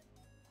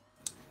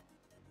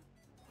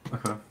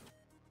 Okay.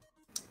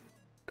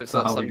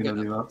 So how are we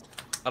gonna do that?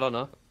 I don't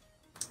know.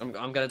 I'm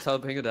gonna tell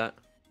Pingo that.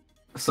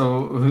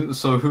 So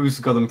who's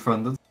got him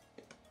friended?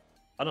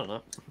 I don't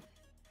know.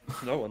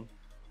 No one.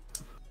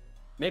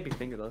 Maybe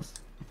Pingo does.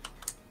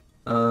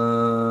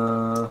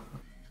 I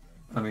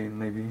mean,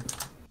 maybe.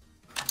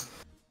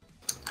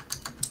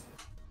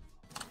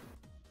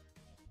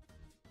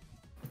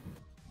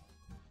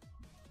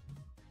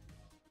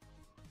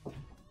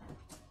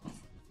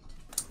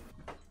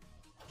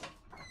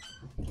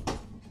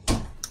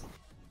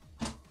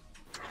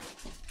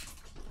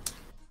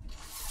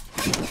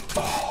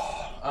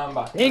 I'm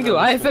back. Pingo,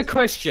 I have a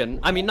question.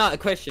 I mean, not a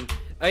question.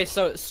 Okay,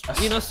 so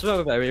you know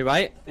Strawberry,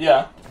 right?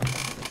 Yeah.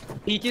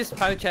 He just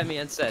private chatted me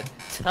and said,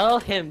 tell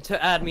him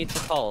to add me to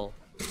call.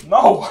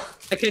 No!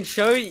 I can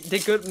show you the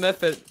good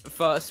method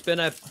for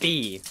spinner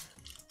B.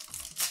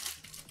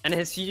 And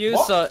his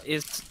user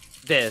is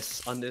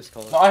this on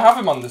Discord. No, I have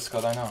him on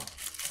Discord, I know.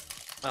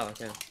 Oh,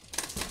 okay.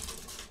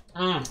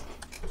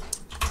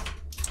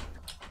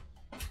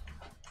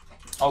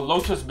 Oh,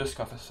 Lotus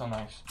Biscoff is so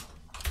nice.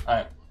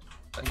 Alright.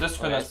 This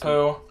spin is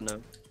No.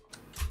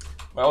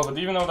 Well, but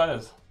do you even know what that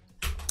is?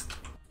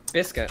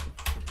 Biscuit.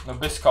 No,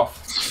 Biscoff.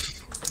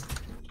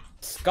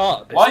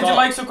 Scott. Why is your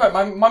mic so quiet?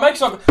 My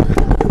mic's not.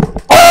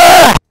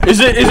 Is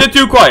it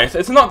too quiet?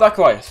 It's not that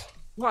quiet.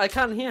 What? I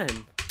can't hear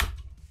him.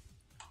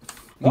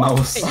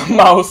 Mouse. Hey,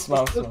 mouse.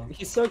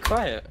 He's so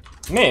quiet.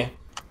 Me?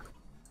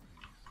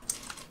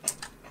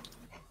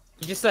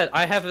 You just said,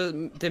 I have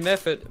the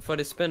method for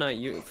the spinner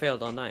you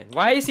failed online.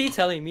 Why is he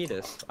telling me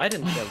this? I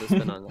didn't fail the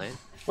spin online.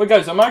 Wait,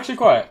 guys, I'm actually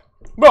quiet.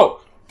 Bro,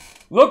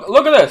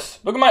 look at this.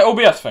 Look at my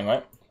OBS thing,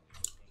 right?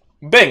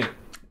 Bing,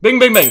 bing,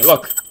 bing, bing.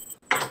 Look,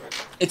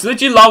 it's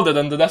literally louder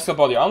than the desktop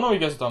audio. I don't know what you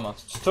guys are talking about.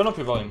 Just turn up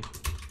your volume.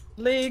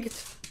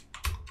 Leaked.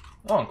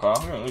 Oh, okay,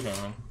 I'm gonna leak it,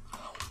 man.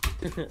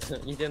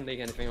 You didn't leak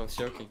anything. I was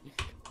joking.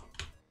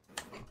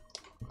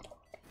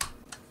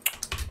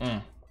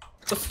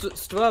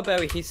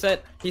 Strawberry. He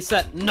said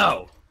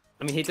no.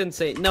 I mean, he didn't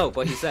say no,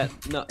 but he said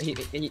no.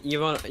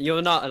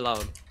 You're not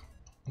allowed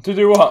To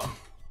do what?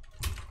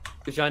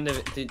 to join the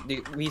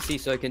VC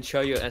so I can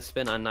show you a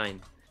spin on 9.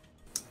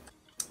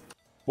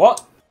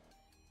 What?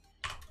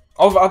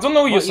 Oh, I don't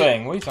know what you're What,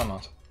 saying. What are you talking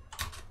about?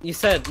 You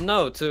said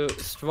no to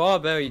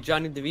Strawberry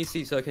joining the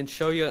VC so I can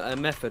show you a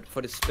method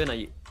for the spinner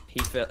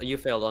you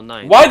failed on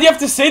 9. Why do you have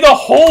to say the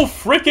whole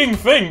freaking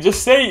thing?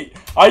 Just say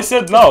I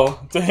said no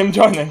to him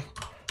joining.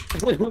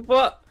 What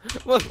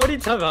are you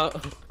talking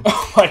about?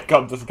 Oh my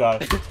god, this guy.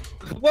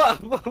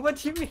 What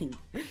do you mean?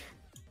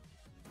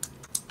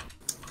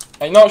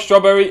 Hey, no,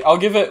 Strawberry, I'll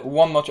give it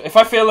one more try. If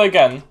I fail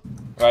again,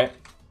 right?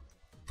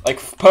 Like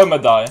perma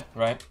die,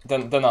 right?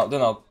 Then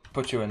I'll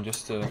put you in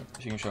just so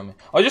you can show me.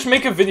 Or just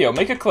make a video,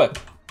 make a clip,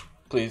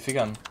 please, if you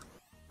can.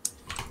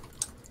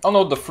 I don't know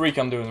what the freak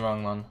I'm doing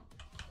wrong, man.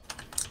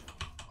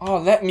 Oh,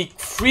 let me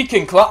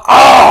freaking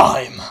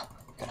climb.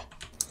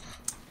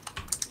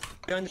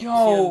 Okay.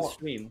 Yo.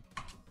 Stream.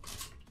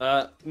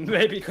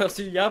 Maybe because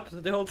you yapped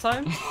the whole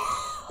time.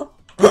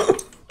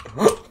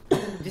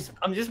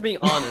 I'm just being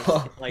honest.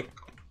 Like,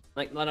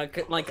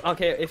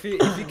 okay, if you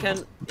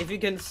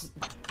can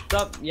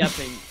stop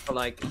yapping for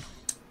like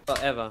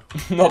forever.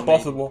 Not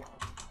possible.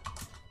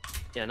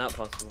 Yeah, not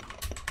possible.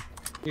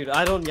 Dude,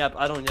 I don't yap.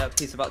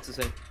 He's about to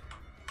say.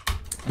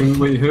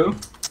 Wait, who?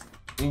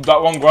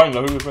 That one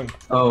grinder, who do you think?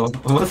 Oh,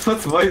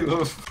 what's wait?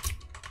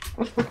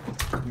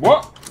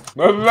 What?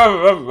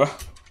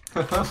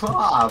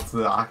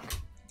 Zach.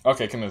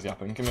 Okay, Kim's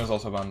yapping. Kim's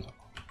also banned.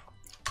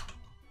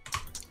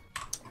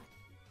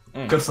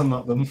 Guess I'm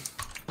not them.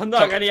 I'm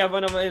not gonna yap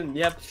when I'm in.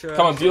 Yep, sure.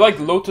 Come on, do you like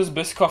Lotus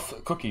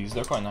Biscoff cookies?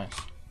 They're quite nice.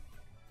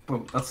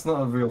 Well, that's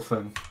not a real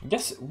thing.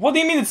 Yes. What do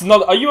you mean it's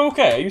not? Are you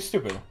okay? Are you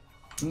stupid?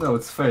 No,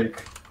 it's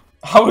fake.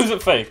 How is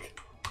it fake?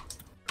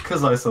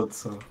 Cause I said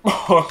so.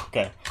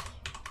 Okay.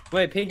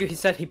 Wait, Pingu, he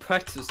said he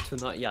practiced to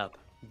not yap.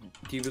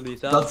 Do you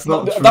believe that? That's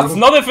not true. That's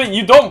not a thing.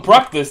 You don't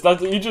practice.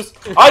 That you just.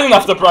 I don't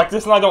have to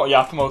practice, and I don't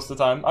yap most of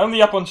the time. I only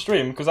yap on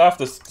stream because I have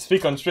to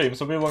speak on stream,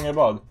 so people don't get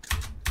bored.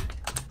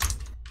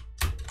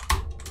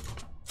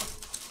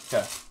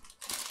 Okay.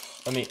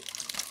 Let me.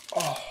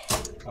 Oh,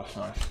 that's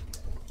nice.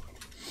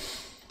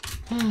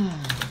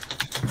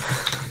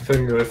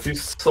 Finger, if you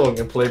song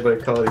and play by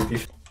Cardi, you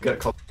should get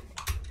caught.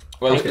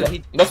 Well,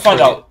 Okay. let's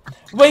find out.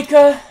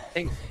 Waker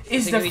Think-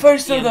 is think the we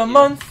first of the DM you.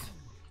 month.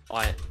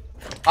 Alright.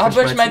 I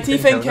brush my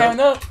teeth and count count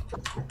up.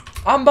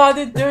 I'm by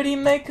the dirty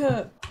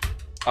makeup.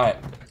 Alright,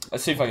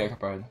 let's see if I get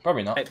compared.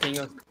 Probably not. Hey,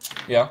 Pingu,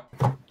 Yeah.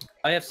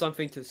 I have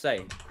something to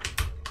say.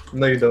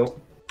 No, you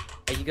don't.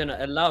 Are you gonna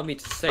allow me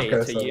to say Okay,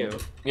 it to so- you?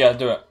 Yeah,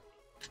 do it.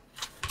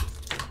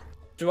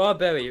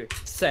 Strawberry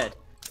said,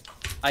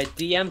 I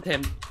DM'd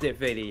him the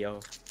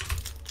video.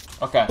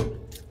 Okay.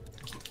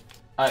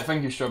 Alright,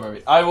 thank you,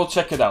 Strawberry. I will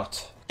check it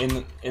out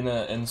in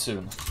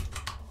soon.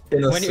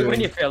 When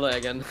you fail it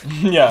again.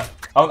 Yeah,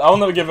 I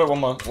want to give it one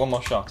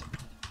more shot.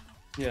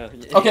 Yeah.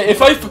 Okay,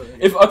 if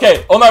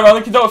okay,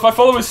 unironically though, if I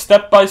follow his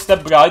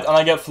step-by-step guide and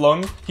I get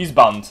flung, he's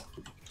banned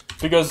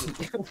because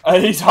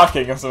he's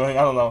hacking or something.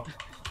 I don't know.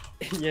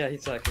 Yeah,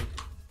 exactly.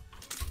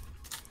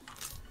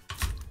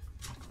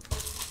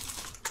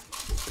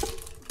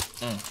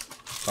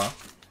 Okay.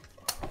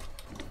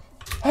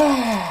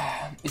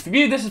 If you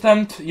beat this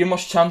attempt, you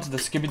must chant the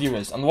Skibbity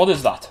Riz. And what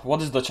is that?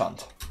 What is the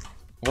chant?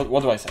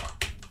 What do I say?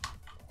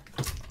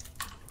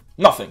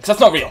 Nothing, 'cause that's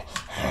not real.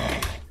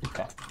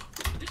 Okay.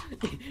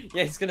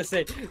 Yeah, he's gonna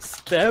say,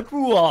 step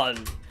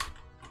 1,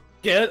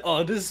 get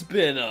on the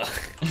spinner.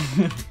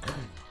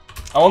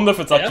 I wonder if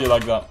it's actually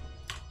like that.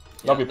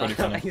 That'd be Yeah, pretty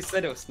funny. He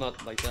said it was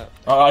not like that.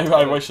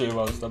 I wish it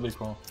was. That'd be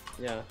cool.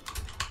 Yeah.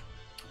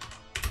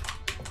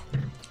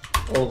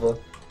 Over.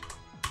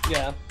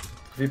 Yeah.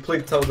 Have you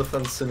played Tower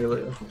Defense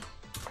Simulator?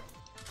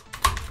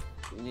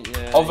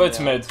 Yeah. Over it's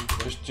yeah. mid.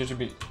 Just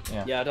be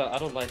yeah. Yeah, I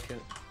don't like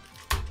it.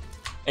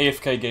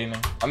 AFK gaming.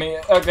 I mean,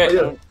 okay,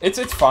 Oh, yeah.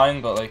 it's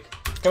fine, but like,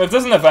 if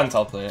there's an event,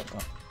 I'll play it.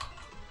 But...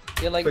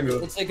 Yeah, like Bingo.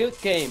 it's a good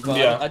game, but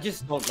Yeah. I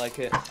just don't like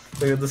it.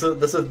 There's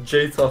a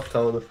J-Top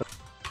Tower Defense.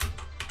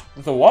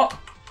 The what?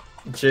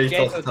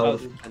 J-Top Tower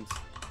Defense.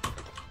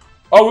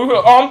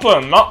 Oh, I'm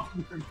playing that.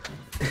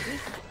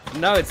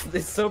 No,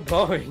 it's so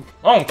boring.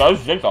 Oh,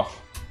 guys, Jigsaw.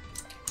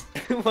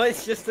 Why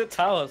it's just the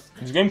towers?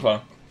 It's gameplay.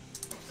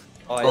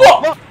 Oh,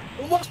 What?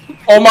 What?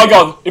 Oh my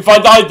god, if I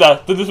died there,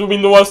 then this would be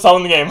the worst sound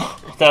in the game.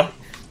 Okay.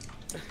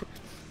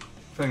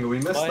 Finger, we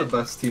missed Why? the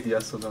best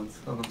TDS event.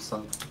 I don't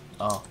understand.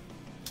 Oh.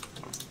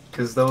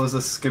 Because there was a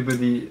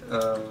Skibbity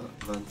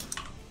event.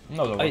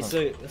 No, there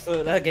wasn't.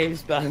 So that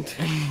game's banned.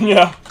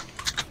 Yeah.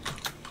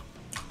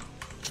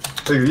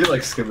 Finger, you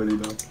like Skibbity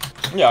though.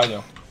 Yeah, I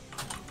do.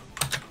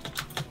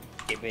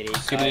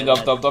 Skibbity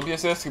dub dub dub,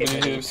 yes, yes,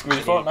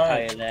 skibbity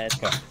Fortnite.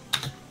 Okay.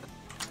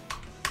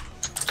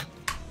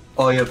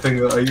 Oh yeah,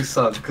 Bingo, are you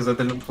sad because I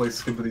didn't play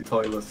Skibbity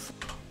Toilet?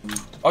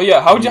 Oh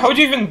yeah, how'd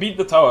you even beat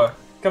the tower?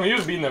 Come on,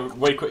 you've been there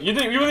way quick. You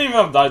wouldn't even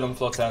have died on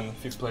floor 10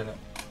 if you'd played it.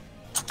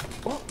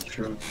 What?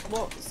 True.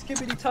 What?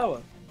 Skibbity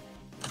tower?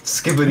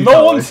 Skibbity No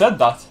Tower. one said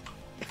that.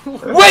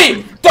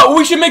 Wait!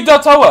 We should make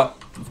that tower!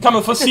 Come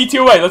on, for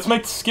CTOA, let's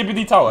make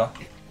Skibbity Tower.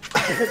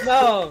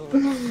 No!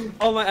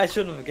 Oh my, I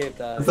shouldn't have gave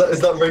that.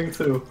 Is that ring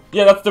 2?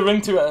 Yeah, that's the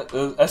ring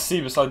to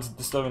SC besides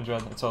Disturbing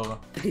Dread, it's over.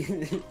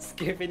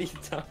 Skibbity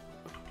tower.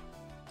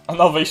 And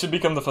Alva should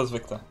become the first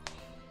victor.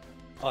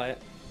 Alright.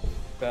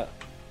 Bet.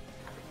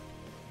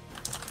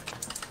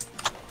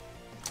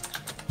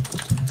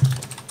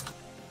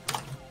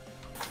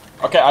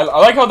 Okay, I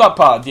like how that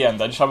part at the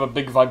end, I just have a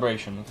big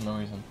vibration for no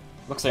reason.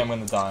 Looks like I'm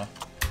gonna die.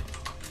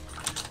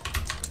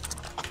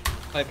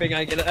 I think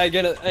I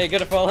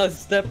gotta follow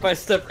step by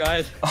step,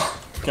 guys.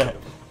 Okay,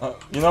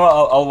 you know what,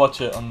 I'll watch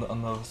it on the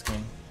other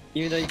screen.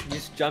 Even though you can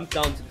just jump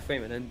down to the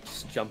frame and then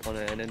just jump on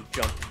it and then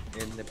jump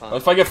in the path. Well,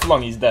 if I get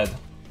flung, he's dead.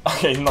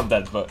 Okay, he's not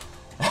dead, but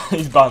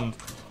he's banned.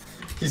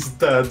 He's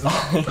dead.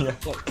 Yeah.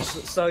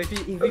 So if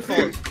he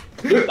falls,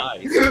 he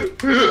dies.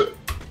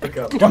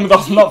 Okay. Come on,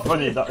 that's not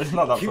funny, it's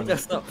not that funny.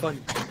 That's not funny.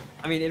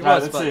 I mean, it Right,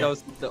 was, let's but see. that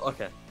was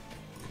okay.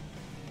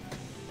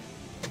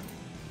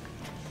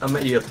 I'm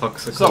at ear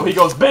toxic. So he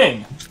goes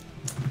bing!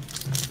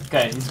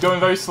 Okay, he's going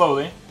very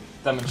slowly.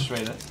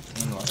 Demonstrate it.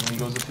 And he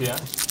goes up here.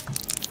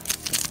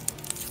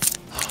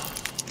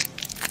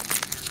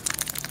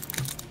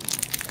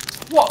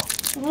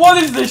 What?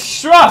 What is this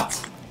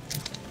strat?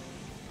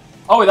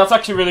 Oh wait, that's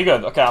actually really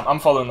good. Okay, I'm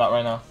following that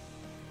right now.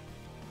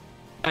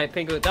 Alright,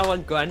 Pingo, that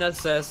one Grandad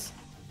says,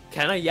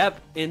 can I yap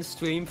in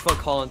stream for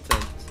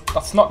content?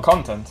 That's not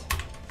content.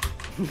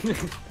 Alright,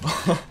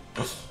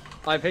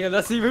 Pingo,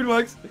 let's see if it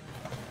works.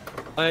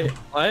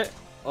 Alright,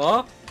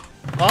 oh,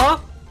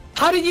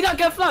 how did you not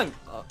get flung?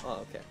 Oh,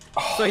 okay.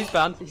 So he's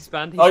banned, he's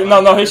banned. Oh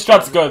no, his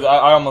strat's good.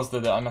 I almost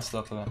did it. I messed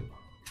up with it.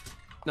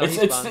 No,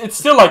 It's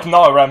still like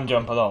not a rem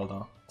jump at all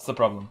though. That's the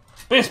problem.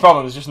 Biggest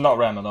problem is just not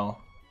rem at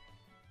all.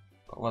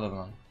 But whatever,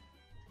 man.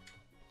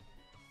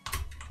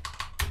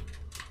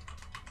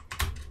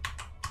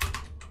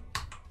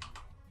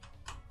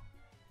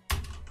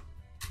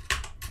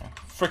 I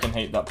freaking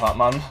hate that part,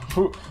 man.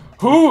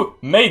 Who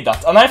made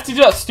that? And I have to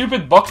do that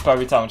stupid box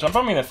every time, which I'm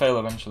probably gonna fail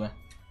eventually.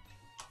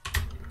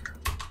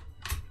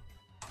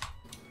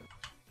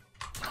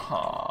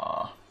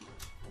 Aww.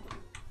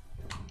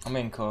 I'm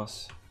in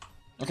close.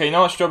 Okay, you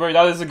know what, Strawberry?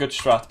 That is a good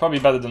strat. Probably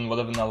better than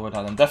whatever Nelwood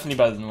had, and definitely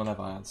better than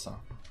whatever I had, so.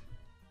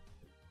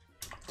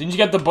 Didn't you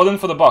get the button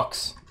for the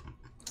box?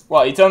 What,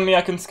 are you telling me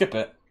I can skip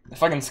it?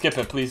 If I can skip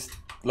it, please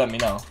let me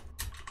know.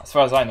 As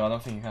far as I know, I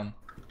don't think you can.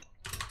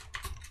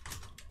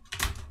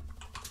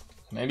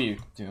 Maybe you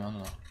do, I don't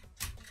know.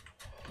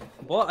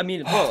 What? I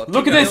mean, what?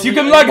 Look at this, you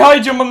can lag high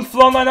jump on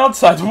floor 9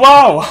 outside.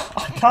 Wow!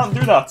 I can't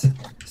do that.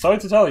 Sorry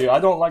to tell you, I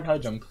don't like high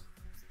jump.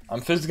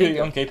 I'm physically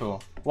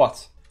incapable.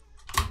 What?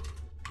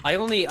 I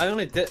only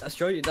did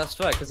show you that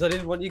strat because I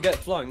didn't want you to get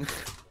flung.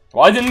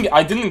 Well, I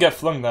didn't get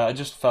flung there, I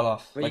just fell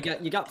off. But Like,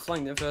 you got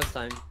flung the first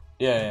time.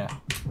 yeah.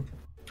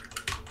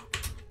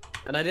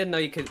 And I didn't know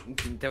you could.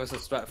 There was a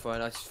strat for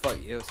it. I just thought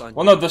it was on.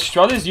 Well, no, the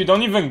strat is you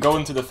don't even go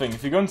into the thing.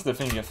 If you go into the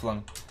thing, you get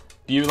flung.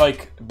 Do you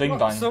like bing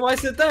bang? So why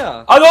is it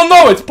there? I don't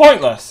know. It's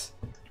pointless.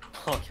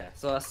 Okay,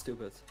 so that's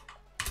stupid.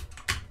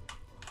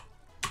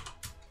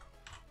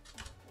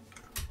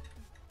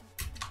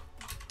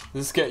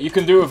 You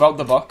can do it without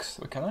the box.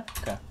 Wait, can I?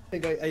 Okay.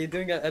 Hey, are you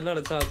doing it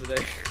another time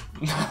today?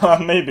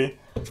 Maybe.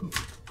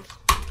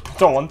 I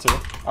don't want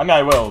to. I mean,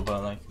 I will,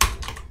 but like.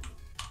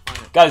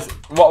 Guys,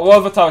 what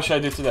other tower should I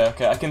do today?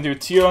 Okay, I can do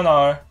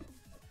TONR,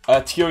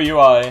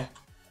 TOUI,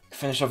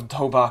 finish off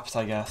dope apps,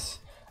 I guess.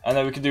 And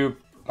then we could do,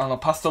 I don't know,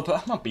 pastel.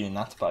 I'm not beating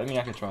that, but I mean,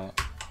 I could try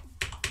it.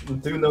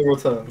 Do no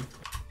return.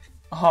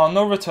 Oh,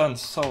 no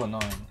return's so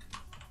annoying.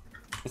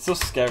 It's so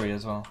scary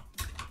as well.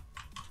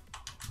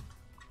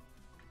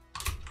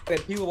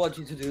 Wait, people want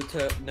you to do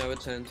no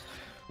return.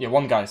 Yeah,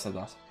 one guy said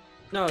that.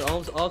 No,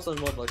 also in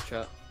roblox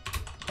chat.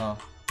 Oh.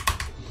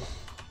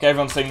 Okay,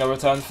 everyone's saying no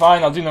return.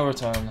 Fine, I'll do no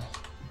return.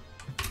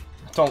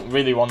 I don't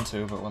really want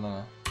to, but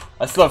whatever.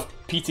 I still have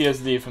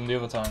PTSD from the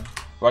other time.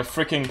 Where I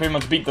freaking pretty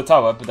much beat the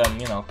tower, but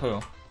then, you know,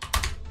 poo.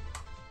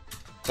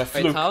 So I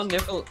flew. Wait,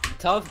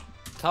 Tower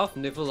of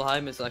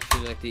Niflheim is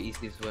actually like the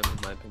easiest one in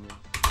my opinion.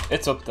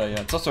 It's up there,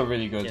 yeah. It's also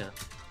really good. Yeah.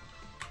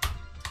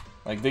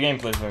 Like, the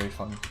gameplay is very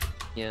fun.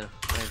 Yeah,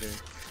 I agree.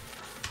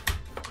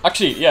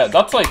 Actually, yeah,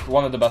 that's like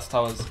one of the best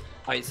towers.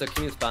 Alright, so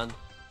King is banned.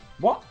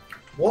 What?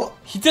 What?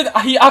 He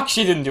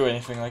actually didn't do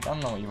anything, like, I don't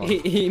know what you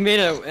want. He made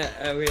a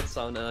weird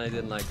sound and I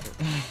didn't like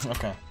it.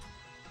 Okay.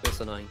 It was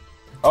annoying.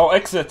 Oh,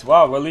 exit!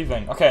 Wow, we're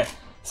leaving. Okay.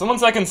 Someone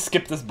said I can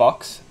skip this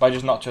box by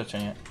just not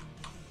touching it.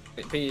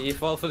 Wait, you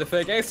fall for the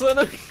fake exit?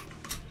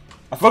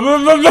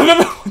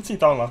 What's he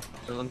talking about?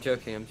 I'm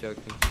joking.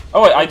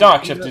 Oh wait, I don't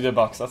actually have to do the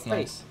box, that's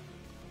nice.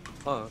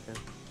 Oh, okay.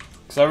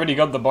 Because I already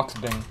got the box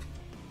bing.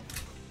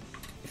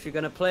 If you're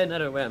gonna play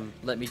another REM,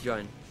 let me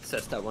join.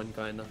 access that one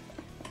guy now.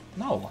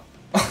 No.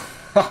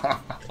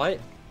 Right?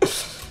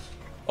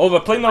 Oh,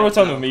 but play No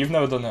Return with me. You've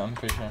never done it, I'm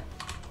pretty sure.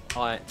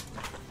 Alright.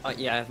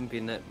 Yeah, I haven't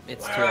been there.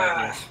 It's too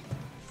obvious.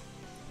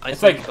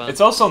 It's like,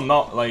 it's also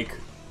not like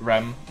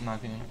REM, in my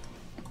opinion.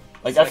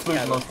 Like, It's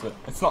absolutely like most of it.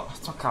 It's not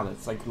Khaled,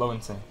 it's like low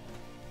insane.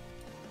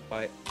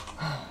 Right.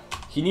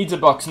 He needs a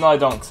box. No, I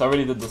don't, because I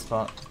already did this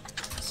part.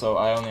 So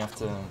I only have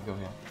to go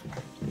here.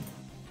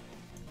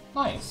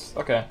 Nice,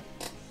 okay.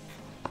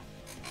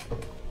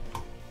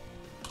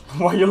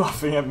 Why are you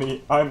laughing at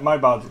me? My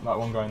bad, that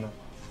one guy there.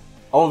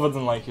 Oliver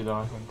didn't like you though,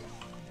 I think.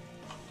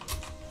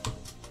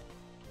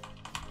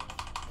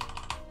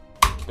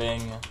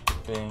 Bing,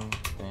 bing,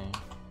 bing.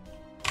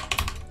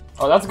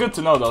 Oh, that's good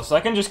to know though, so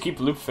I can just keep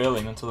loop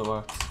failing until it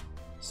works.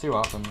 See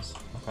what happens.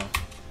 Okay.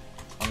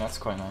 And that's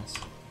quite nice.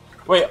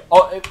 Wait,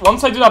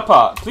 once I do that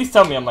part, please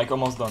tell me I'm like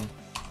almost done.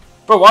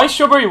 Bro, why is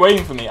Strawberry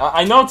waiting for me?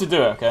 I know how to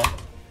do it, okay?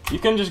 You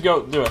can just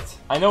go do it.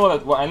 I know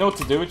what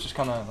to do, it's just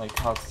kinda like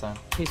hard to say.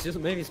 He's just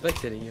maybe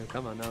spectating you,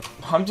 come on now.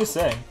 I'm just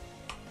saying.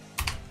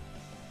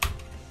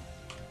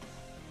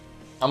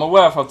 I'm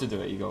aware of how to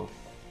do it. You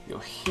go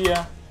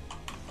here,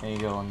 and you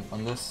go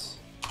on this.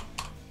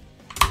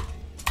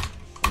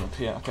 And up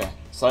here, okay.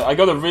 So I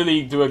gotta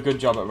really do a good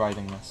job at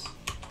riding this.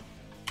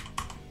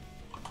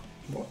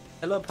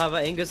 Hello, Papa,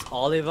 Angus,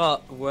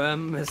 Oliver,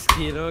 Worm,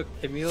 Mosquito,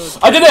 Camille.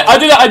 I did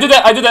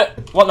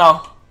it! What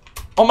now?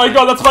 Oh my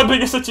god, that's my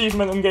biggest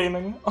achievement in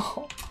gaming.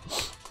 Oh.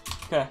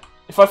 Okay.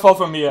 If I fall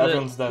from here,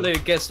 everyone's dead.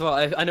 Luke, guess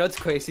what? I know it's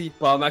crazy,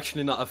 but I'm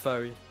actually not a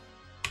furry.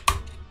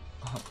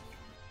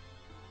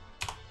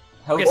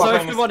 Okay, sorry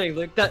for warning,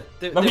 Luke. No,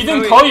 he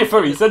didn't call you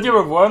furry. He said you're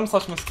a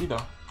worm/mosquito.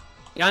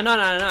 Yeah, I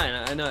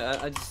know.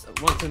 I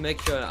just want to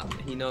make sure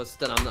he knows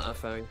that I'm not a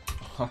furry.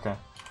 Okay.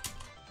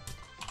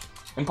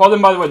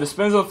 Important, by the way, the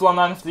spins of floor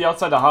 9 to the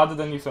outside are harder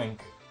than you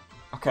think.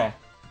 Okay.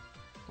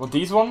 Well,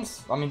 these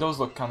ones? I mean, those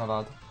look kind of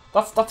hard.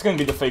 That's gonna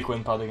be the fake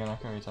win pad again, I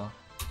can already tell.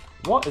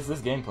 What is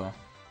this gameplay?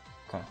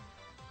 Okay.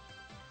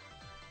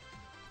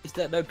 Is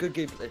that no good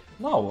gameplay?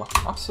 No,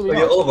 absolutely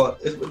Okay, not. Oliver,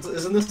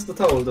 isn't this the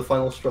tower, the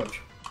final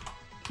stretch?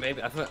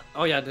 Maybe, I thought,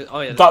 oh yeah.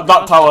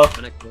 That tower.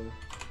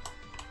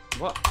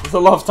 What? There's a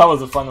lot of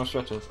towers of final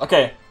stretches.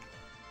 Okay.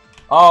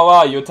 Oh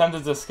wow, you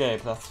attempted to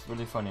escape. That's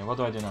really funny. What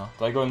do I do now?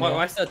 Do I go in here?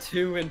 Why is there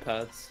 2 win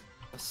pads?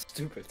 That's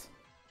stupid.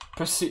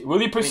 Proceed.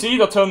 Will you proceed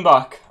or turn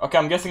back? Okay,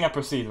 I'm guessing I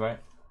proceed, right?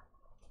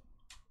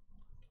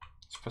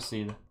 Let's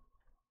proceed.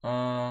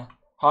 Hi,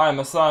 I'm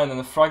a sign and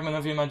a fragment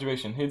of your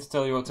imagination. Here to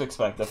tell you what to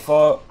expect. There are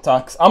 4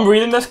 attacks. I'm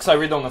reading this because I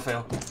really don't want to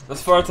fail.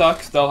 There's 4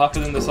 attacks. They'll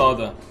happen in this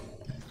order.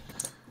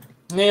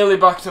 Nearly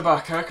back to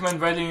back. I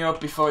recommend readying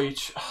up before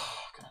each.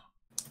 Okay.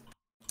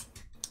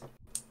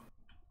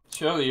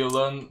 Surely you'll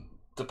learn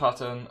the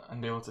pattern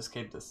and be able to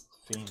escape this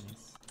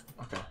fiends.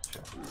 Okay,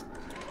 sure.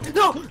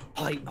 No!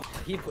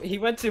 He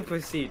went to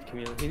proceed,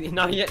 Camille.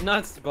 Now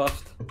it's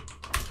buffed.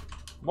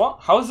 What?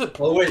 How is it?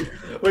 Oh wait,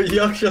 he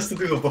actually has to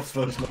do the buffed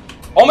version.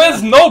 Oh man,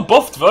 there's no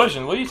buffed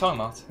version. What are you talking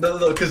about?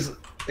 No, because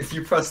if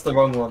you press the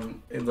wrong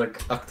one, it like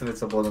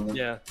activates a button.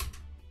 Yeah.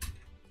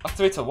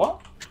 Activates a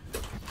what?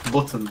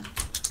 Button.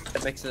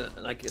 It makes it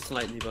like it's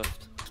slightly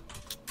buffed.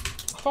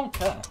 I don't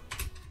care.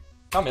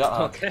 Can't be that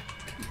hard. Okay.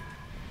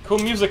 Cool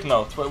music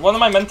note. Wait, what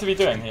am I meant to be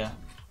doing here?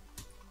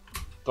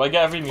 Do I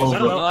get every music I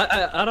don't note?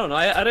 know. I don't know.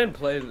 I didn't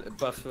play the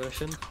buff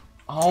version.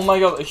 Oh my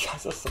god, you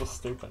guys are so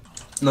stupid.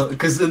 No,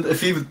 because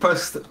if you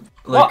press like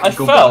what? I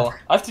go fell.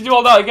 back- I have to do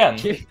all that again.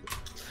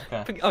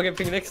 Okay,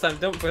 Ping, next time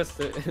don't press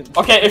it.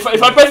 Okay, if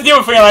I press the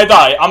other thing and I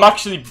die, I'm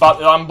actually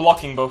I'm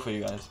blocking both of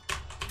you guys.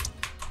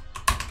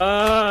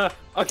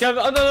 Okay,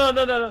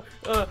 no.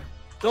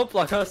 Don't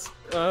block us.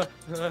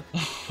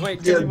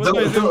 Wait, Yeah, what do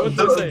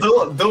I say?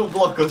 don't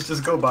block us.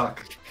 Just go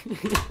back.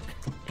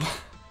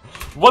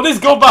 What is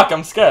go back?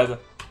 I'm scared. Wait,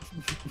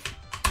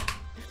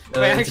 to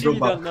actually, you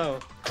go don't back. know.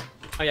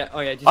 Oh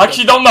yeah. Just I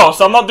actually don't know,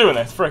 so I'm not doing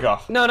it. Frick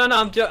off. No,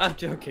 I'm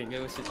joking.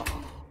 It was just.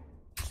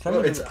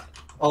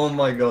 Oh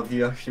my god,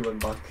 he actually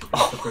went back.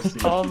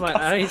 Oh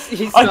my,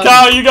 he's I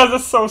can't. You guys are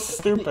so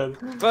stupid.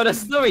 Bro,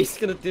 there's no way he's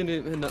gonna do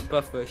it in that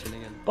buff version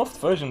again. Buffed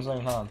version's not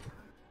even hard.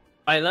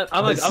 I'm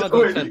gonna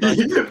go check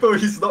that. Bro,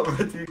 he's not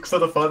ready for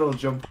the final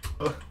jump.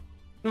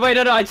 Wait,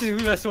 no, I just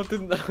realized what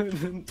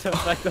didn't turn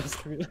back those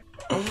Camille.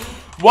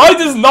 Why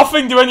does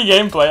nothing do any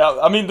gameplay?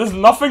 I mean,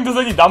 nothing does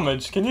any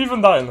damage. Can you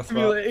even die in this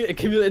part?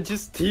 Camille, it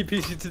just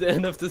TPs you to the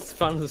end of this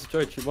final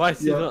stretch. Why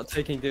is he not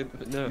taking the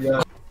nerf?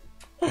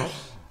 Yeah.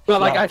 Well,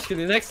 like,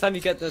 actually, next time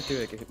you get that,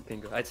 do it,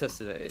 Pingo. I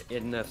tested it,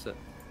 it nerfs it.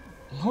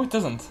 No, it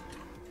doesn't.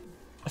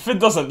 If it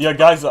doesn't, your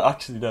guys are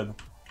actually dead.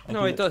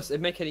 No, it does. It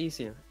makes it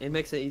easier. It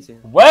makes it easier.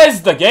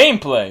 Where's the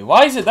gameplay?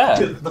 Why is it there?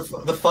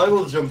 The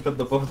final jump in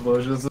the buffed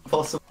version is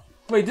impossible.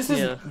 Wait,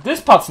 this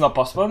part's not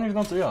possible. I don't even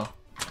know what to go.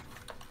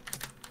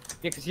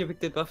 Yeah, because you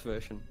picked the buff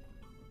version.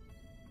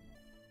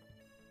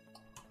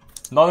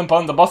 Not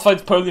important. The boss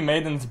fight's poorly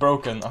made and it's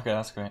broken. Okay,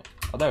 that's great.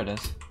 Oh, there it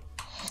is.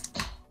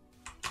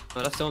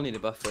 No, that's only the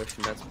buff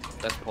version.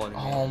 That's poorly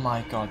made. Oh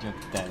my god, you're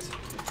dead.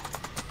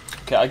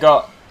 Okay, I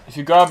got. If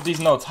you grab these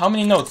notes, how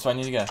many notes do I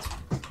need to get?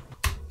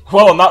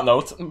 Well, on that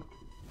note,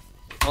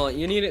 Oh,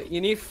 you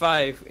need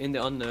 5 in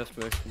the unnerved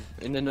version.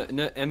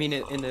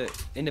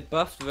 In the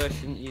buffed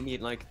version, you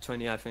need like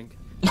 20, I think.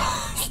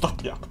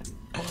 Stop, yeah.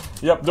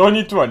 Yep, do I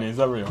need 20? Is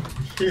that real?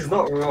 He's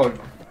not wrong.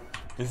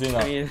 Is he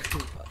not?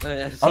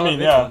 I mean,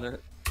 yeah.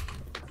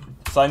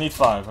 So I need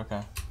 5,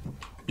 okay.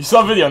 You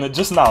saw a video on it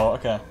just now,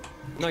 okay.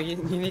 No, you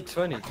need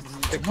 20.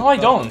 No, I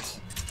don't.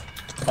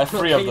 I have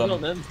 3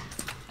 of them.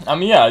 I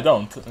mean, yeah, I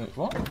don't.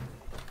 What?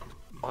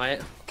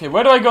 Alright. Okay,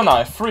 where do I go now?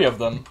 I have 3 of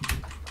them.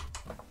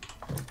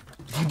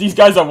 These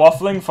guys are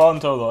waffling, 4 in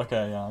total.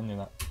 Okay, yeah, I knew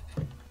that.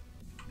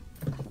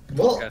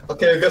 What?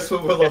 Okay, I guess we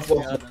will have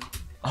waffle.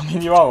 I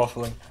mean, you are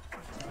waffling.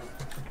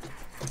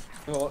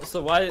 Well,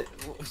 so why?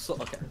 So,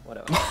 okay,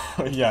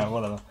 whatever. Yeah,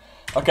 whatever.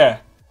 Okay.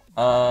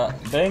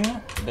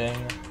 Bing,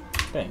 bing,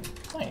 bing.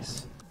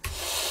 Nice.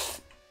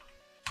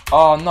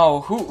 Oh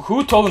no,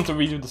 who told him to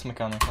redo this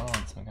mechanic? I don't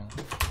want this mechanic.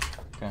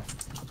 Okay.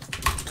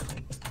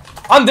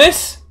 And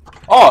this?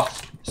 Oh,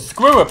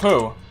 screw a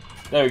poo.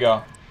 There we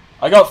go.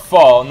 I got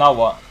 4. Now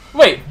what?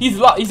 Wait, he's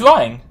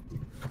lying.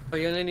 Oh,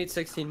 you only need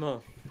 16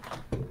 more.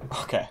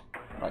 Okay,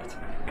 right.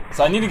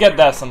 So I need to get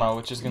there somehow,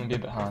 which is gonna be a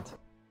bit hard.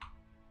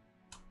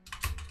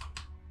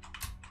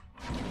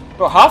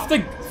 Bro, half the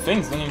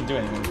things don't even do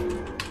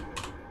anything.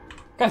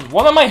 Guys,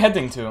 what am I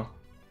heading to?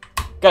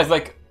 Guys,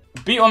 like,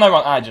 beat on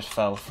everyone. I just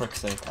fell,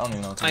 frick's sake. I don't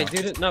even know what to do. I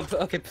did it. No,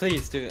 okay,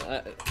 please do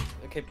it.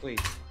 Okay, please.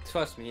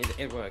 Trust me,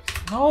 it works.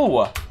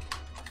 No!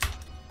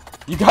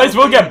 You guys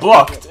will get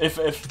blocked if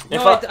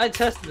No, I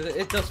tested it.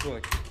 It does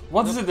work.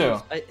 What does it do?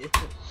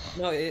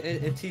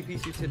 It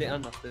TPs you to the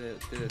end of the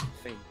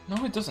thing.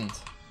 No, it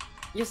doesn't.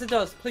 Yes, it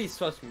does. Please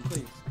trust me,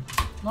 please.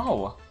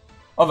 No.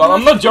 Oh, well,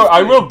 I'm not joking.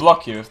 I will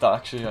block you if that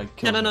actually like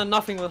kills No, me.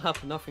 nothing will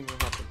happen. Nothing will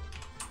happen.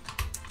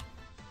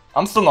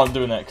 I'm still not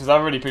doing it because I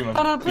already pretty much.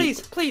 No, please.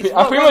 I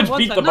pretty much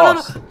beat the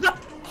boss.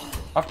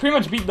 I pretty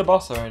much beat the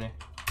boss already.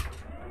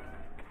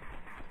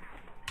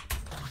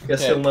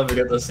 Guess you'll never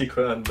get the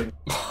secret ending.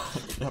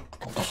 Yep.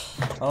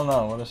 Oh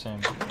no, what a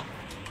shame.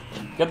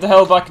 Get the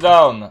hell back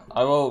down.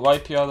 I will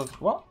wipe you out of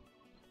what?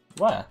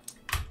 Where?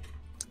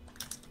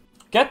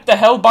 Get the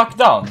hell back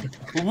down.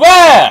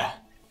 Where?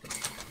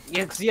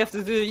 Yeah, because you have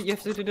to do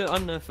the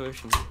unnerf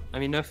version. I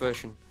mean nerf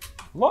version.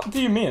 What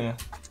do you mean?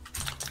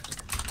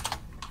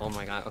 Oh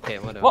my god. Okay,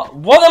 whatever.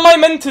 What am I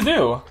meant to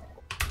do?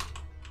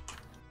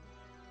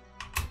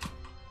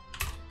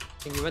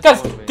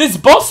 Guys, this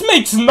boss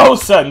makes no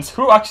sense.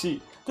 Who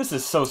actually? This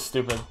is so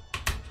stupid.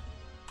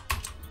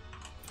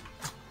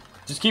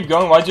 Just keep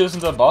going. Why'd you listen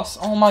to the boss?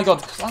 Oh my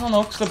god, I don't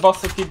know, because the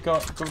boss will keep go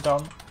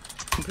down.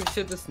 I'm pretty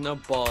sure there's no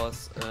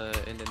boss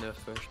in the nerf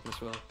version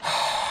as well.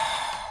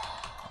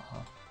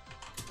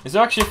 Is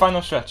there actually a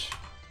final stretch?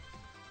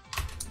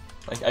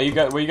 Like,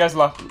 were you guys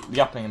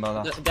yapping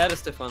about that? That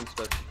is the fun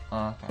stretch.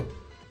 Oh, okay.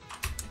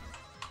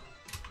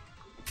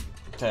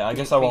 Okay, I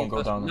guess I won't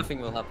go down.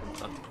 Nothing will happen.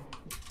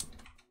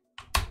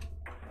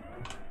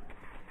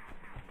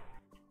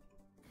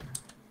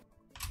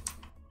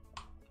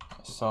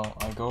 So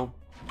I go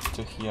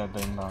to here,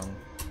 bang bang.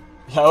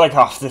 Yeah, like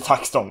half the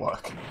attacks don't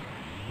work.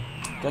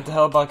 Get the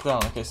hell back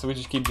down. Okay, so we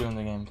just keep doing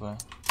the gameplay.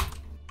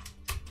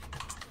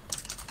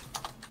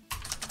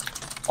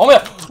 Oh my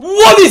god,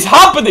 what is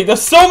happening?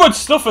 There's so much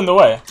stuff in the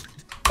way.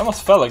 I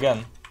almost fell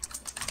again.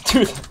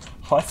 Dude,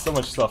 why so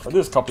much stuff? I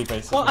just copy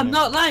paste. Well, I'm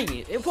not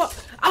lying.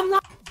 I'm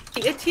not.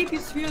 It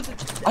TP's through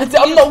the.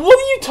 I'm not. What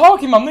are you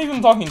talking about? I'm not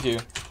even talking to you.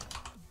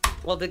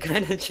 Well, the guy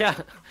in the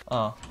chat.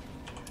 Oh.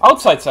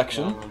 Outside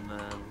section. Oh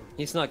man,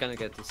 he's not gonna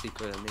get the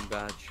secret ending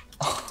badge.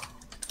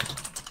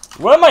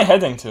 Where am I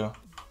heading to?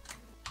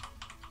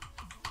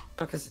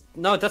 Because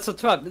no, that's a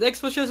trap. The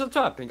explosion is a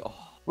trap. Oh.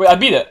 Wait, I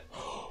beat it.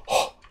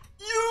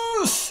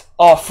 Yes!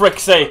 Oh,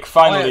 frick's sake!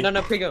 Finally. Alright,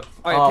 no, Pingo.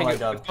 Alright, Oh Pingo. my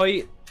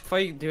god. Before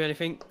you do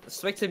anything,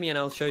 spectate me and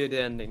I'll show you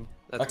the ending.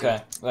 That's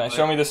Okay, right,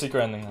 show me the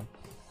secret ending then.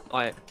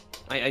 Alright,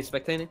 I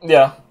spectating?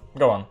 Yeah,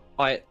 go on.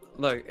 Alright,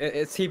 look,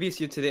 it TVs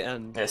you to the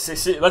end. Yeah,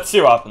 let's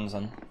see what happens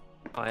then.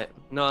 Alright,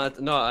 no,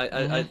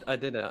 I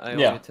did it. I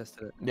Yeah. only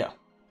tested it. Yeah.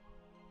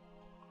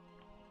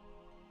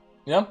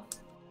 Yeah?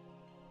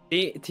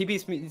 It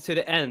TVs me to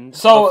the end.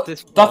 So, of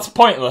this that's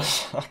floor.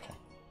 pointless. Okay.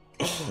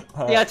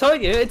 Yeah, I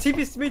told you, it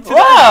TVs me to the end.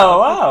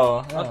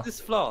 Wow! Of this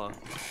floor.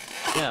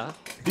 Yeah.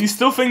 Do you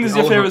still think this is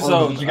your favorite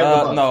zone? did you get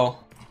the badge? No.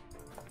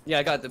 Yeah,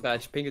 I got the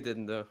badge. Pingo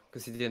didn't though,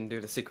 because he didn't do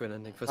the secret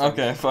ending for some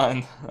Okay, reason.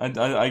 fine.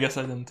 I guess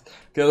I didn't.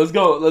 Okay, let's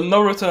go.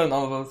 No return,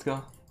 Oliver, let's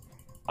go.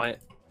 Alright.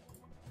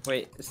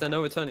 Wait, is there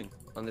no returning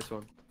on this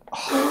one?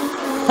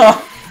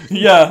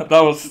 Yeah,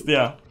 that was,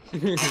 yeah.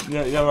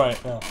 Yeah, right,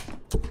 yeah.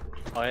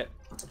 Alright.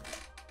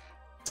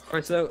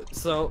 Alright,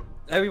 so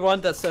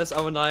everyone that says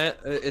Awanaya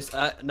is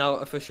now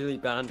officially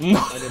banned. No,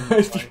 I didn't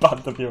it's lie.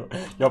 banned of you.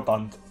 You're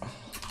banned.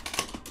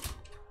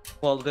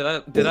 Well,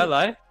 did I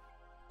lie?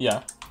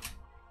 Yeah.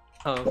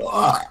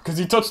 Oh. Because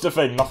you touched the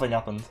thing, nothing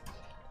happened.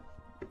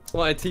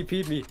 Well, it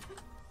TP'd me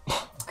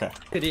Okay.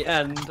 to the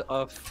end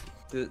of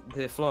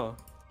the floor.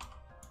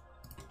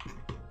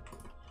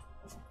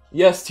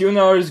 Yes,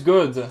 Tuna is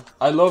good.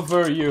 I love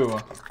her, you.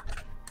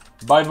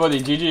 Bye,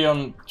 buddy. GG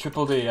on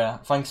Triple D. Yeah,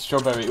 thanks,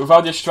 Strawberry.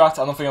 Without your strat,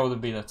 I don't think I would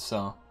have beat it.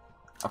 So,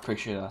 I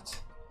appreciate that.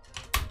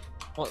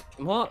 What?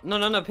 What? No,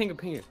 no, no,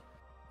 Pingu.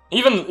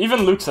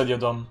 Even Luke said you're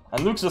dumb,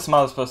 and Luke's the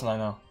smartest person I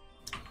know.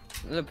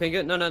 No,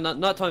 Pingu. No, no, no,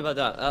 not talking about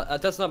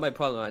that. That's not my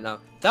problem right now.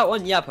 That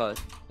one yapper.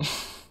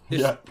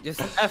 Just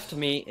effed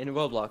me in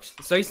Roblox.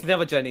 So he's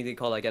never joining the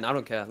call again. I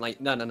don't care. Like,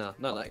 no, not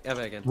like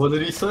ever again. What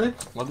did he say?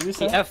 What did he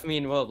say? He effed me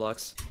in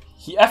Roblox.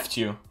 He effed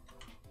you?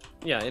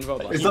 Yeah, in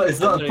Roblox. Is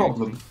that a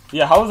problem?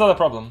 Yeah, how is that a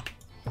problem?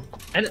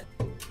 And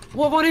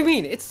what do you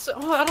mean? It's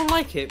I don't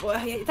like it.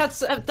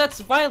 That's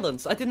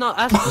violence. I did not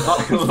ask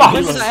for that.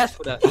 When did I ask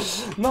for that?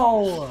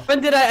 No.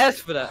 When did I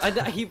ask for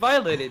that? He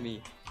violated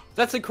me.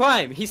 That's a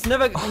crime. He's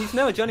never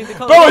joining the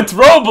call. Bro, it's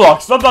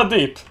Roblox. Not that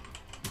deep.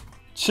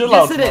 Chill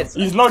out. Yes, it man. is.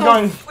 He's not so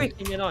going.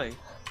 Freaking annoying.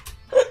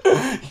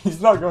 He's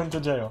not going to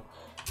jail.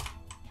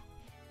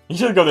 He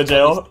should go to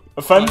jail.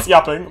 Offense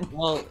yapping.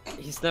 Well,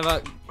 he's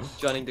never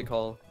joining the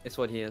call. It's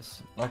what he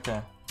is.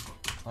 Okay,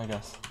 I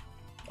guess.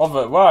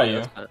 Over, where are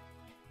you?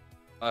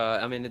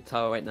 I'm in the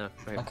tower right now.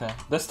 Right. Okay,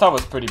 this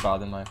tower's pretty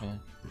bad in my opinion.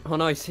 Oh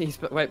no, he's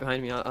right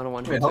behind me. I don't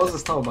want him. Wait, how is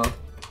this tower bad?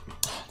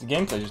 The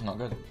gameplay's just not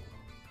good.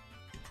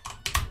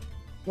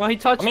 Well, he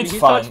touched me. it's He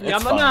fine, touched me.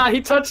 it's Nah, fine.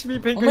 he touched me,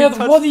 Pingu. Oh my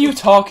god, what are you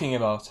talking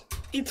about?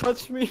 He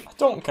touched me. I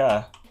don't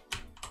care.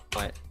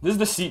 Right. This is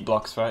the seat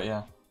blocks, right?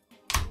 Yeah.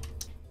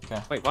 Okay.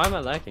 Wait, why am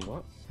I lagging?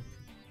 What?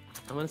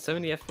 I'm on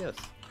 70 FPS.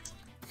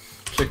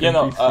 Chicken Yeah,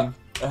 no,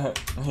 PC.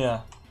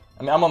 yeah.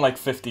 I mean, I'm on like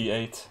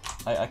 58.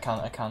 I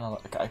can't.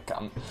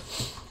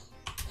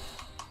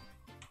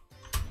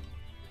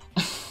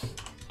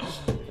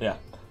 Yeah.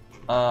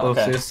 Oh, so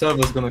Okay. your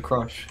server's gonna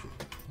crash.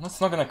 That's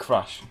not gonna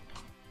crash.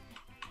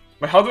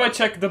 Wait, how do I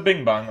check the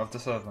Bing Bang of the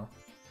server?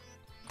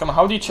 Come on,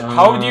 how do you check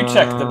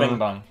the Bing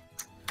Bang?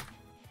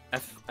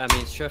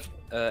 Shift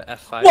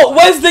F5. What?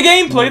 Where's the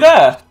gameplay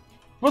there?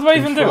 What do I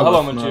even do?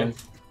 Hello, Munji.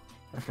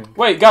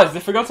 Wait, guys, they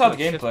forgot to add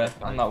gameplay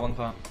on that one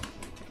part.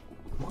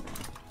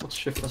 What's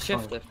shift F5?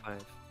 Shift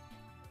F5.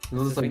 What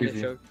does that give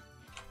you?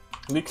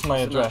 Leaks my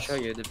I'll address. show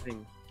you the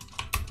thing.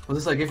 What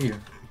does that give you?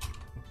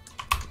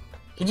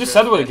 He just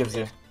said what it gives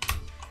you.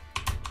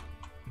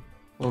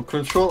 Well,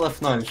 Control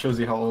F9 shows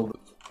you how old.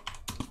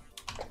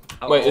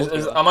 Wait,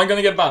 am I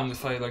gonna get banned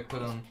if I like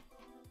put on?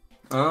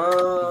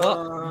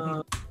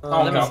 What? Oh,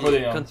 Let no, me I'm see.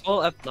 putting it on.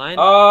 Control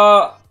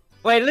F9.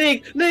 Wait,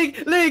 leak!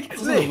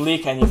 Doesn't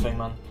leak anything,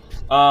 man.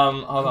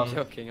 Hold on. I'm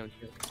joking.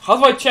 How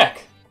do I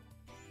check?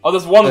 Oh,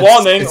 there's one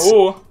warning.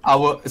 Ooh.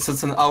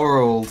 It's an hour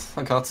old.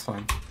 Okay, that's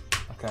fine.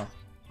 Okay.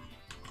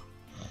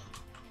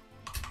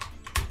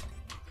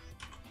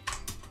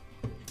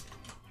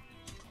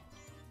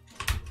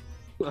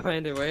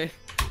 Anyway,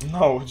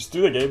 No, just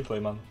do the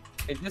gameplay, man.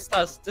 this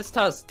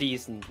has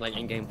decent like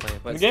in gameplay,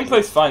 but The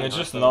gameplay's fine. It's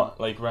just not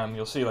like RAM.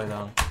 You'll see later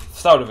on.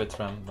 Start of it's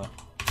RAM, but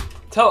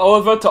tell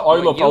Oliver to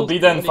oil up. I'll be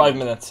there in 5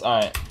 minutes. All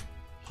right.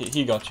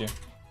 He got you.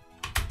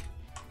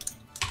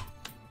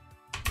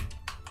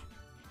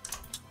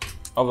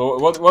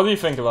 Oliver, what do you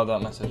think about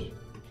that message?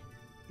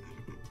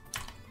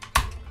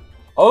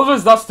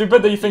 Oliver's that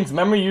stupid that he thinks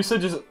memory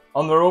usage is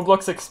on the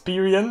Roblox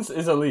experience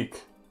is a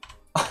leak.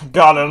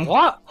 Got him.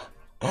 What?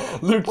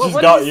 Luke What just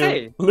did got he you.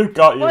 say? Luke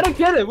got you. I don't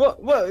get it.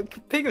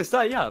 What? Pig is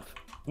that yap?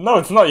 No,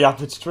 it's not Yap.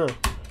 It's true.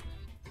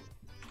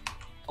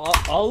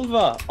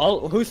 Alva.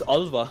 Who's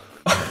Alva?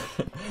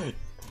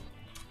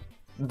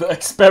 The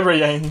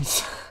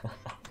experience.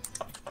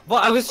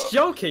 What? I was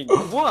joking.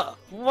 What?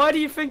 Why do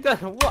you think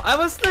that? What? I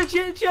was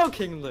legit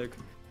joking, Luke.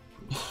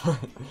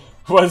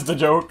 Where's the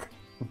joke?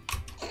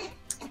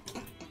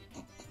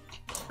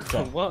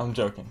 Okay, What? I'm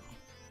joking.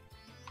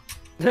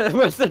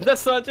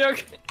 That's not a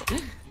joke.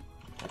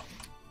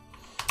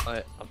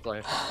 Alright, I'm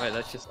sorry. Alright,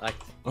 let's just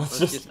act. Let's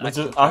just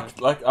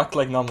act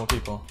like normal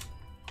people.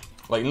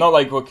 Like not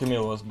like what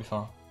Camille was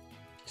before.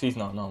 'Cause he's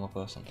not a normal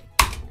person.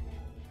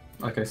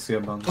 Okay, see you,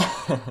 man.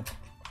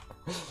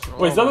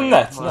 Wait, is that a my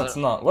net? God. No, it's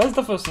not. Where's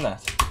the first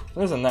net?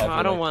 There's a net. No,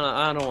 I don't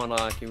wanna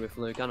argue with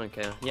Luke. I don't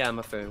care. Yeah, I'm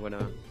a fool.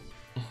 Whatever.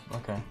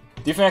 Okay.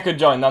 Do you think I could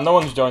join? Now, no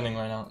one's joining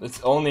right now.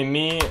 It's only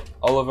me,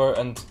 Oliver,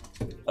 and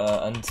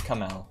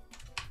Kamel.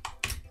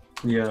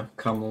 Yeah,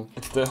 Camel.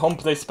 It's the home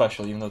play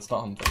special, even though it's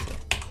not home play. So.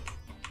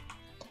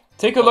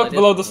 Take a look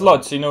below the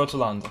sludge so you know where to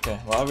land. Okay,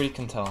 well, I really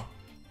can tell.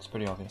 It's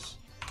pretty obvious.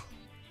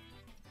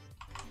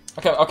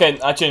 Okay,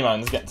 I change my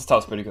mind. This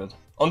tower's pretty good.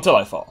 Until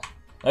I fall.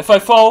 If I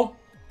fall,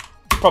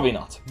 probably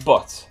not.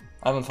 But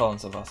I haven't fallen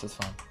so fast, it's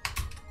fine.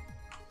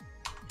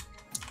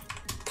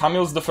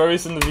 Camille's the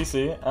furries in the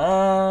VC?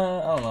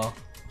 I don't know.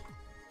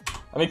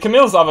 I mean,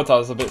 Camille's avatar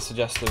is a bit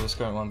suggestive, this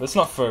current one, but it's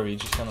not furry,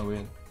 just kind of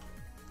weird.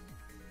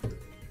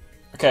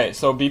 Okay,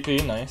 so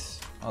BP, nice.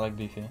 I like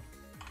BP.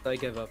 I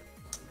give up.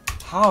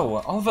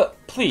 How? Oliver,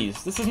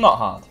 please, this is not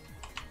hard.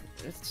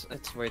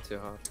 It's way too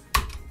hard.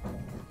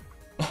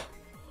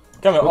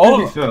 Come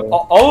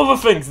on, Oliver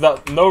thinks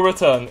that no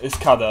return is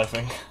CAD, I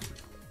think.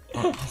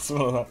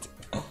 Smell that.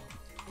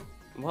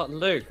 What,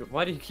 Luke?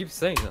 Why do you keep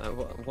saying that?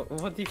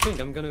 What do you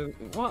think I'm gonna?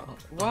 What?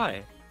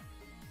 Why?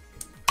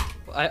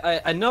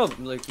 I know,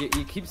 Luke. You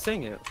keep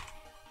saying it.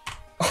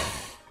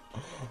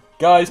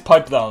 Guys,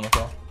 pipe down,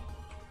 okay?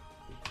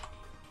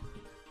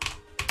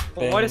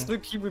 Well, why does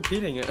Luke keep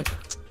repeating it?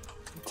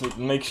 To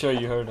make sure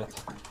you heard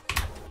it.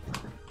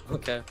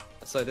 Okay,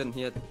 so I didn't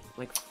hear it.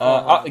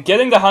 Like.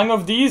 Getting the hang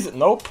of these?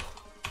 Nope.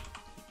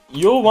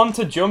 You'll want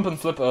to jump and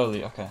flip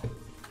early, okay.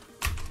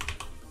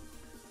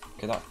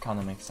 Okay, that kind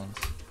of makes sense.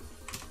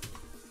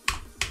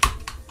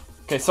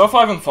 Okay, so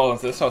far I haven't fallen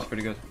into this, so it's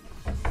pretty good.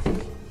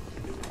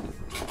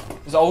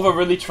 Is Oliver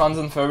really trans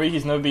and furry?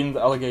 He's never been in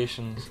the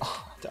allegations.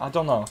 I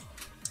don't know.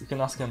 You can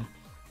ask him.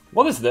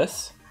 What is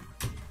this?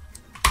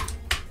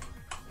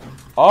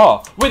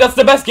 Oh, wait, that's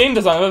the best game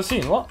design I've ever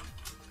seen. What?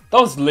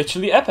 That was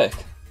literally epic.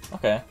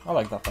 Okay, I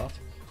like that part.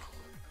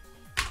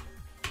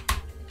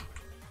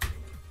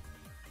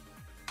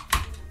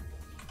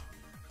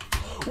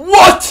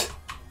 What?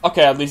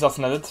 Okay, at least that's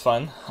netted, it's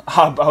fine.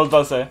 I was about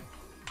to say.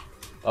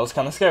 That was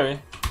kind of scary.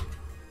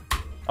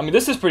 I mean,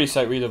 this is pretty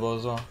sight readable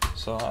as well,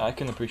 so I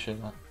can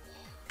appreciate that.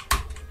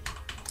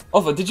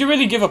 Oliver, did you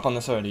really give up on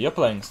this already? You're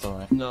playing still,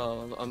 right?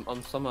 No,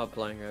 I'm somehow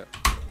playing it.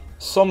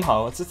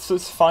 Somehow,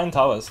 it's fine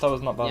towers.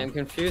 Towers not bad. Yeah, I'm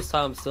confused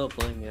how I'm still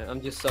playing it.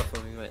 I'm just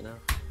suffering right now.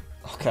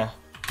 Okay.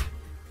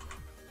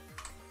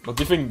 But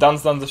do you think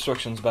Dance Dance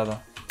Destruction's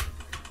better?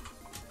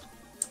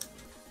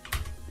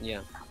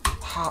 Yeah.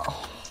 How?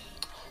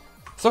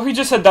 So he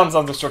just said Dance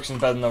Dance Destruction's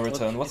better than No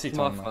Return. What's he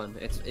talking about?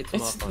 It's more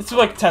fun. It's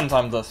like 10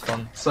 times less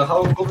fun. So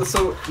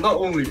so not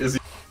only is he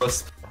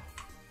first,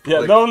 Yeah,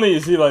 like, not only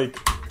is he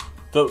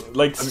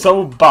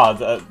so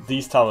bad at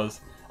these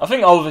towers, I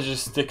think Oliver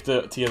just stick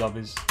to tier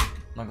lobbies.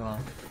 Not gonna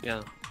lie.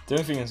 Yeah. The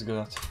only thing he's good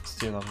at is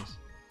tier lobbies.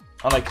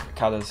 I like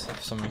Kadas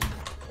for some reason.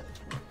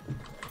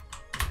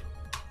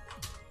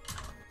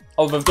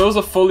 Oliver, if there was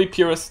a fully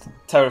purist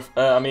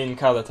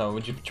Kada tower,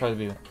 would you try to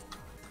be it?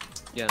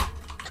 Yeah.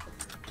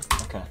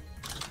 Okay.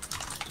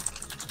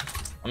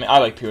 I mean, I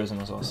like purism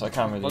as well, so I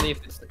can't really.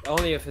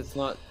 Only if it's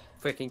not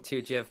freaking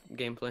 2GF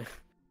gameplay.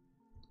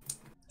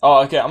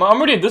 Oh, okay. I'm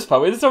already at this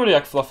part. Wait, this is already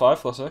like floor 5,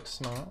 floor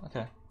 6. No,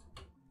 okay.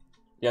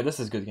 Yeah, this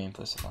is good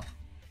gameplay so far.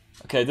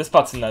 Okay, this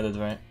part's netted,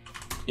 right?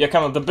 Yeah,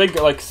 come on. The big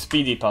like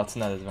speedy part's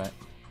netted, right?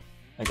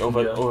 Like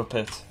over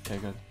pit. Okay,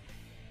 good.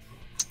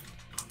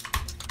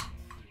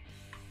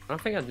 I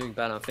don't think I'm doing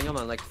bad. I think I'm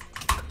at like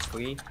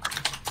 3.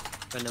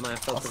 And then I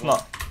felt That's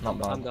not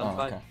bad. I'm done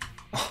 5. Okay.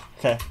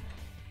 Okay.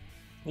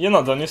 You're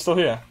not done. You're still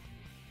here.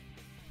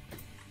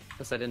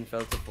 Because I didn't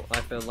fail to.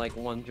 I failed like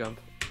 1 jump.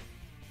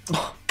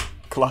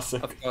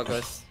 Classic. Of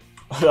progress.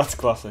 That's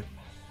classic.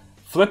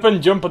 Flip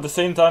and jump at the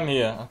same time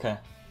here. Okay.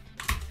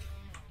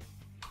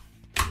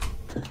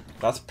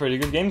 That's pretty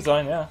good game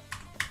design, yeah.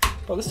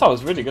 But this tower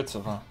is really good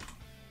so far.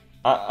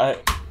 I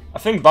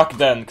think back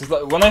then, because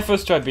when I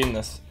first tried beating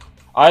this,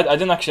 I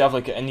didn't actually have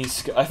like any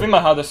skill. I think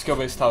my hardest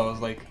skill-based tower was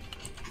like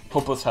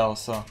hopeless hell.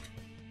 So.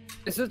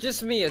 Is it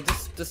just me?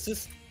 Does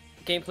this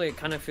gameplay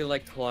kind of feel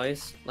like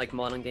Chloe's, like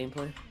modern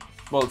gameplay?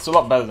 Well, it's a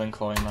lot better than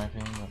Chloe in my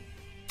opinion.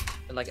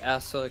 But... Like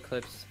Astral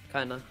Eclipse,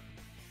 kinda,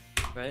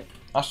 right?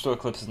 Astral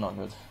Eclipse is not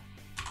good.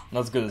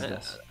 Not as good as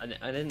this.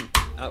 I didn't.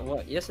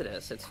 What? Yes, it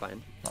is. It's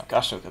fine. No,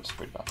 Astral Eclipse is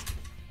pretty bad.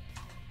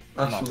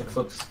 Astral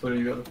Eclipse is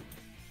pretty good.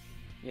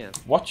 Yeah.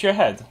 Watch your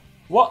head.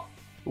 What?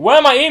 Where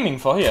am I aiming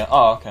for here?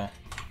 Oh, okay.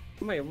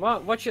 Wait,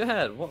 what? Watch your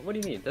head. What do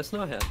you mean? There's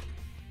no head.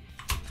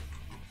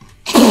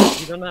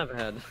 You don't have a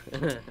head.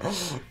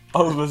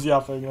 Oliver's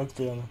yapping, let's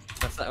be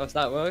honest. Was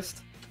that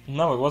roast?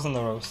 No, it wasn't a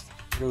roast.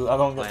 Because I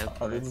don't get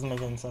it doesn't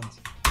make any sense.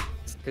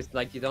 Because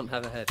like you don't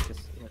have a head.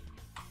 Yeah.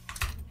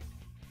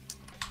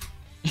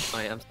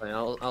 I'm sorry.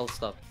 I'll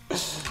stop.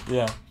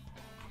 Yeah.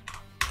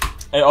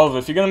 Hey Oliver,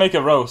 if you're gonna make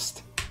a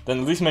roast, then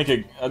at least make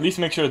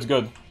sure it's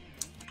good.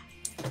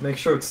 Make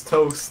sure it's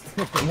toast.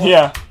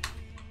 Yeah.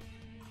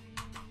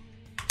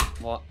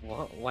 What?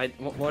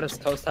 What does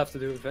toast have to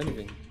do with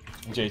anything?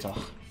 J-Talk.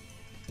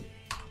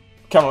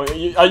 Come on,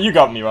 you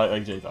got me right,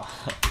 like J-Talk.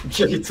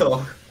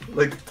 J-Talk.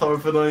 Like Tower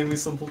of Annoyingly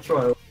Simple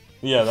Trial.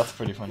 Yeah, that's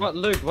pretty funny. What,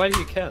 Luke? Why do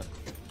you care?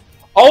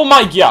 Oh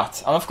my god!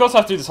 And of course I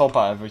have to do this whole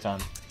part every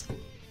time.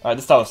 Alright,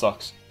 this tower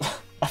sucks.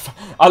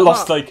 I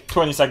lost like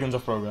 20 seconds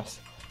of progress.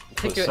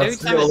 Pinko, That's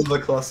the Oliver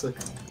classic.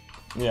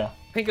 Yeah.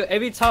 Pinko,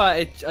 every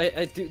time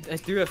I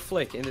do a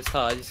flick in this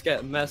tower, I just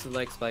get a massive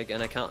leg spike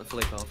and I can't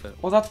flick off it.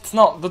 Well, that's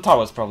not the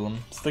tower's problem.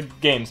 It's the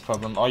game's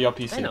problem, or your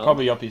PC.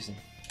 Probably your PC.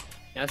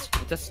 Yeah,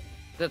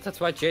 that's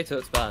why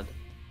J-Talk's bad.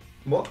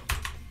 What?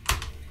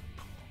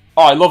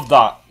 Oh, I love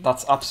that.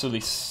 That's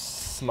absolutely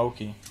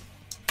smoky.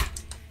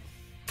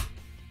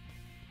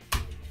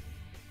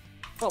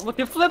 What,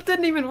 the flip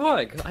didn't even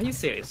work. Are you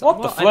serious?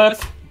 What the flip?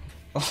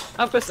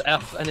 I pressed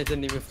F and it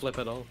didn't even flip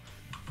at all.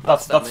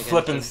 That's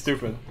flipping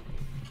stupid.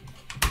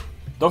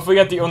 Don't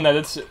forget the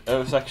unedited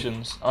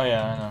sections. Oh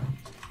yeah, I know.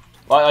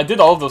 Well, I did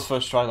all of those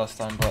first try last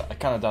time, but I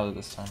kind of doubted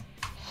this time.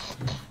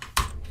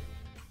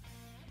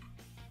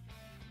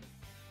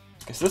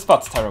 Okay, so this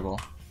part's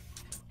terrible.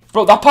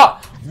 Bro, that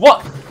part...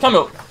 What?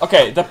 Camille,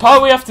 okay, the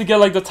part we have to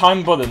get like the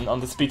time button on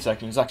the speed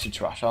section is actually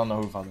trash. I don't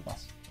know who found that.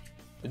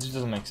 It just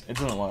doesn't make... It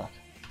doesn't work.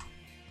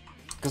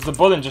 Because the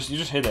button you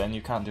just hit it and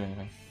you can't do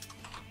anything.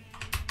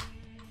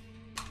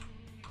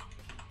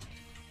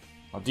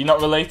 Oh, do you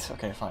not relate?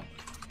 Okay, fine.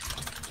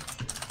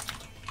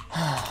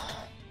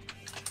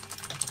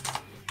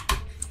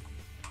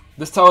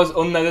 This tower is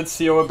unnetted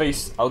COA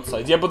base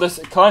outside. Yeah, but there's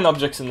client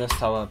objects in this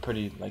tower are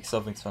pretty like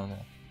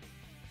self-explanatory.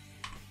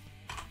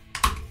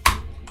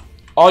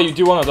 Oh, you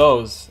do one of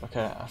those.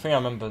 Okay, I think I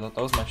remember that.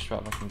 That was my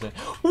strat back in the day.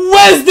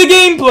 Where's the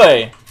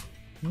gameplay?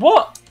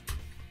 What?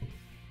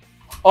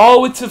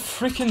 Oh, it's a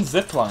freaking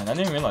zipline. I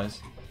didn't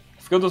realize.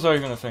 I forgot those are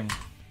even a thing.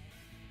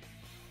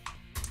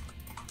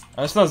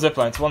 And it's not a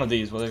zipline, it's one of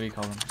these, whatever you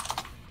call them.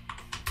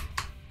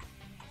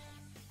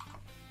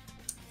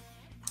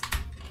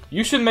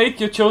 You should make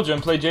your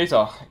children play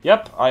JTOR.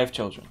 Yep, I have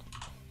children.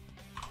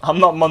 I'm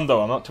not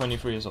Mundo, I'm not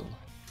 23 years old.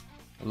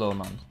 Hello,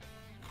 man.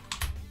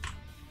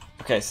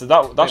 Okay, so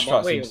that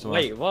strat seems to work.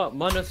 Wait, what?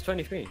 Mundo's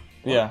 23? What?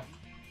 Yeah.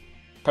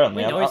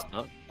 Apparently, Wait, no, he's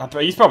not.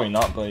 He's probably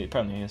not, but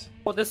apparently he is.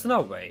 Well, there's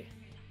no way.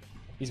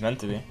 He's meant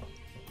to be.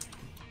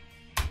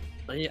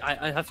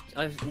 I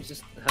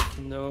just have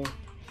to know.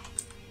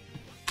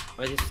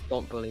 I just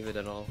don't believe it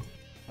at all.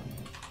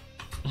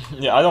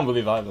 Yeah, I don't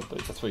believe either, but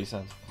that's what he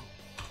says.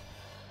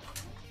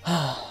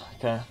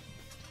 Okay.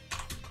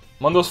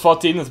 Mundo's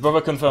 14, his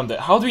brother confirmed it.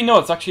 How do we know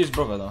it's actually his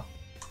brother, though?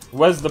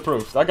 Where's the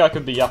proof? That guy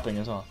could be yapping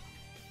as well.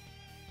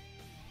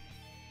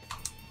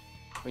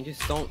 I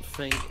just don't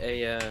think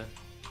a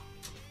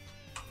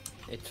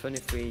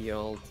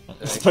 23-year-old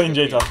is playing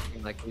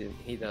JTOR like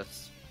he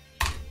does.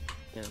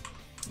 Yeah.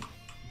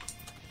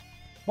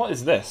 What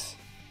is this?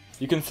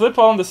 You can flip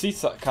on the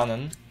seat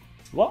cannon.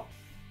 What?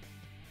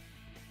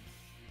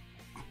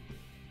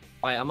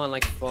 Wait, I'm on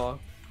like 4.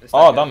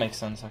 Oh, that makes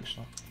sense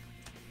actually.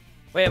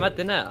 Wait, I'm at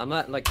the net. I'm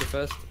at like the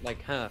first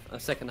like half,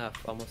 second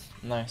half almost.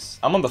 Nice.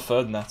 I'm on the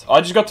 3rd net. Oh,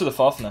 I just got to the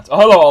 4th net. Oh,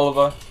 hello,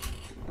 Oliver.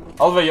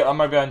 Oliver, I'm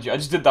right behind you. I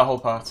just did that whole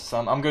part, so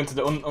I'm going to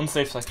the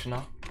unsafe section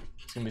now.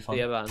 It's gonna be fun. So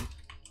you're banned.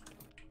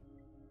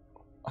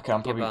 Okay,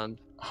 I'm probably. You're banned.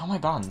 How am I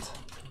banned?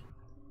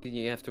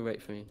 You have to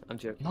wait for me. I'm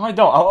joking. No, I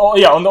don't. Oh,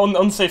 yeah, on the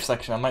unsafe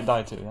section, I might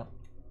die too. Yeah.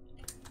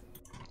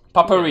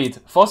 Papa Reed,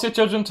 force your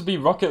children to be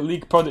Rocket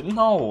League pro.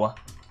 No,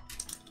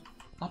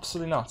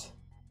 absolutely not.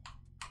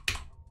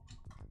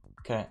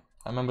 Okay,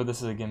 I remember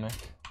this is a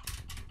gimmick.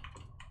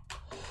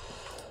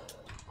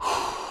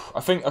 I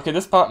think. Okay,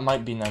 this part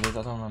might be netted.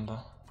 I don't remember.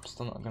 I'm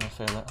still not gonna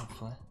fail it.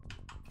 Hopefully.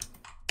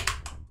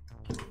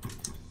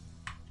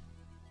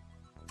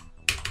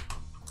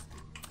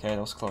 Okay,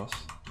 that was close.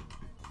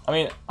 I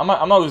mean, I'm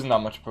not losing that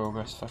much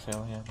progress if I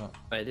fail here, but...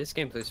 Wait, this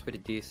gameplay is pretty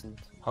decent.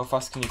 How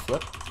fast can you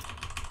flip?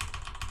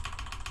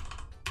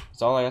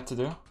 Is all I had to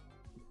do?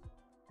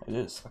 It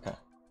is, okay.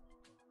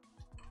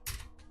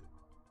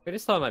 Wait,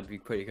 this time might be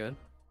pretty good.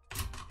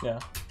 Yeah.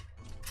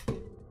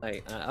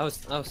 Like, I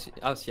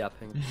was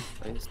yapping.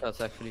 I just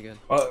that's actually good.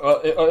 Well,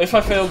 if I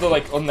fail the,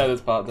 like,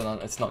 unnetted part, then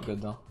it's not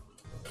good, though.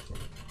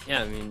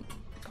 Yeah, I mean,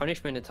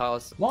 punishment in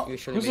tiles What?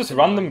 usually... Who's this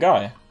random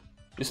guy?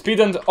 You speed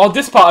and... Oh,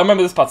 this part! I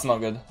remember this part's not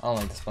good. I don't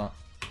like this part.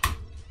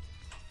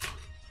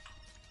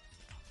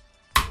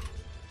 I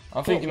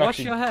don't think you can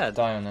actually your head.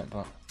 die on it,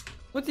 but...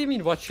 What do you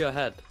mean, watch your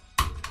head?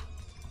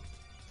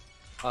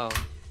 Oh,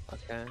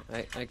 okay.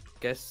 I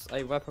guess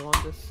I wrap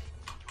around this.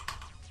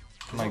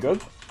 Am I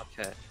good?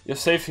 Okay. You're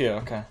safe here,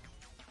 okay.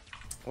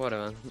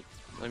 Whatever.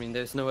 I mean,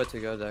 there's nowhere to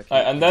go there.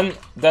 Right, and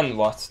then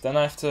what? Then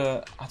I have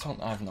to... I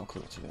have no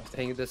clue what to do. I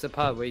think there's a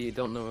part where you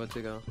don't know where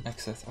to go.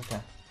 Exit,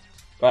 okay.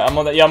 Right, I'm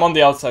on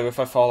the outside. If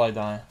I fall, I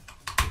die.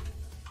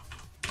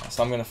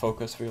 So I'm gonna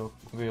focus real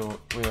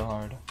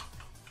hard.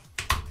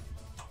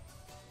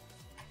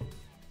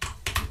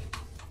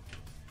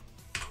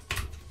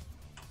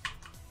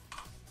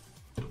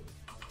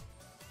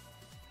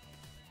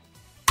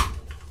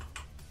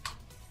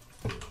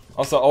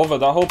 Also, over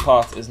that whole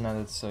part is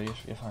netted, so you're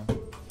fine.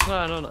 No,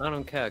 I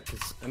don't care.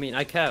 Cause I mean,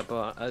 I care,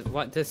 but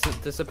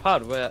there's a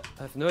part where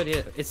I have no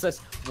idea. It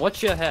says,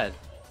 "Watch your head,"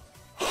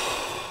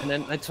 and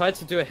then I tried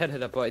to do a head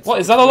hitter, but it's... What,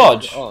 is that a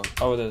lodge? Oh,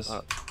 oh it is.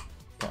 Oh.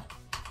 Okay.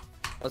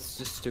 That's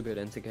just stupid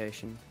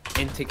indication.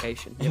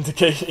 Indication.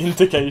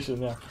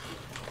 Indication, yeah.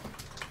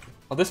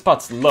 Oh, this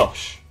part's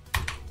lush.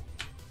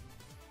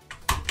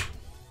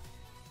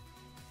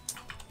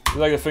 It's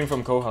like the thing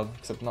from Kohad,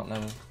 except not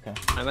netted. Okay.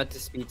 I'm at the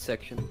speed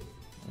section.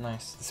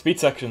 Nice. The speed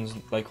section's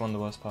like one of the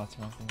worst parts,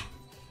 in my opinion.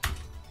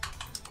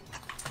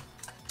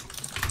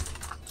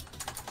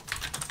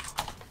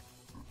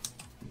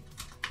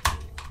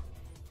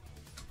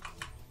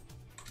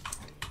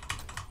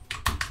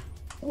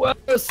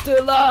 Where's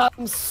the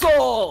lamb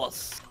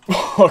sauce?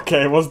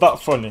 Okay, was that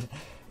funny?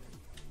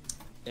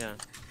 Yeah,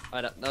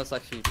 that was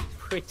actually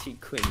pretty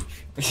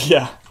cringe.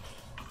 Yeah.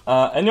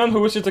 Anyone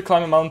who wishes to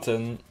climb a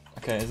mountain...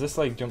 Okay, is this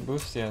like jump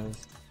boost? Yeah, it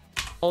is.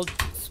 Hold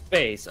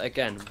space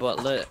again,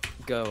 but let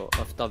go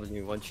of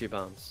W once you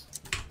bounce.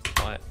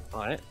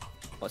 Alright.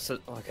 What's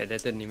it? Okay,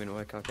 that didn't even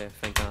work. Okay,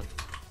 thank God.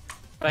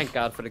 Thank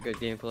God for the good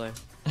gameplay.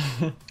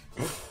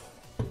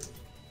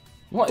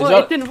 What is well,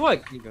 that? it didn't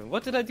work even.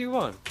 What did I do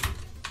wrong?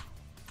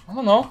 I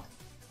don't know.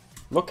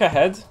 Look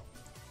ahead.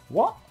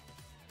 What?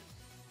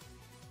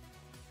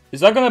 Is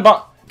that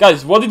gonna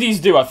Guys, what did these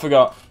do? I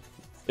forgot.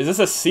 Is this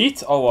a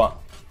seat or what?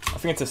 I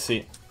think it's a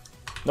seat.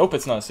 Nope,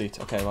 it's not a seat.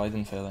 Okay, well I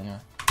didn't fail anyway.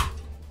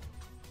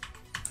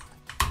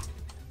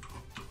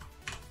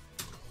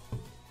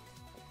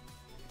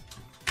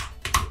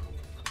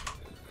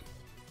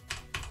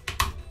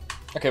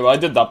 Okay, well I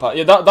did that part.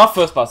 Yeah, that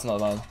first part's not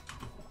bad.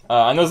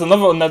 I know there's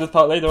another unedited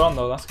part later on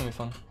though, that's gonna be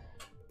fun.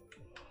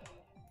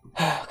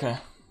 Okay.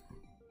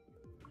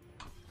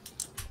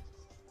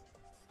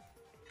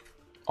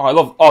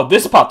 Oh,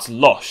 this part's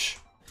lush.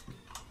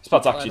 This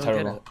part's actually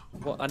terrible.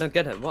 What? I don't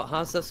get it.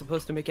 How's that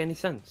supposed to make any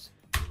sense?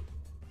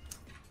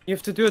 You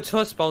have to do a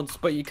trust bounce,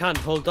 but you can't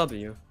hold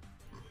W.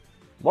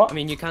 What? I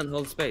mean, you can't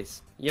hold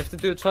space. You have to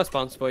do a trust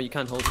bounce, but you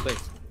can't hold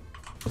space.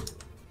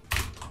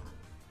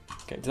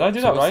 Okay, did I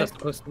do that right?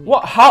 That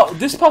What? How?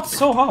 This part's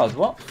so hard.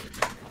 What?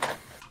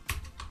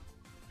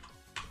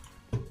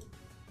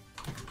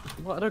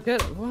 What? I don't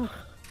get it. What?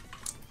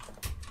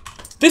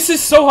 This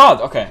is so hard.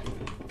 Okay.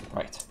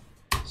 Right.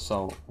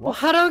 So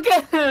what? I don't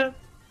get it.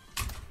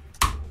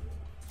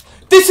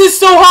 This is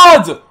so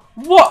hard!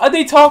 What are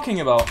they talking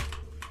about?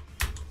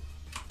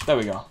 There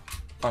we go.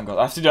 Thank God.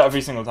 I have to do it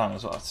every single time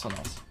as well. That's so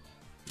nice.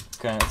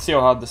 Okay, let's see how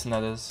hard this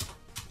net is.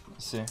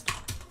 Let's see.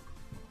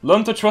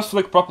 Learn to trust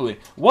flick properly.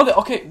 What?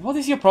 Okay, what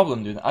is your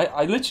problem, dude?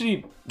 I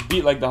literally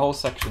beat like the whole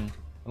section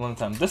in one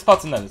time. This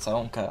part's unedited, so I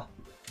don't care.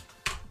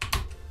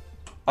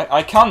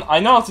 I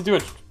know how to do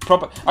it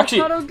proper.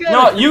 Actually,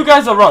 no, you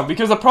guys are wrong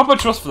because a proper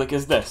trust flick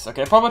is this.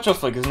 Okay, a proper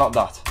trust flick is not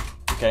that.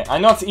 Okay, I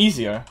know it's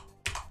easier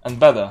and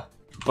better,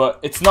 but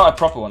it's not a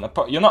proper one.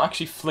 You're not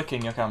actually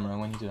flicking your camera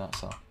when you do that.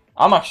 So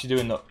I'm actually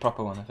doing the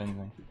proper one, if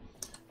anything.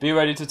 Be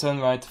ready to turn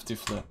right to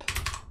flip.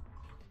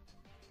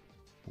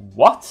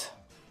 What?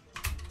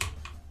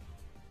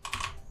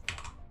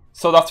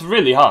 So that's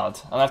really hard,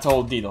 and I have to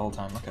hold D the whole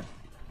time. Okay.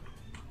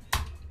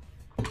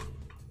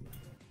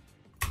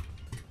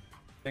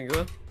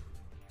 Finger?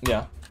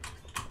 Yeah.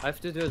 I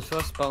have to do a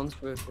trust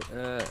bounce with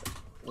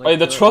like Wait,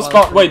 the trust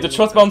bounce. Wait, the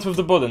trust bounce with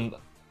the button,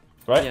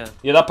 right? Yeah.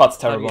 Yeah, that part's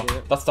terrible.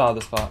 That's the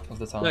hardest part of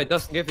the time. No, it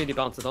doesn't give you the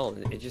bounce at all.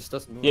 It just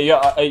doesn't move.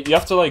 Yeah, you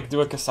have to like do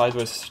like a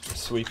sideways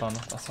sweep on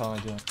it. That's how I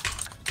do it.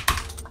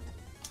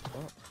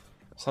 What?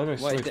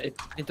 Sideways Wait, sweep.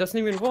 it doesn't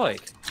even work.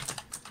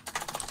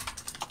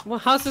 Well,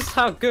 how's this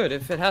tower good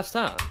if it has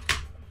that?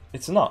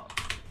 It's not.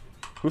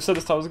 Who said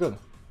this tower was good?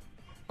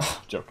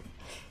 Joking.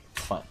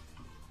 It's fine.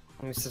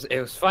 I mean, it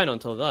was fine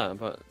until that,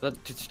 but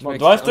that just Well,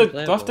 makes do I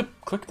it have to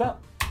click that?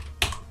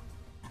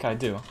 Okay, I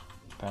do.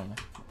 Apparently.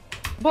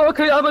 But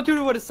okay, I'm gonna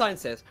do what the sign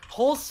says.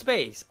 Hold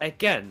space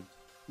again.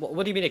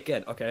 What do you mean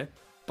again? Okay,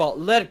 but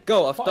let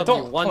go of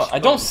W once. I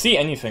don't see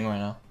anything right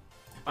now.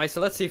 Alright, so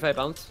let's see if I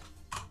bounce.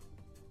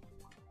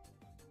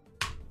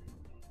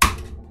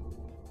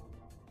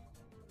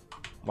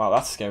 Wow,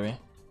 that's scary.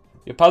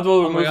 Your pad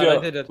will remove God,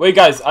 I did your. it. Wait,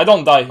 guys, I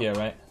don't die here,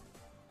 right?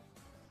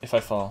 If I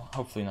fall,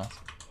 hopefully not.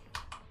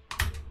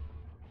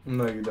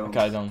 No, you don't. Okay,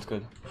 I don't.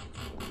 Good.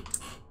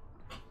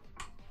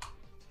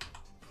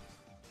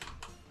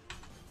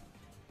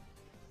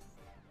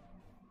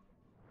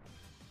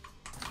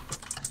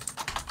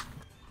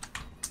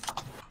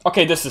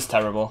 Okay, this is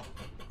terrible.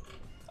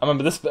 I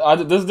remember this.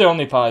 This is the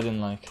only part I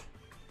didn't like.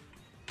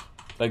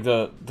 Like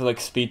the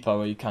like speed part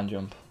where you can't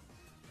jump.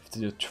 You have to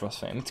do a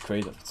trust thing. It's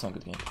creative. It's not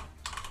good gameplay.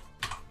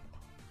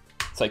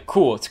 It's like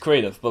cool. It's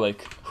creative, but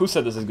like, who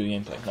said this is good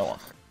gameplay? No one.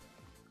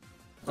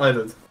 I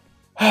did.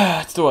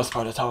 It's the worst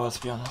part of the tower, let's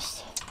be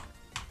honest.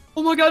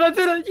 Oh my god, I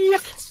did it!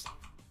 Yes!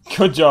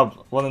 Good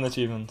job. What an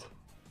achievement.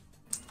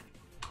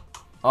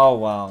 Oh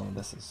wow,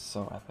 this is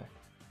so epic.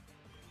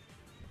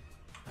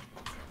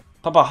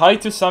 Papa, hi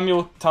to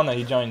Samuel Tanner,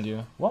 he joined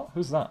you. What?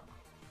 Who's that?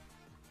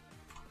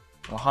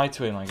 Well, hi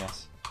to him, I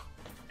guess.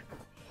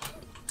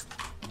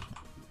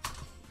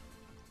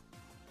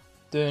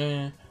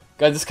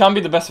 Guys, this can't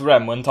be the best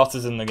rem when Tots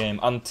is in the game,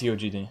 and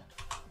TOGD.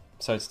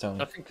 Sorry to tell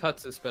you. I think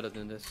Tots is better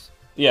than this.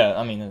 Yeah,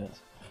 I mean it is.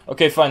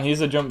 Okay, fine,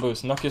 here's a jump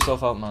boost. Knock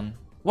yourself out, man.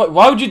 What?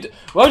 Why would you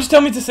tell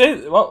me to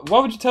say? Why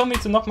would you tell me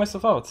to knock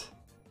myself out?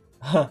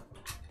 Yeah,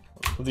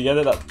 they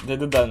did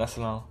that in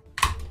SML.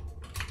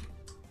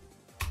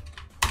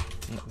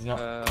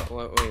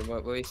 Wait,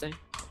 what were you saying?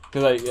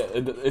 Because like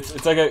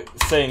it's like a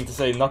saying to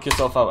say knock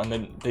yourself out, and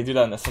then they do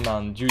that in SML,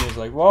 and Junior's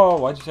like, whoa,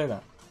 why'd you say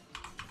that?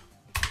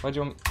 Why'd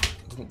you want?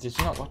 Did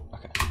you not? What?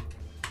 Okay.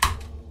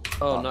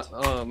 Oh no!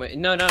 Oh wait,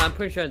 no, I'm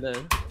pretty sure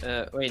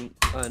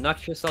the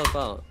knock yourself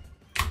out.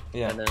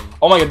 Yeah. And then...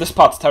 Oh my god, this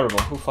part's terrible.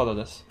 Who followed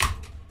this?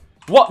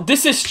 What?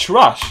 This is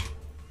trash.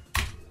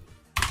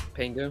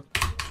 Pingu.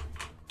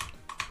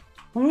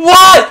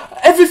 What?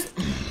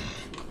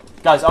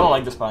 Guys, I don't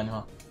like this part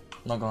anymore.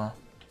 I'm not gonna.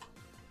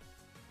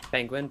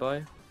 Penguin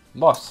boy.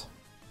 Boss.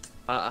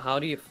 How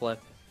do you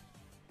flip?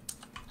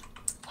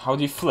 How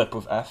do you flip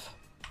with F?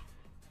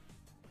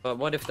 But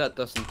what if that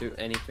doesn't do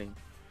anything?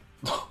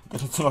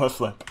 It's not a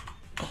flip.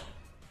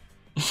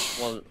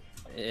 Well,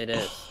 it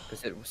is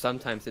because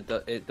sometimes it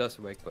does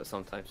work, but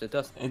sometimes it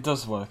doesn't. It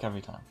does work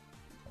every time.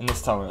 In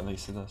this tower, at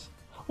least, it does.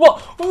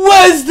 What?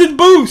 Where's the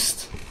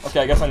boost?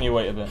 Okay, I guess I need to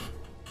wait a bit.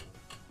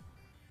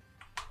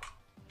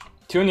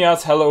 2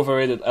 yards, hella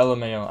overrated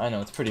LMAO. I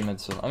know, it's pretty mid,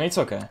 so I mean, it's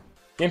okay.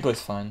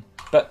 Gameplay's fine.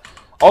 But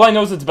All I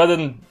know is it's better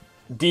than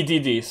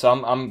DDD, so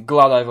I'm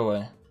glad either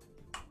way.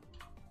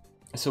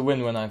 It's a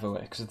win-win either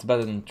way, because it's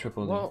better than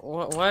triple D.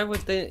 Why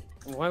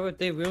would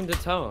they ruin the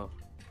tower?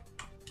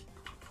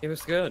 It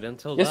was good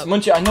until Yes, that.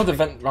 Munchie, I know the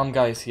vent ram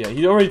guy is here.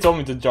 He already told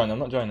me to join. I'm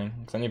not joining,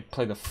 because I need to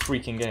play the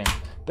freaking game.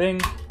 Bing,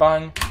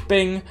 bang,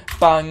 bing,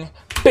 bang,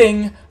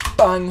 bing,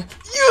 bang.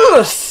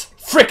 Yes!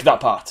 Frick that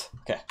part.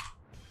 Okay.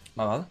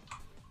 My bad.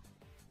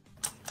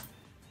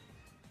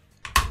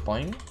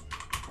 Boing.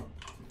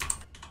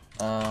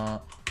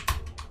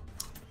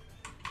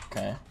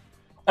 Okay.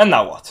 And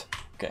now what?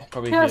 Okay,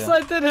 probably Yes, here.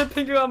 I did hit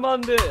Pingu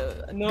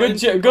Amanda. No,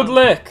 Good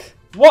lick.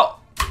 What?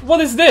 What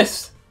is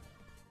this?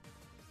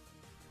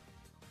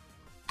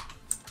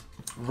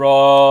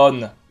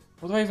 Run.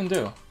 What do I even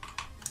do?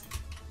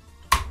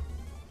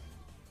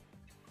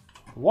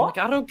 What?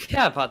 Like, I don't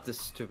care about this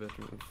stupid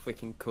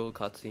freaking cool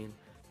cutscene.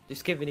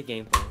 Just give me the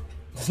gameplay.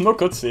 There's no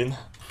cutscene.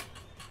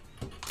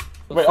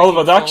 The Wait, Oliver,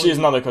 freaking that actually is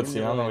falling not a in the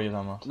cutscene. I don't know void. what you're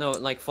talking about. No,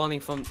 like falling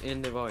from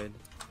in the void.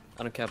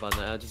 I don't care about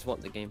that. I just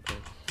want the gameplay.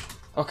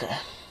 Okay.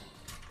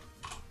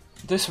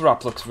 This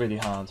rap looks really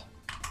hard.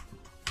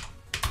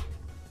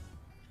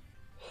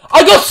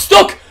 I got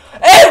stuck! Ew!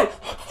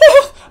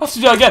 I have to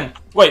do that again.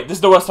 Wait, this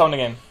is the worst time in the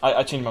game.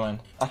 I changed my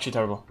mind. Actually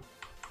terrible.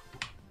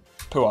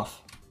 Poo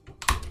off.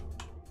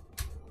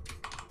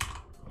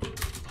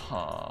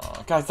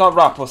 Guys, that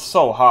rap was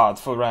so hard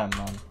for Rem,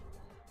 man.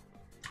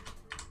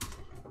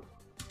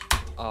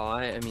 Oh,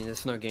 I mean,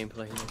 there's no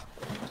gameplay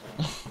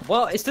here.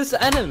 Well, is this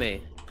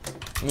enemy?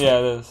 Yeah,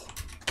 it is.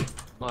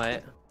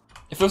 Alright.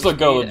 If it was a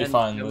girl, it'd be And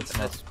fine, jump but it's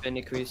not. has been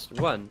increased.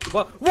 One.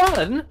 What?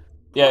 One?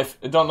 Yeah, if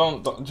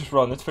don't just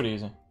run. It's pretty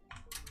easy.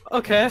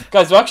 Okay.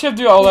 Guys, do I actually have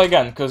to do all that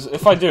again? Because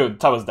if I do,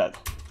 Tower's dead.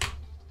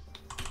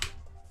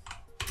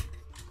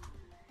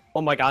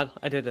 Oh my god,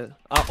 I did it.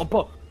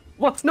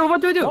 What? No,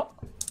 what do I do? What?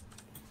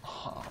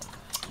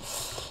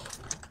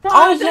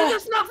 What? yeah.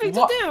 There's nothing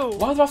What? to do.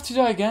 Why do I have to do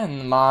that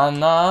again, man?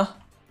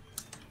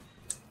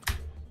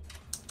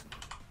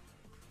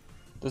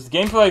 There's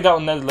gameplay like that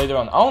unnetted later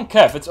on. I don't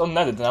care if it's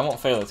unnetted, then I won't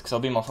fail it because I'll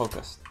be more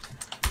focused.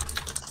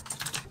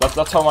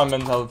 That's how my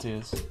mentality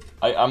is.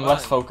 I'm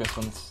less focused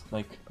when it's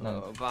like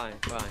no.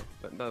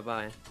 Oh,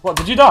 bye. What?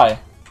 Did you die?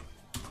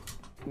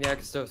 Yeah,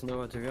 because there was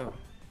nowhere to go.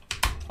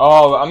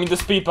 Oh, I mean the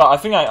speed part. I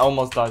think I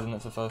almost died in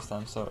it for the first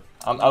time, so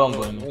I don't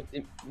blame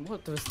you.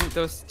 What? There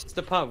was just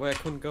the part where I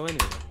couldn't go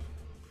anywhere.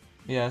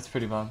 Yeah, it's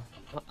pretty bad.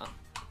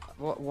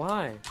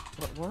 Why?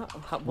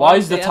 Why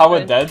is the they tower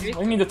ever dead? increase-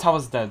 What do you mean the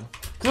tower's dead?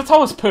 Because the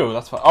tower's poo,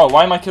 that's why. Oh,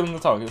 why am I killing the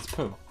tower? 'Cause it's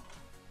poo.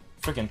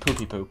 Freaking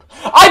poopy poop.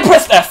 I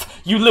pressed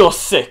F, you little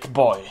sick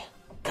boy.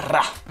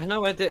 Grah. I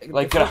know I did.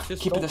 Like, the grah. flips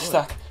just Keep it a don't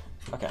stack.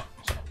 Okay,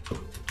 sorry.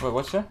 Wait,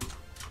 what's that? work.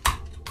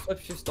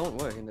 Flips just don't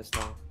work in this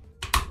tower.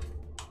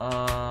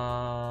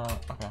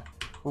 Okay.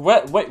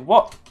 Wait,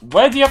 what?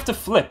 Where do you have to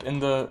flip in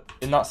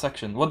that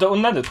section? What, the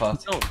unnetted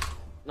part?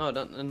 No,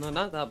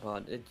 not that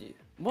part.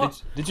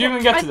 What? Did you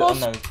even get to the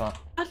lost- unnetted part?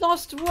 I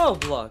lost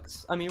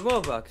Roblox. I mean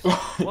Robux.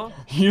 What?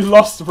 You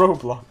lost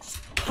Roblox.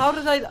 How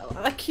did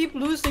I keep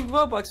losing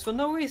Robux for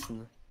no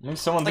reason? Maybe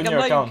someone's Like in I'm your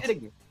not account. even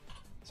kidding you.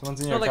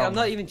 Someone's in No, your like account. I'm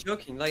not even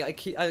joking. Like I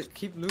keep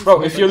losing.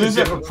 Bro, if you're You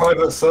losing... have a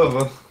private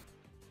server.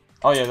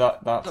 Oh yeah,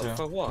 that No, too.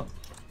 for what?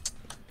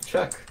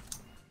 Check.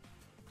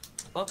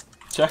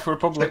 Czech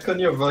Republic. Check on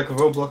your like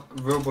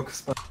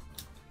Roblox.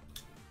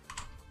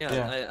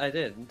 Yeah, I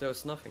did. There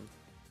was nothing.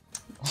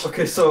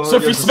 Okay, so. So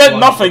if you're you just spent lying.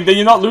 nothing, then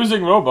you're not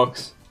losing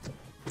Robux.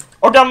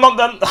 Okay, I'm not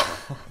done.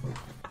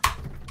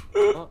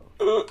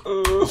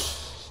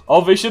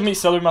 Oh, they should meet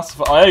Celery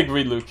Master. I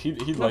agree, Luke. He'd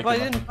No, like but I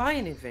him, I didn't think. buy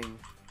anything.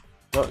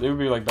 They would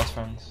be like best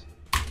friends.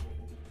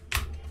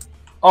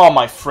 Oh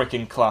my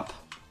freaking clap.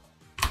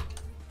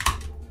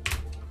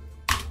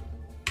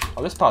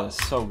 Oh, this part is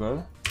so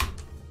good.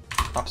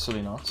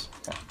 Absolutely not.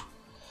 Okay.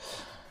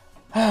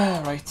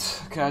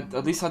 Right. Okay,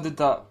 at least I did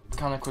that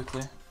kind of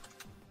quickly.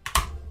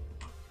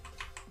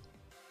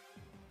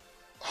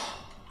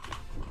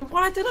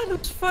 Why did I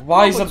lose 5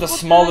 Why is Robux? that the What did I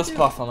smallest do?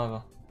 platform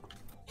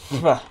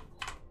ever?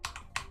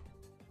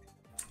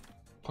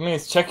 I mean,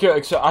 check your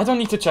extra. I don't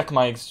need to check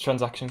my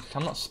transactions.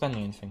 I'm not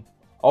spending anything.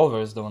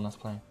 Oliver is the one that's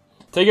playing.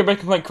 Take a break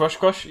and play Crush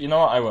Crush. You know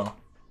what? I will.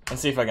 And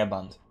see if I get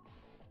banned.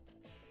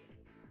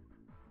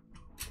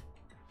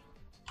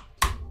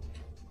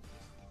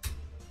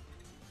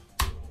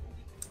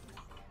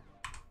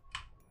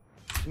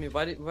 I mean,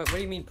 what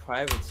do you mean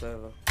private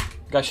server?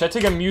 Guys, should I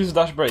take a Muse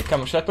Dash break?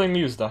 Come on, should I play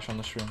Muse Dash on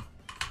the stream?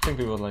 I think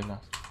people would like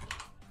that.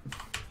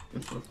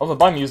 Although,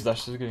 buy Muse Dash,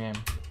 it's a good game.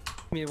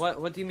 I mean,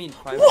 what do you mean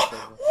private What?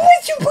 server? What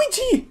did you play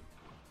T?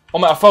 Oh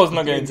my, I thought I was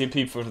not getting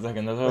TP for a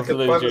second. That was Like a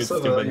literally private just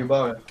server and you stupid.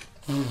 buy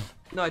it.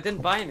 No, I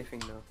didn't buy anything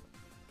though.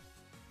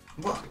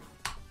 What?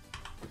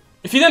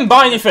 If you didn't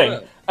buy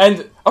anything,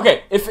 and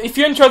okay, if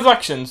you're in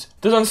transactions,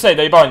 doesn't say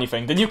that you buy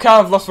anything, then you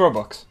can't have lost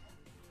Robux.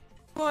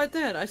 Well, I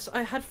did.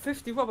 I had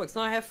 50 Robux,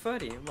 now I have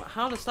 30.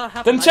 How does that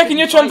happen? Then I check in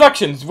your didn't buy-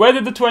 transactions. Where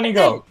did the 20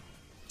 go?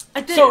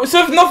 I did. So if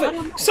I nothing.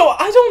 don't know. So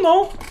I don't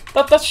know.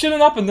 That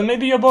shouldn't happen. Then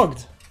maybe you're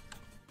bugged.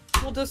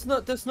 Well, there's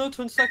no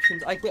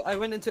transactions. I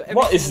went into every.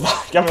 What is single-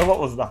 that? Gamer, what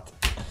was that?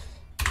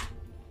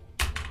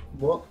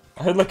 What?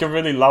 I heard like a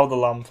really loud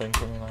alarm thing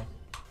coming like.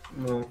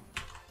 No.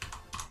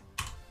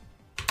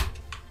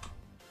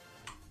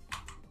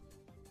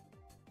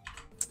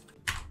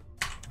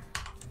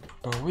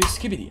 Oh, we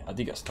skibidi.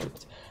 Adiga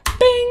start.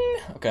 Bing!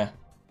 Okay.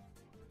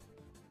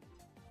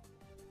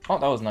 Oh,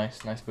 that was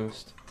nice. Nice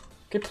boost.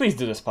 Okay, please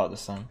do this part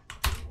this time.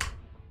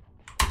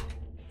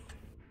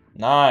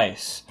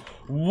 Nice.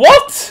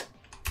 What?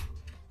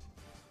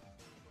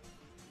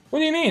 What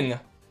do you mean?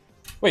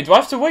 Wait, do I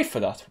have to wait for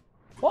that?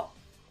 What?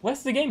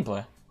 Where's the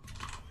gameplay?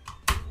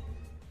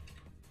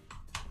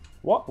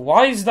 What?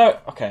 Why is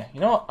that? Okay, you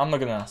know what? I'm not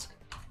gonna ask.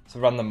 It's a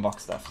random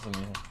box there for some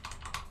reason.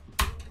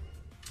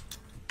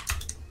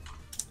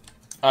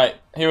 Alright,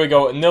 here we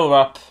go. Nil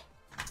wrap.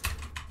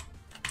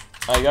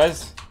 Alright,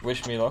 guys.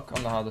 Wish me luck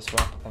on the hardest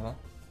wrap ever.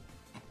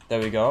 There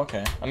we go.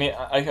 Okay. I mean,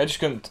 I just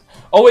couldn't.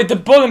 Oh wait, the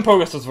ball in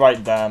progress was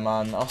right there,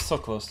 man. I was so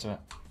close to it.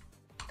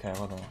 Okay,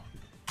 whatever.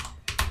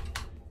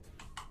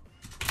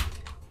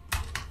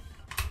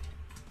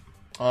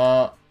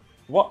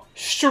 What?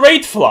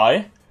 Straight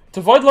fly? To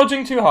avoid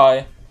lodging too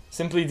high,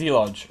 simply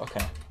delodge.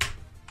 Okay.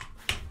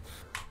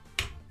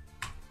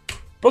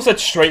 Bro said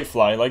straight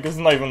fly, like it's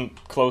not even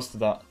close to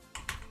that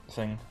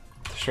thing.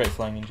 Straight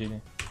flying in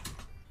GD.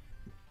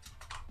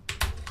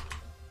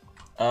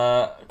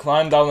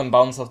 Climb down and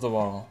bounce off the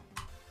wall.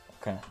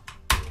 Okay.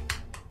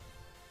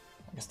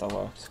 I guess that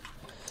works.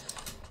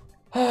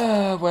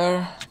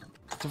 Where?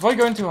 To avoid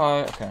going too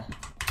high. Okay.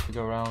 We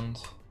go around.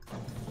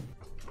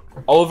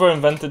 Oliver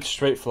invented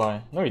straight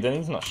fly. No, he didn't.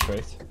 He's not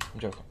straight. I'm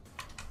joking.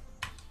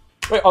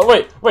 Wait, oh,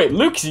 wait.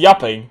 Luke's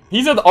yapping.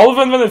 He said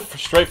Oliver invented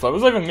straight fly. What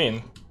does that even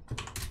mean?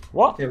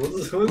 What? Yeah,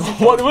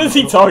 What is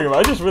he talking about?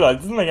 I just realized.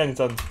 It doesn't make any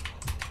sense.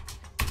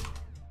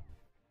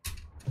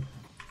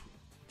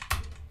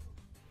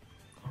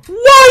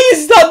 Why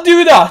does that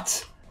do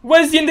that?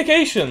 Where's the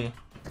indication?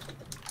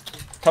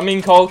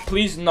 Coming call,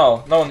 please?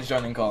 No, no one's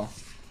joining call.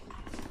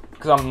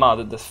 Because I'm mad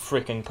at this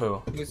freaking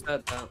poo. Who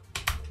said that?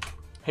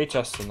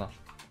 HS said that.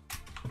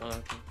 Oh,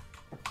 okay.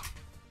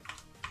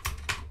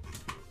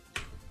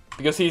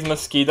 Because he's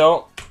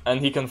mosquito and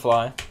he can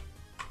fly.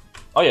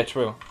 Oh yeah,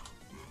 true.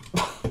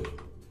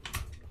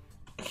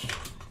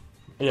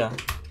 Yeah,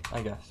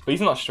 I guess. But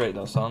he's not straight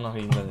though, so I don't know if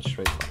he invented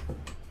straight fly.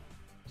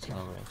 It's kind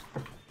of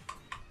weird.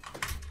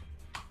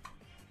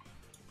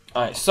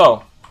 Alright,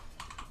 so.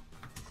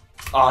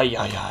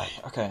 Ay.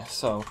 Okay,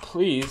 so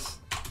please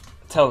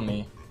tell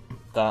me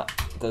that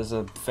there's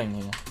a thing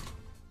here.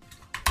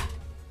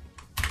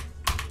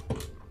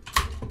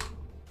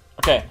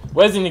 Okay,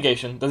 where's the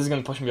negation? This is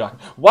gonna push me back.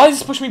 Why does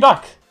this push me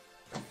back?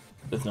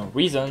 There's no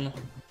reason.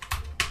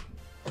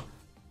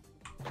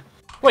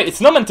 Wait,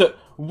 it's not meant to.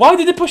 Why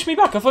did it push me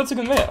back? I thought it's a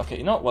conveyor. Okay,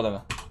 you know what?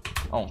 Whatever.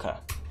 I don't care.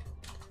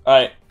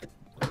 Alright.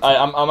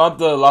 I'm at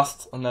the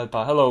last on that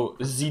part. Hello,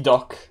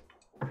 Z-Doc.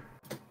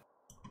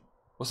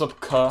 What's up,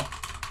 Kerr?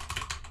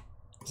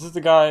 Is this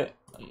the guy?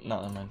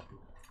 No, never mind.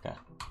 Okay.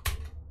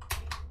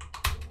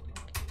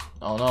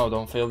 Oh no,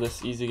 don't fail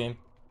this easy game.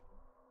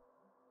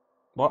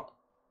 What?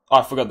 Oh,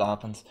 I forgot that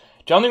happens.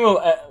 Drowning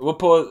will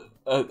put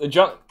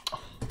drown.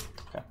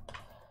 Okay.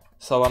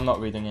 So I'm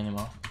not reading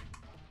anymore.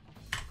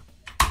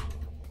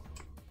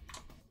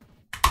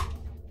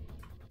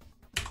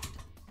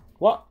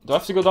 What? Do I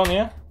have to go down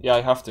here? Yeah,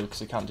 I have to,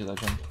 because I can't do that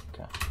jump.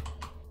 Okay.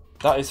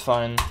 That is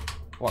fine.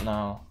 What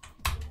now?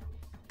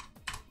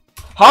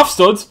 Half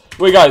studs?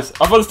 Wait guys,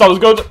 I thought this tower was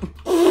good.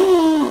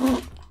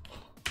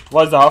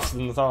 Why is the half stud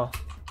in the tower?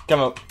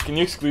 Can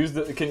you excuse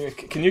the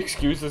can you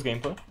excuse this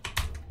gameplay?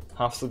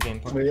 Half stud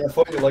gameplay. Wait, I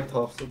thought you liked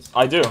half studs.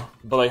 I do,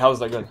 but like how is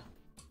that good?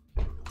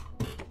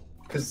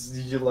 Cause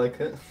you like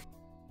it.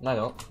 I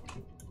don't.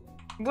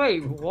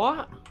 Wait,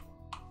 what?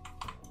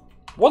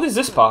 What is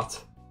this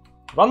part?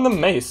 Random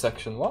maze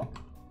section, what?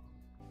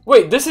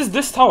 Wait, this is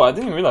this tower. I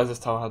didn't even realize this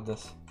tower had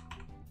this.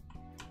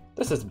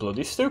 This is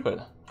bloody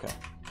stupid. Okay.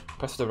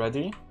 Press the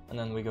ready, and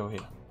then we go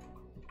here.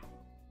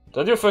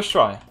 Did I do a first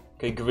try?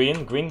 Okay,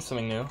 green. Green's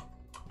something new.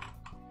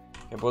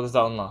 Okay, what does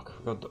that unlock?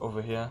 We go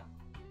over here.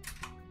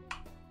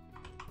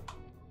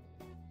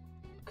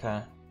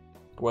 Okay.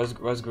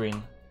 Where's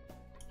green?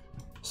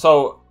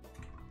 So,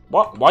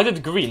 what? Why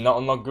did green not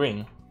unlock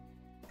green?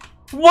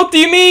 What do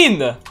you mean?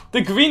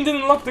 The green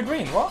didn't unlock the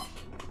green, what?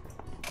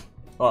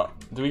 What?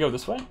 Do we go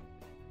this way?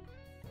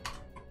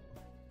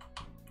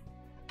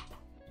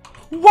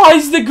 Why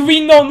is the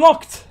green not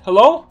unlocked?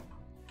 Hello?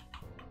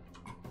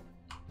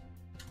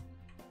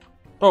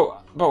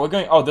 Bro, we're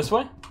going. Oh, this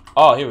way?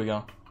 Oh, here we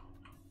go.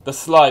 The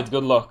slide,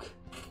 good luck.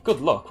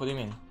 Good luck? What do you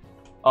mean?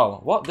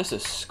 Oh, what? This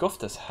is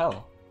scuffed as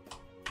hell.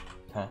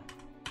 Okay.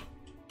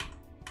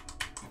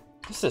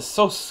 This is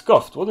so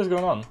scuffed. What is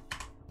going on?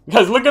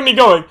 Guys, look at me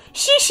going.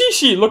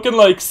 She, looking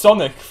like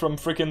Sonic from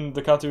freaking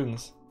the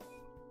cartoons.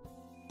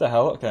 The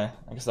hell? Okay,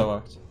 I guess that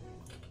worked.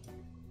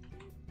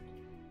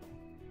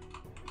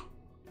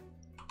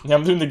 Yeah,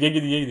 I'm doing the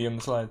giggity on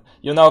the slide.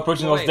 You're now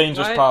approaching the most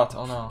dangerous part.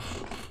 Oh no.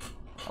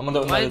 I'm on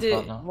the unedited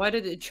part now. Why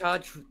did it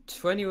charge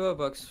 20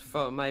 Robux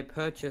for my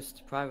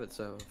purchased private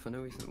server for no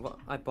reason? What?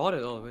 I bought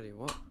it already.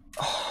 What?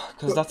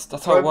 Because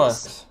that's how it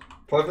works.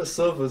 Private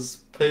servers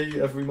pay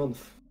every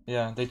month.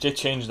 Yeah, they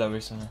changed that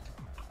recently.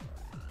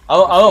 I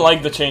don't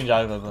like the change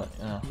either, but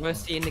you know.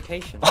 Where's the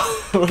indication?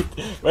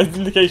 Where's the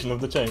indication of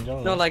the change? I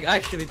don't know. No, like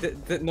actually,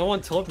 no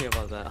one told me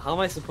about that. How am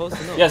I supposed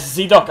to know? Yes,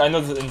 Z-Doc, I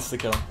know the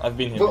insta-kill. I've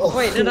been here.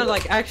 Wait, no,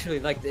 like actually,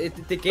 like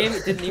the game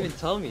didn't even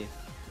tell me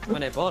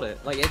when I bought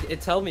it. Like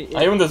it told me.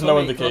 Even there's no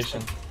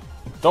indication.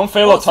 Don't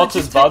fail Oh, or touch so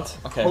is just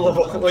bad. Okay.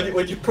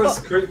 When you press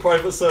create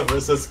private server,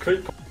 it says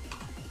create.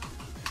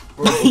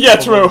 Yeah,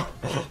 true.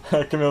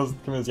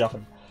 Camille's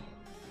yapping.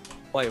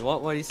 Wait,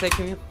 what? What did you say,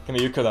 Camille?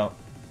 Camille, you cut out.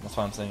 That's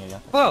why I'm saying it, yeah.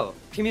 Oh,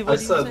 Camille, what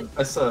did you say?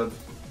 I said.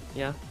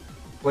 Yeah.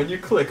 When you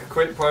click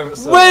create private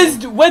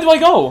server. Where do I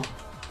go?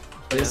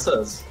 It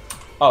says.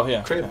 Oh,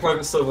 yeah. Create a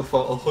private server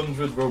for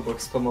 100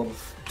 Robux per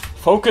month.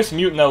 Focus,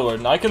 mute,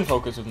 Nelward. I can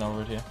focus with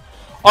Nelward here.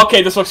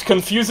 Okay, this looks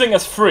confusing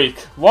as freak.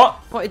 What?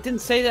 What? It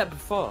didn't say that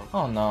before.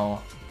 Oh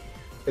no.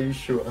 Are you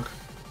sure?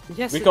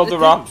 Yes. We called the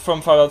rap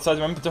from far outside.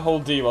 Remember to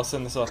hold D while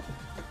setting this up.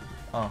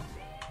 Oh.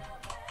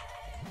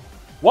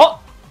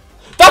 What?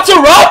 That's a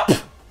rap!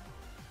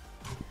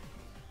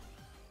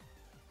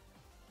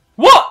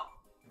 What?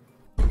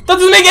 That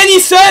doesn't make any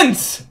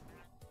sense!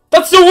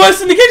 That's the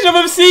worst indication I've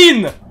ever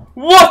seen!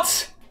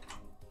 What?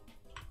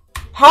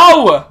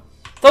 How? That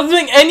doesn't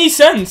make any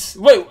sense!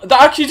 Wait,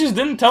 that actually just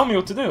didn't tell me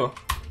what to do.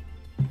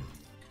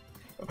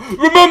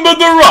 Remember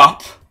the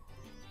rap!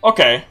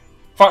 Okay.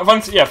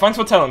 Thanks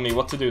for telling me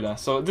what to do there.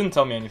 So it didn't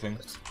tell me anything.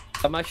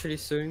 I'm actually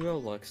suing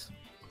Roblox.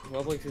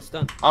 Roblox is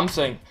done. I'm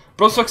saying,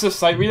 Roblox's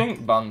sight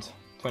reading banned.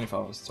 24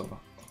 hours, it's over.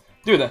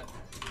 Dude,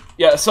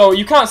 yeah, so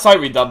you can't sight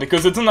read that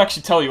because it doesn't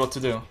actually tell you what to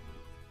do.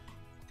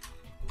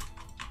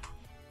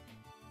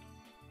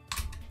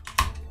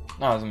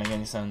 That doesn't make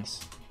any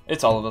sense.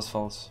 It's Oliver's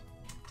fault.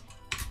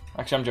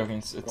 Actually, I'm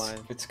joking.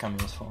 It's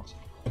Camille's fault.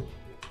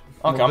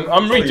 Okay,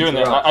 I'm redoing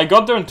it. I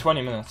got there in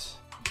 20 minutes.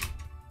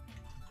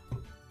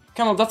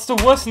 Camille, that's the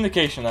worst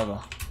indication ever.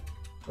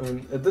 I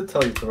mean, it did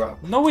tell you to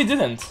rap. No, we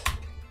didn't.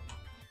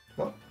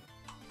 What?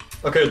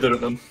 Okay, it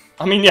didn't then.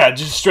 I mean, yeah,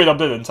 just straight up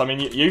didn't. I mean,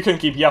 you can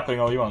keep yapping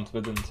all you want,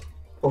 but didn't.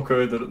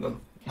 Okay, it didn't then.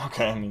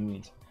 Okay, I mean,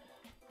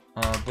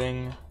 didn't.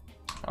 Bing.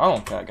 I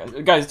don't care, guys.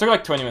 Guys, it took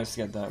like 20 minutes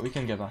to get there. We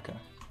can get back there.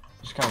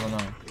 It's kind of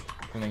annoying.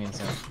 Doesn't make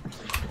sense.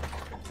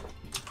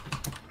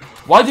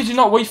 Why did you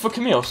not wait for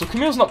Camille? So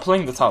Camille's not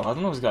playing the tower. I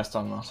don't know what this guy's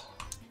talking about.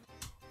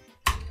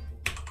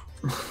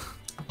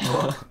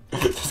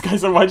 This guy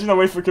said, why did you not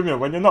wait for Camille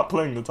when you're not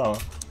playing the tower?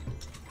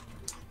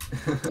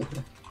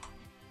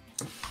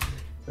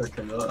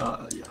 Okay,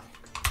 yeah.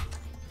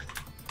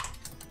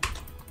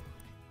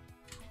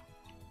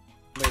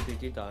 Wait,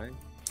 did you die?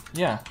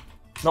 Yeah.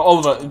 No,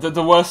 Oliver,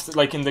 the worst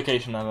like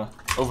indication ever.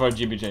 Over a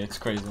GBJ, it's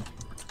crazy.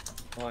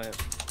 Oh yeah.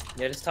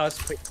 Yeah, this tower's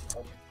pretty.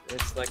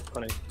 It's like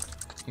funny.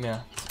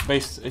 Yeah,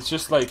 it's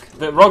just like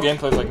the raw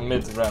gameplay is like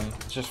mid-rem.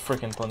 It's just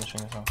freaking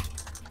punishing as hell.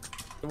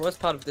 The worst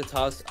part of the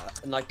tower's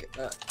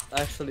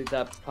actually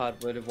that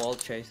part where the wall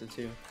chases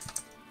you.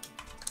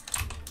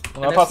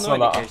 Well, that part's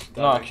not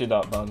actually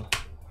that bad.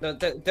 No,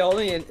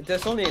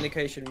 there's only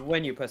indication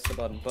when you press the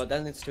button, but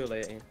then it's too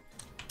late.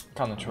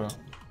 Kinda true.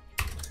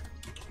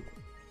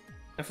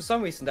 And for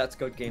some reason, that's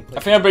good gameplay. I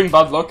think I bring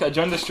bad luck. I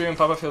joined the stream and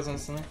Papa feels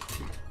instantly.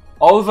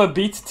 Oliver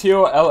beat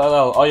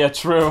T-O-L-L-L. Oh yeah,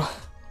 true.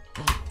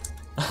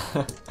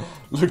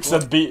 Luke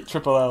said beat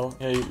triple L.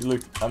 Yeah,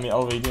 Luke. I mean,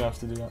 Oliver, you do have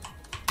to do that.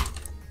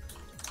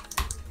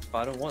 But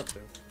I don't want to.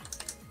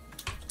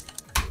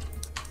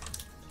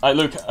 Alright,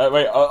 Luke.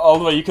 Wait,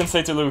 Oliver, you can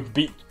say to Luke,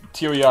 beat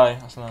T-O-E-I or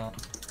something like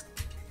that.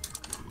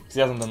 Because he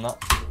hasn't done that.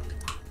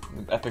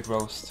 Epic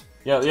roast.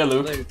 Yeah,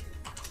 Luke.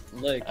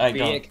 Luke, Right,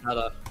 be a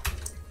cutter.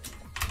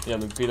 Yeah,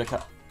 Luke, beat the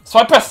cat. So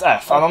I pressed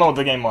F. I don't know what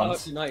the game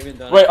wants. Oh, not even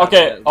done. Wait,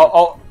 okay.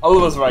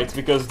 Oliver's right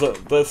because the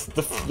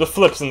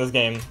flips in this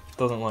game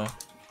doesn't work.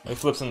 The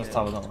flips in this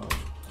tower don't work.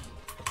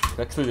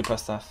 I clearly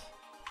pressed F.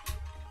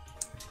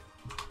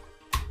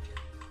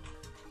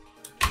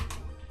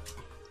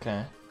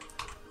 Okay.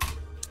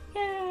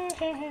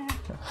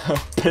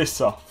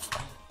 Piss off.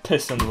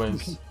 Piss and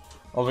whiz.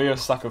 Over here, a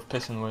stack of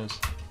piss and whiz.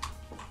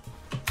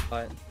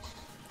 Right.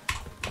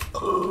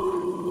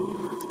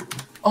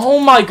 Oh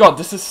my god,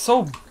 this is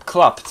so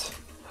clapped.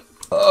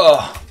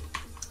 Ugh.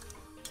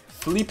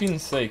 Flipping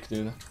sake,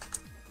 dude.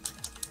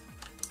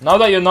 Now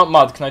that you're not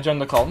mad, can I join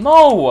the call?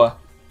 No!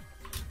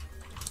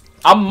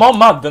 I'm more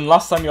mad than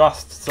last time you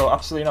asked, so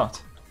absolutely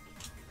not.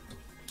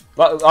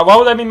 Why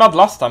would I be mad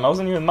last time? I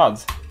wasn't even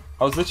mad.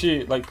 I was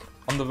literally, like,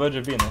 on the verge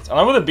of being it. And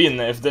I would have been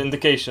it if the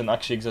indication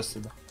actually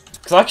existed.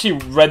 Because I actually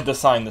read the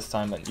sign this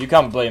time, and you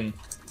can't blame,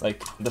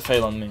 like, the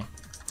fail on me.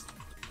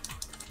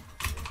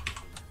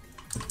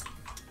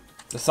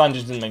 The sign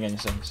just didn't make any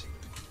sense.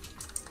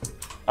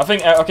 I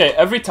think, okay,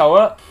 every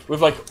tower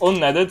with, like,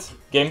 unedited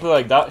gameplay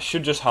like that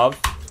should just have,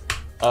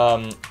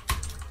 I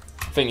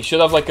think you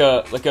should have, like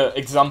a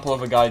example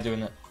of a guy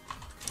doing it.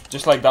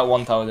 Just like that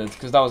one tower did,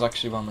 because that was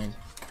actually well made.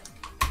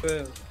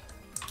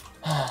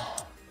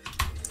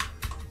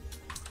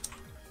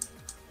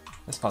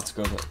 This part's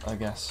good, I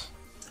guess.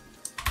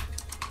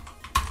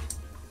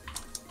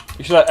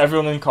 You should let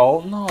everyone in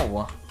call?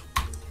 No.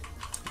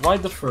 Why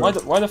the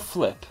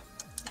flip?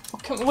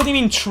 What do you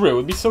mean true?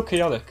 It'd be so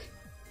chaotic.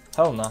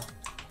 Hell nah.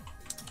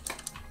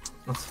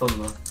 That's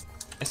fun though.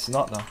 It's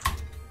not though.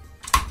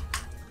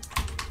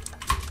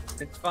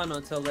 It's fun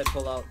until they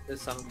pull out the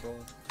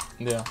soundboard.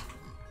 Yeah.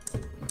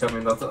 I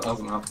mean, that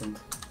hasn't happened.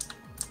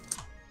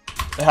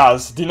 It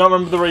has. Do you not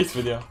remember the race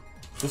video?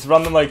 This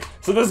random like.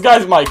 So this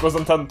guy's mic was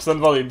on 10%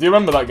 volume. Do you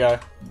remember that guy?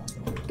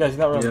 Guys, you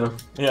not remember?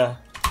 Yeah.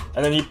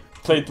 And then he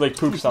played like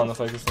poop sound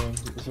effects or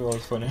something. This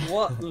was funny.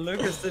 What?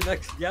 Luke is the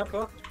next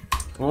yapper?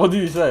 What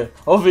did he say?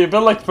 Olvi, a bit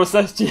like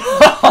processed cheese.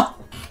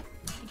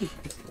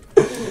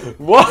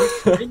 What?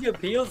 He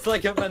peels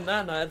like a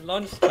banana at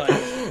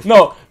lunchtime.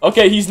 No,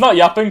 okay, he's not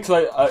yapping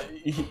cause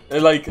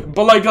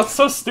but like that's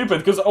so stupid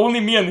because only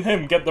me and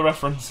him get the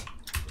reference.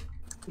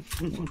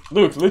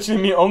 Luke,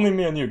 literally only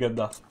me and you get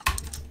that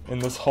in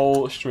this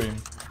whole stream.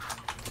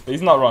 But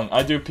he's not wrong.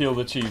 I do peel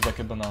the cheese like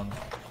a banana.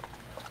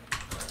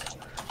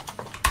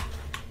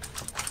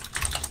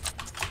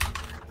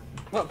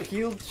 What?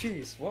 Peeled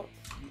cheese? What?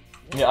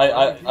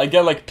 Yeah, I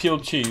get like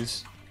peeled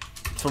cheese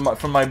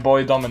from my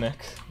boy Dominic,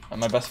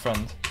 my best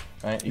friend.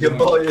 Right? Your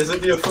boy,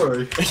 isn't he a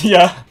furry?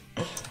 Yeah.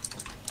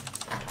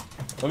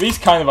 Well, he's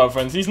kind of our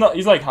friends. He's not.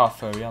 He's like half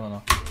furry. I don't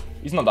know.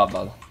 He's not that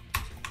bad.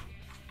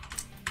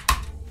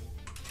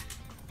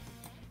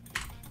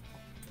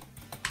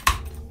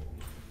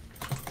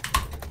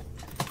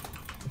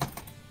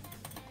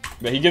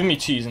 But he gave me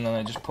cheese and then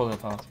I just pull it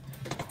apart.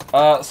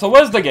 So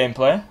where's the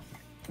gameplay?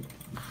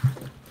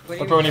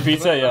 Pepperoni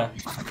pizza, yeah.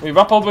 We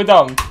wrap all the way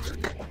down.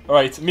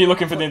 Alright, me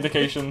looking for the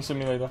indication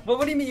simulator. But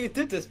what do you mean you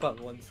did this part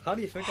once? How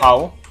do you forget?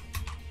 How?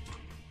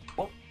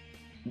 What?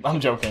 I'm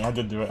joking, I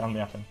did do it, I'm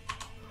yapping.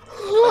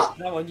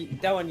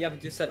 That one, yeah,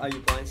 just said, are you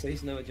blind? So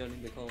he's never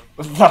joining the call.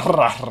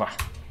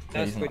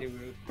 That's pretty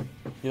rude.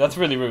 Yeah, that's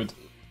really rude.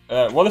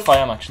 What if I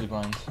am actually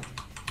blind?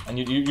 And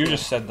you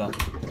just said that.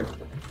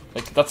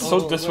 Like, that's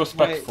so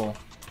disrespectful. Wait.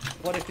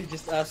 What if he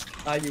just asked,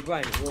 are you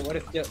blind? Well, what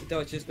if that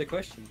was just the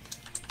question?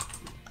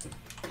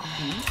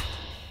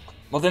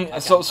 Well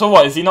then, so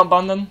what, is he not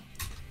banned then?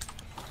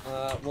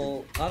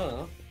 Well, I don't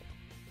know.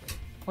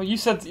 Well, you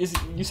said he's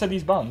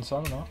banned, so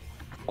I don't know.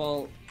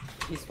 Well,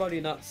 he's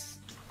probably not...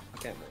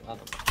 Okay, I don't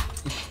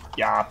know.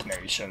 Yap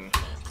Nation.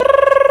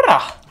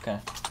 Okay.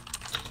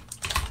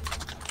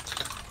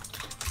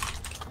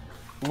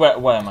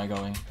 Where am I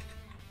going?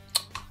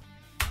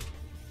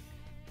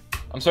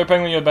 I'm sorry,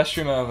 Penguin, you're the best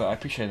streamer ever. I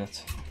appreciate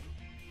it.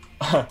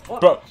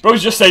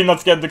 Bro's just saying not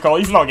to get the call.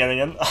 He's not getting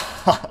in.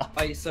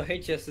 Alright, so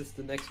HS is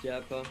the next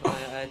yapper.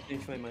 I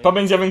changed my mind.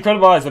 Pumpkins, you have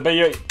incredible eyes. I bet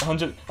you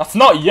 100. That's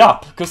not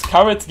yap, because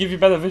carrots give you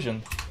better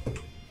vision.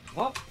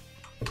 What?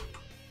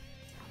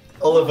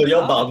 Oliver,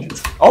 you're banned.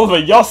 Oliver,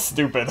 you're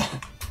stupid.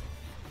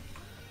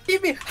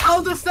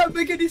 How does that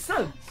make any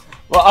sense?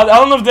 Well, I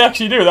don't know if they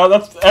actually do.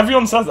 That's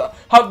everyone says that.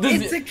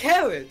 It's a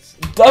carrot.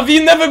 Have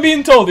you never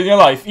been told in your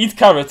life, eat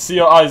carrots so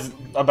your eyes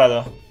are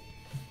better?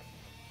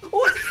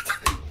 What?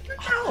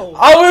 How?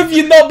 How have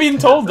you not been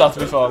told that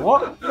before?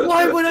 What?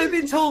 Why would I have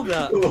been told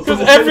that? Because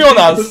everyone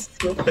has.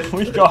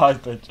 We got high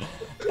pitch.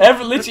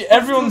 Literally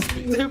everyone's.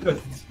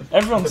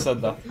 Everyone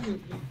said that.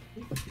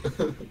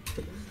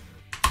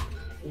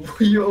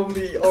 You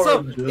only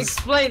oranges. So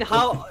explain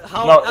how.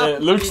 No,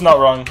 Luke's not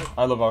wrong.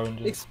 I love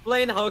oranges.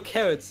 Explain how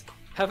carrots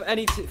have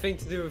anything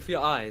to do with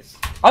your eyes.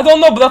 I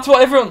don't know, but that's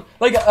what everyone.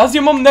 Like, has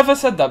your mom never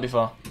said that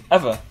before?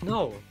 Ever?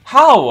 No.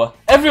 How?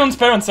 Everyone's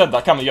parents said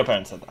that. Come on, your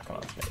parents said that. Come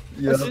on.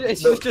 Yeah.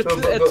 It's just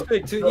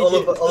too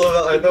Oliver,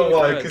 I know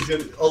why.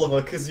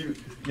 Because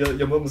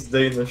your mom's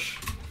Danish,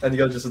 and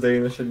you're just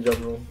Danish in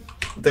general.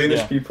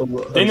 Danish people.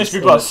 Danish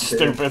people are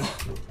stupid.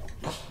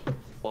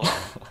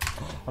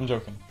 I'm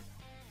joking.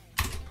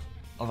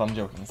 Oh, I'm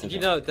joking. Did you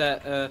know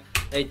that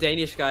a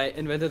Danish guy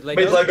invented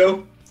Lego? Made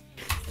Lego.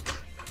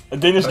 A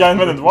Danish guy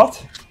invented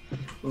what?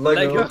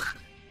 Lego.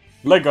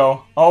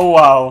 Lego. Oh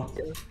wow.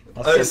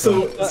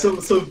 So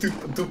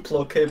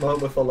Duplo came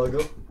out with a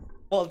Lego.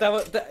 Well, that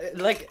was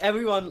like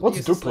everyone. What's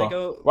uses Duplo?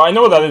 Lego. Well, I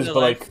know what that is, but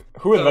like,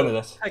 who invented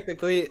it?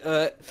 Technically,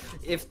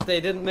 if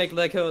they didn't make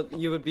Lego,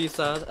 you would be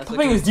sad. The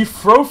thing is, you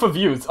throw for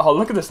views. Oh,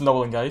 look at this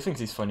Nolan guy. He thinks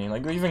he's funny.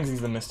 Like, he thinks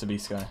he's the Mr.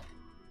 Beast guy.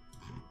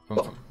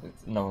 From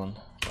Nolan.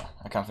 Yeah,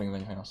 I can't think of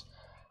anything else.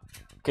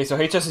 Okay, so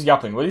HS is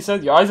yapping. What he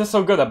said? Your eyes are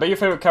so good. I bet your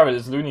favorite carrot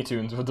is Looney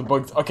Tunes with the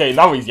bugs. Okay,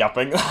 now he's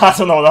yapping. I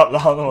don't know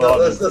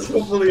that. That's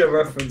probably a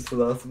reference to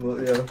that,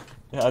 but yeah.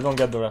 Yeah, I don't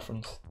get the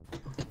reference.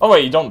 Oh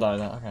wait, you don't die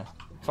then. Okay,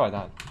 I thought I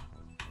died.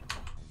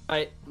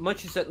 Alright,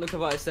 much you said, look at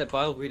what I said, but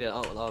I'll read it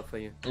out loud for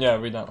you. Yeah,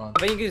 read that one.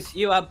 The thing is,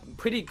 you are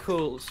pretty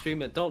cool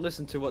streamer. Don't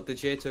listen to what the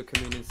J2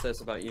 community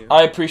says about you.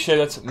 I appreciate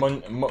it,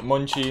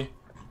 Munchie.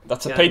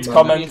 That's a paid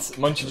comment.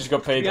 Munchie just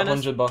got paid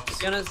 $100. To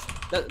be honest,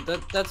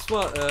 that's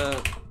what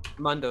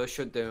Mando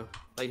should do.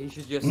 Like he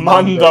should just.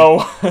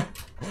 Mando.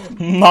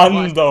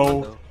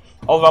 Mando.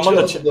 Oh, I'm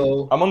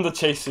on the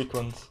chase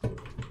sequence.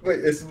 Wait,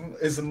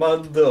 is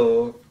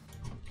Mando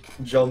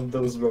John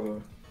Doe's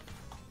brother?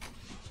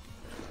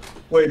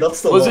 Wait,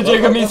 that's the What's it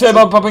Jacob me say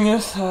about popping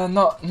this?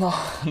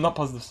 Not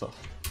positive stuff.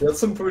 That's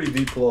some pretty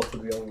deep lore, to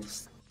be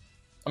honest.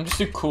 I'm just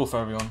too cool for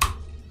everyone.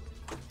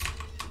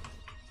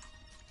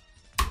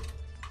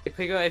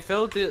 Because I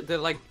failed the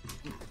like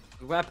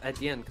rap at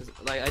the end, because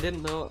like I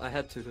didn't know I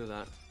had to do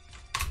that.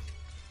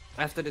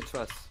 After the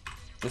trust.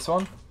 This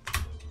one?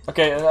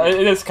 Okay,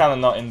 it is kind of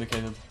not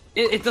indicated.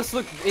 It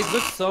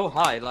looks so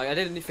high, like I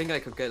didn't think I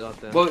could get up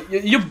there. Well,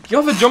 you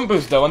have a jump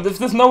boost though, and if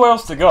there's nowhere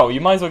else to go, you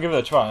might as well give it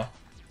a try.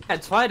 I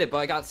tried it, but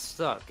I got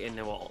stuck in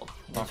the wall.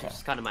 Okay. Which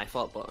is kind of my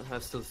fault, but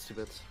I'm still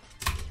stupid.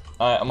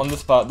 Alright, I'm on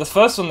this part. This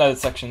first one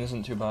section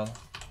isn't too bad.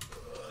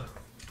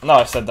 Now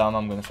I've said down,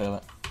 I'm gonna fail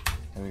it.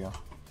 Here we go.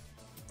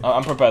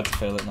 I'm prepared to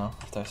fail it now,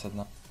 after I said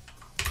that.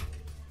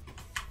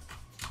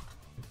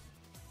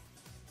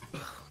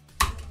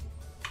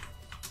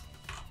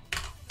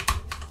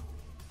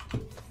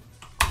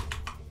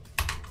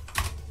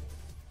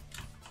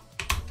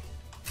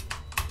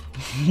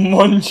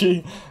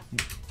 Munchie!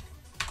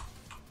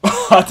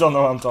 I don't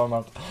know what I'm talking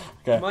about.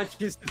 Okay.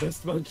 Munchie is the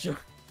best muncher.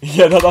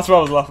 Yeah, that's what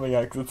I was laughing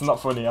at, because it's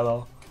not funny at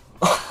all.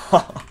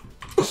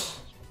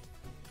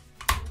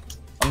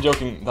 I'm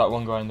joking, that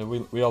one grinder,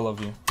 we all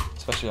love you.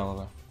 Especially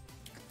Oliver.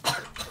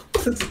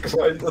 What is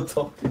Grinder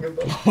talking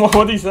about?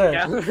 What did he say?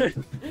 Yeah.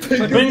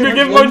 Bingo,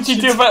 give Munchie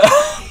to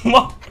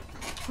a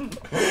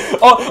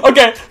Oh,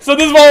 okay, so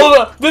this is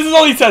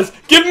all he says.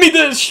 Give me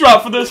the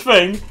strap for this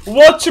thing,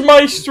 watch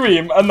my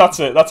stream, and that's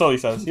it. That's all he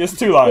says. He has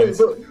 2 lines.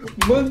 Wait, but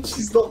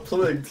Munchie's not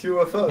playing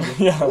TUFM.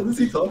 Yeah. What is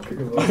he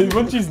talking about?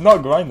 Munchie's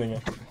not grinding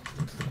it.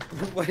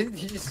 Why did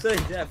you just say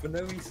that for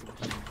no reason?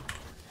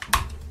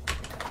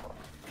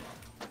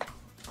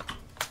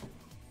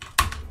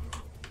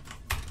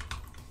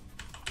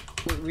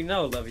 We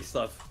know Levy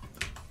stuff.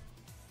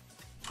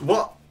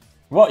 What?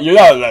 What? You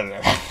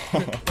know.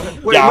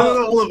 Wait, Yeah.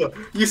 no, Oliver.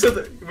 You said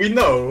that we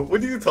know.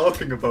 What are you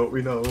talking about?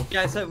 We know.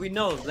 Yeah, I said we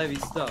know Levy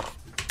stuff.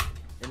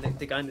 And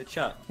the guy in the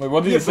chat. Wait,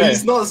 what did Yeah, he but say?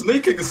 it's not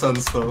making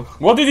sense though.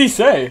 What did he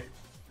say?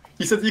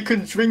 He said you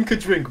can drink a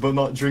drink, but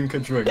not drink a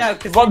drink. Yeah,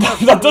 because What?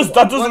 That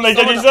doesn't make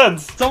any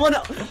sense. Someone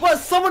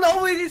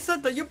already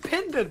said that you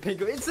pinned it,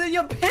 Pingo. It's in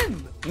your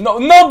pin. No,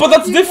 but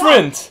that's do you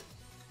different.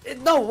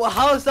 No,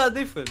 how is that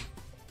different?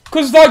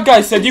 Cause that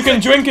guy said you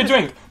can drink a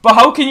drink, but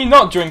how can you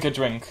not drink a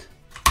drink?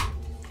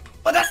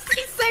 But that's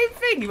the same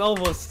thing,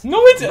 almost. No,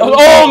 it's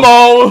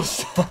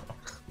almost.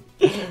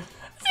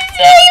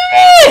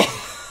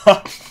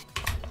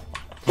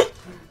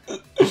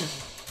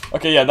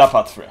 Okay, yeah, that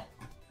part's free.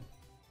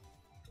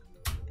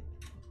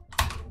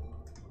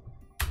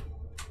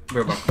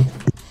 We're back.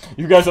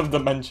 You guys have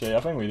dementia. I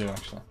think we do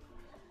actually.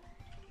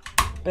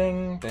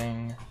 Bing,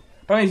 bing.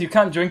 Apparently, you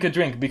can't drink a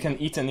drink, but you can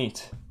eat and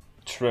eat.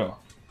 True.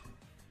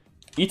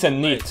 Eat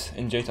and eat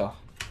in JTOF.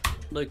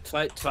 Look,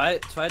 try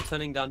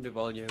turning down the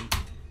volume.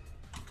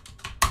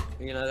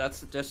 You know,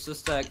 that's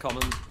just a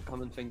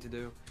common thing to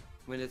do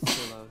when it's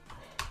too loud.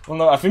 Well,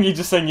 no, I think he's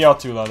just saying you're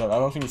too loud. I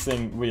don't think he's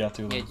saying we are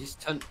too loud. Yeah,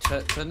 just turn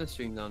the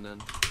stream down then.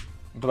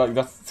 But like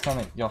that's kind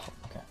of your fault.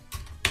 Okay.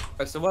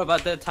 So what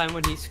about that time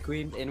when he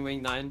screamed in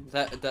Ring 9?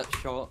 That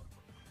short?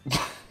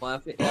 Well, I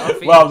think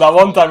Well, that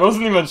one time it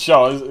wasn't even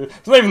short. It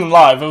was not even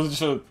live. It was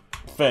just a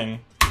thing.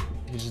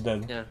 He just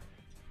did. Yeah.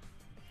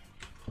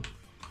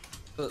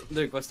 But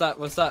Luke, was that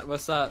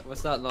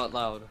not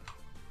loud?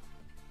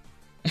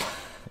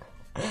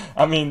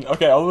 I mean,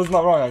 okay, I was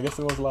not wrong. I guess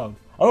it was loud.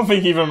 I don't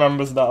think he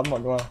remembers that. I'm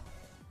not gonna lie.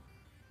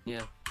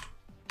 Yeah.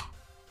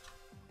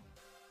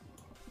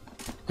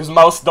 Because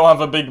mouse don't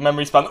have a big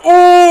memory span.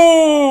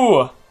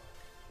 Ooh!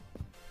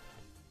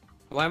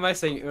 Why am I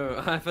saying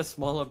I have a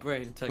smaller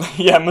brain?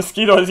 Yeah,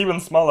 mosquito is even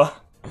smaller.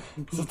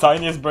 It's the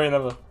tiniest brain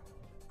ever.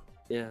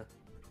 Yeah.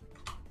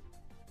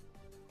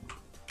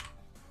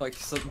 Like,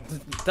 so,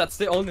 that's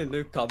the only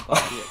Luke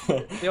comeback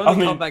here. The only I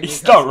mean, comeback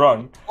he's not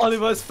wrong.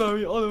 Oliver's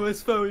furry,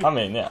 Oliver's furry. I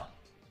mean, yeah.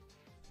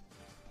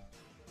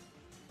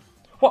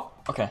 What?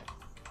 Okay.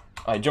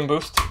 Alright, jump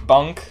boost.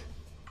 Bonk.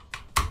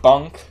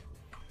 Bonk.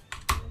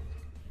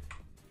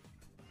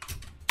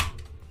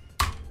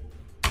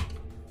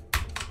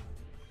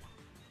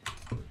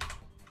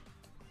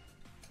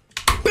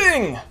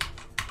 Bing!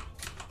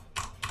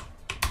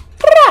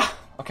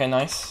 Okay,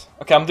 nice.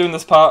 Okay, I'm doing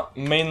this part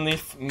mainly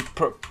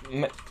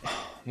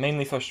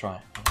mainly first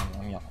try.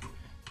 Yeah.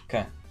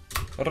 Okay.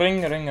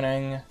 Ring, ring,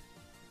 ring.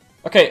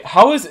 Okay,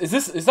 how is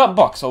that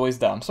box always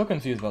there? I'm so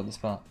confused about this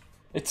part.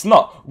 It's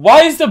not.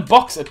 Why does the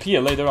box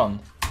appear later on?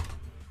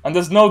 And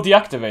there's no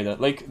deactivator.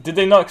 Like, did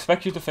they not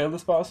expect you to fail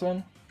this part,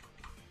 Sven?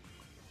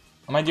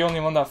 Am I the only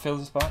one that fails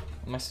this part?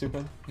 Am I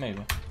stupid?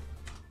 Maybe.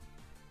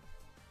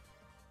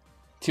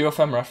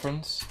 TFM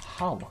reference?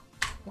 How?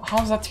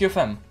 How is that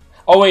TFM?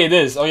 Oh wait, it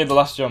is. Oh yeah, the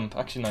last jump.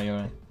 Actually, no, you're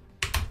right.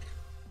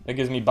 That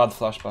gives me bad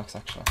flashbacks,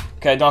 actually.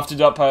 Okay, I don't have to do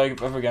that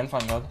part ever again,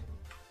 thank God.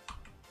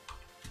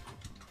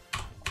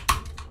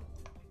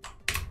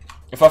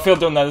 If I fail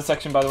doing that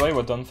section, by the way,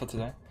 we're done for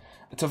today.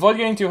 To avoid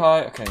getting too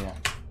high, okay, yeah.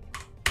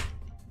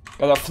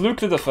 Got I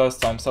fluked it the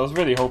first time, so I was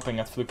really hoping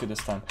I'd fluke it this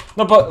time.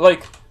 No, but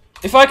like,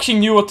 if I actually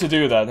knew what to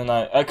do there, then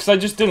because I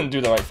just didn't do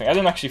the right thing. I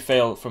didn't actually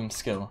fail from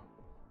skill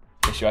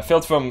issue. I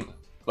failed from,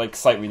 like,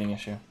 sight reading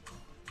issue.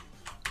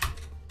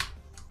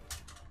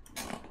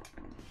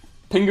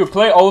 Pingu,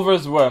 play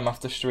Oliver's Worm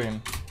after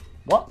stream.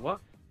 What? What?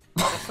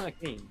 That's not a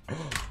game.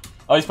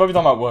 Oh, he's probably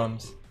talking about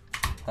worms.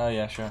 Oh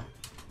yeah, sure.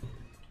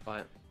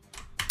 Right.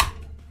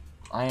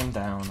 I am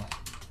down.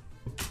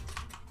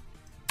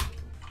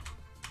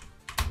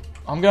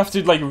 I'm gonna have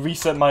to like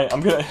reset my. I'm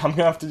gonna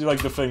have to do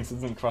like the thing so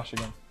it doesn't crash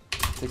again.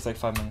 It takes like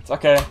 5 minutes.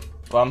 Okay.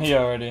 Well, I'm here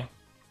already.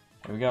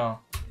 Here we go.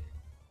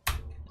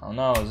 Oh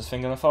no, is this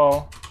thing gonna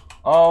fall?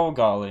 Oh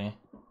golly.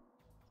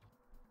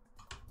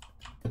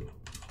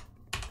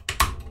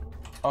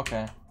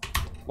 Okay.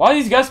 Why are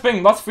these guys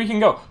playing Let's Freaking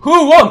Go?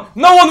 Who won?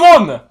 No one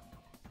won!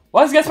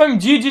 Why is this guy playing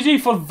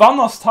GGG for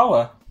Vanos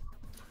Tower?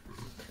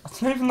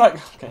 That's not even like...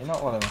 Okay,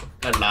 not whatever.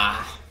 Hello.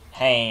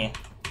 Hey.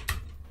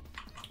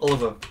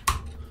 Oliver,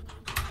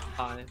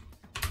 Hi.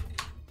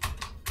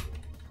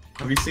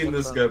 have you seen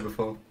this guy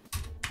before?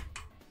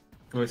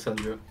 Let me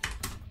send you.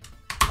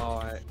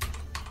 Alright.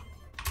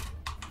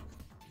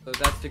 So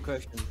that's the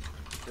question.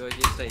 Do I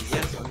just say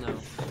yes or no?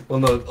 Well,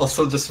 no,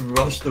 also just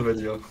rush the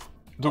video.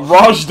 The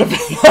Raj the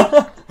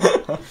video.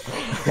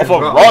 I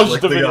thought Raj, Raj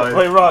like the the video. guy.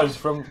 Wait, Raj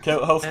from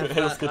Hell's I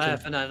have Kitchen.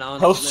 an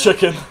announcement. Hell's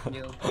Chicken.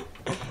 Camille.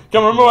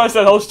 Come remember when I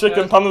said Hell's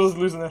Chicken? Panda was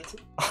losing it.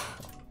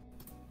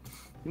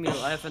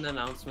 Camille, I have an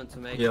announcement to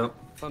make. Yeah.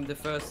 From the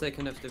first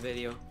second of the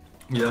video,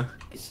 Yeah.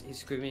 he's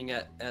screaming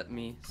at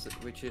me,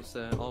 which is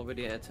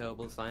already a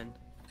terrible sign.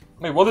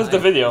 Wait, what is the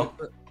video?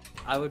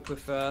 I would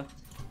prefer.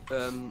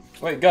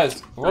 Wait,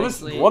 guys, what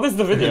is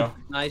the video?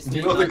 Nicely.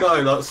 You know the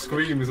guy that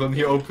screams when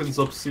he opens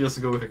up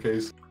CSGO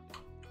case?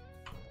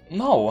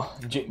 No,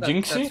 That's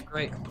Jinxie?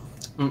 great.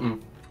 Mm-mm.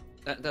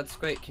 That's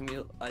great,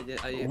 Camille.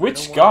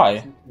 Which I don't guy?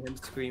 want to him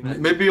scream at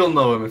me. Maybe you'll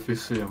know him if you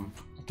see him.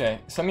 Okay,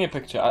 send me a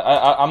picture.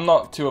 I'm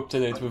not too up to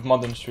date with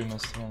modern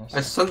streamers, to be honest. I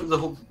sent the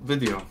whole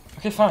video.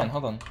 Okay, fine,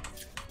 hold on.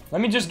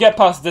 Let me just get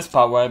past this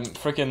part where I'm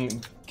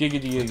freaking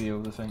giggity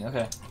over the thing.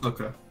 Okay.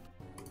 Okay.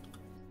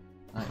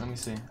 Alright, let me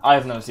see. I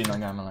have never seen that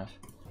guy in my life.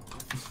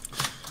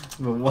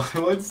 No,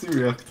 why does he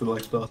react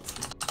like that?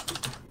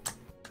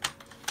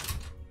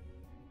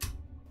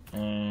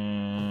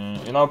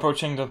 You're now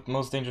approaching the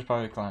most dangerous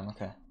part of the climb.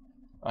 Okay.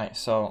 Alright,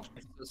 so.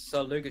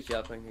 So Luke is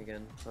yapping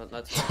again.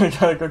 That's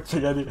Gotta cook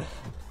spaghetti.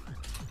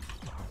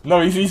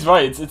 No, he's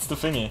right. It's the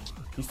thingy.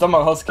 He's talking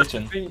about Hell's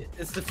Kitchen.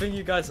 It's the thing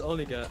you guys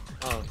only get.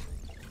 Oh.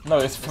 No,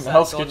 it's from Is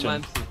Hell's that Gordon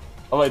Kitchen. Ramsay?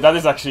 Oh wait, that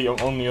is actually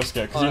only your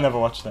scare because you Oh. never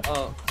watched it.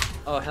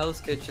 Oh, Hell's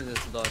Kitchen is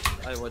the dodge.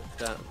 I watch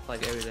that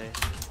like every day.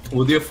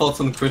 What are your thoughts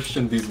on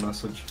Christian D's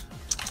message?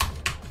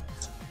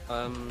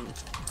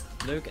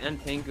 Luke and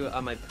Pingu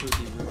are my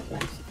pussy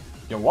roofies.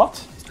 Yo,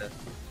 what?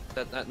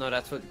 No,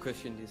 that's what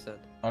Christian D said.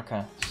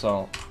 Okay,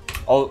 so,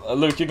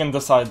 Luke, you can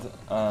decide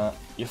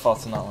your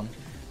thoughts on that one.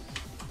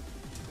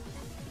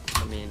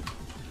 I mean,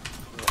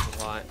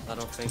 why? I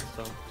don't think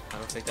so. I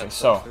don't think that's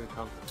so, true.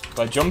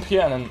 do I jump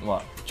here and then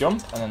what?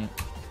 Jump and then.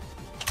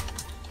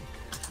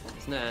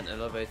 It's not an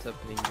elevator,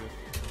 Pingu.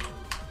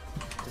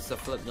 Just a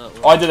flip, not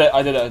Oh, I did it.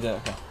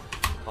 Okay.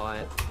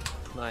 Alright,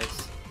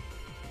 nice.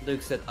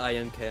 Luke said, I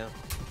don't care.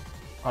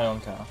 I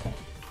don't care. Okay.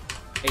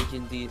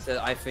 Agent D said,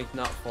 I think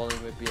not falling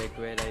would be a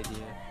great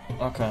idea.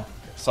 Okay.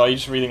 So, are you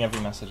just reading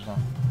every message now?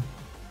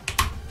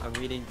 I'm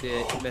reading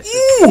the message.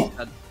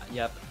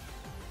 Yep.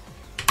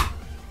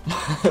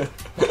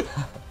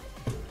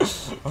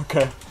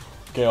 Okay.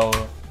 Okay,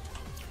 Oliver.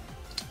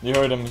 You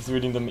heard him. He's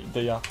reading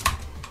the yeah.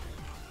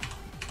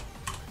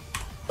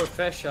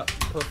 Professor.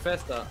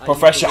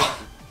 Professor.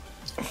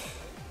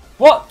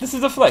 What? This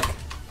is a flick.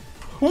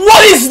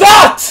 What is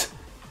that?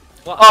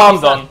 What? Oh, I'm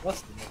What's done. that?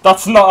 What's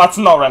That's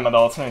not Rem at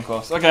all. It's pretty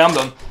close. Okay, I'm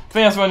done. I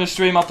think that's when the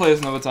stream. I'll play this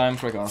another time.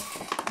 Frick off.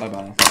 Bye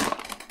bye.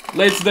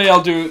 Later today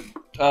I'll do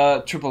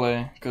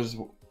AAA because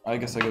I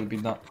guess I gotta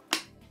beat that.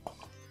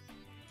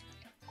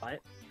 Bye.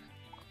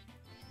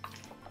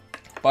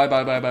 Bye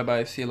bye bye bye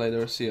bye. See you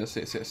later. See ya.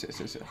 See ya. See ya. See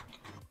ya. See ya.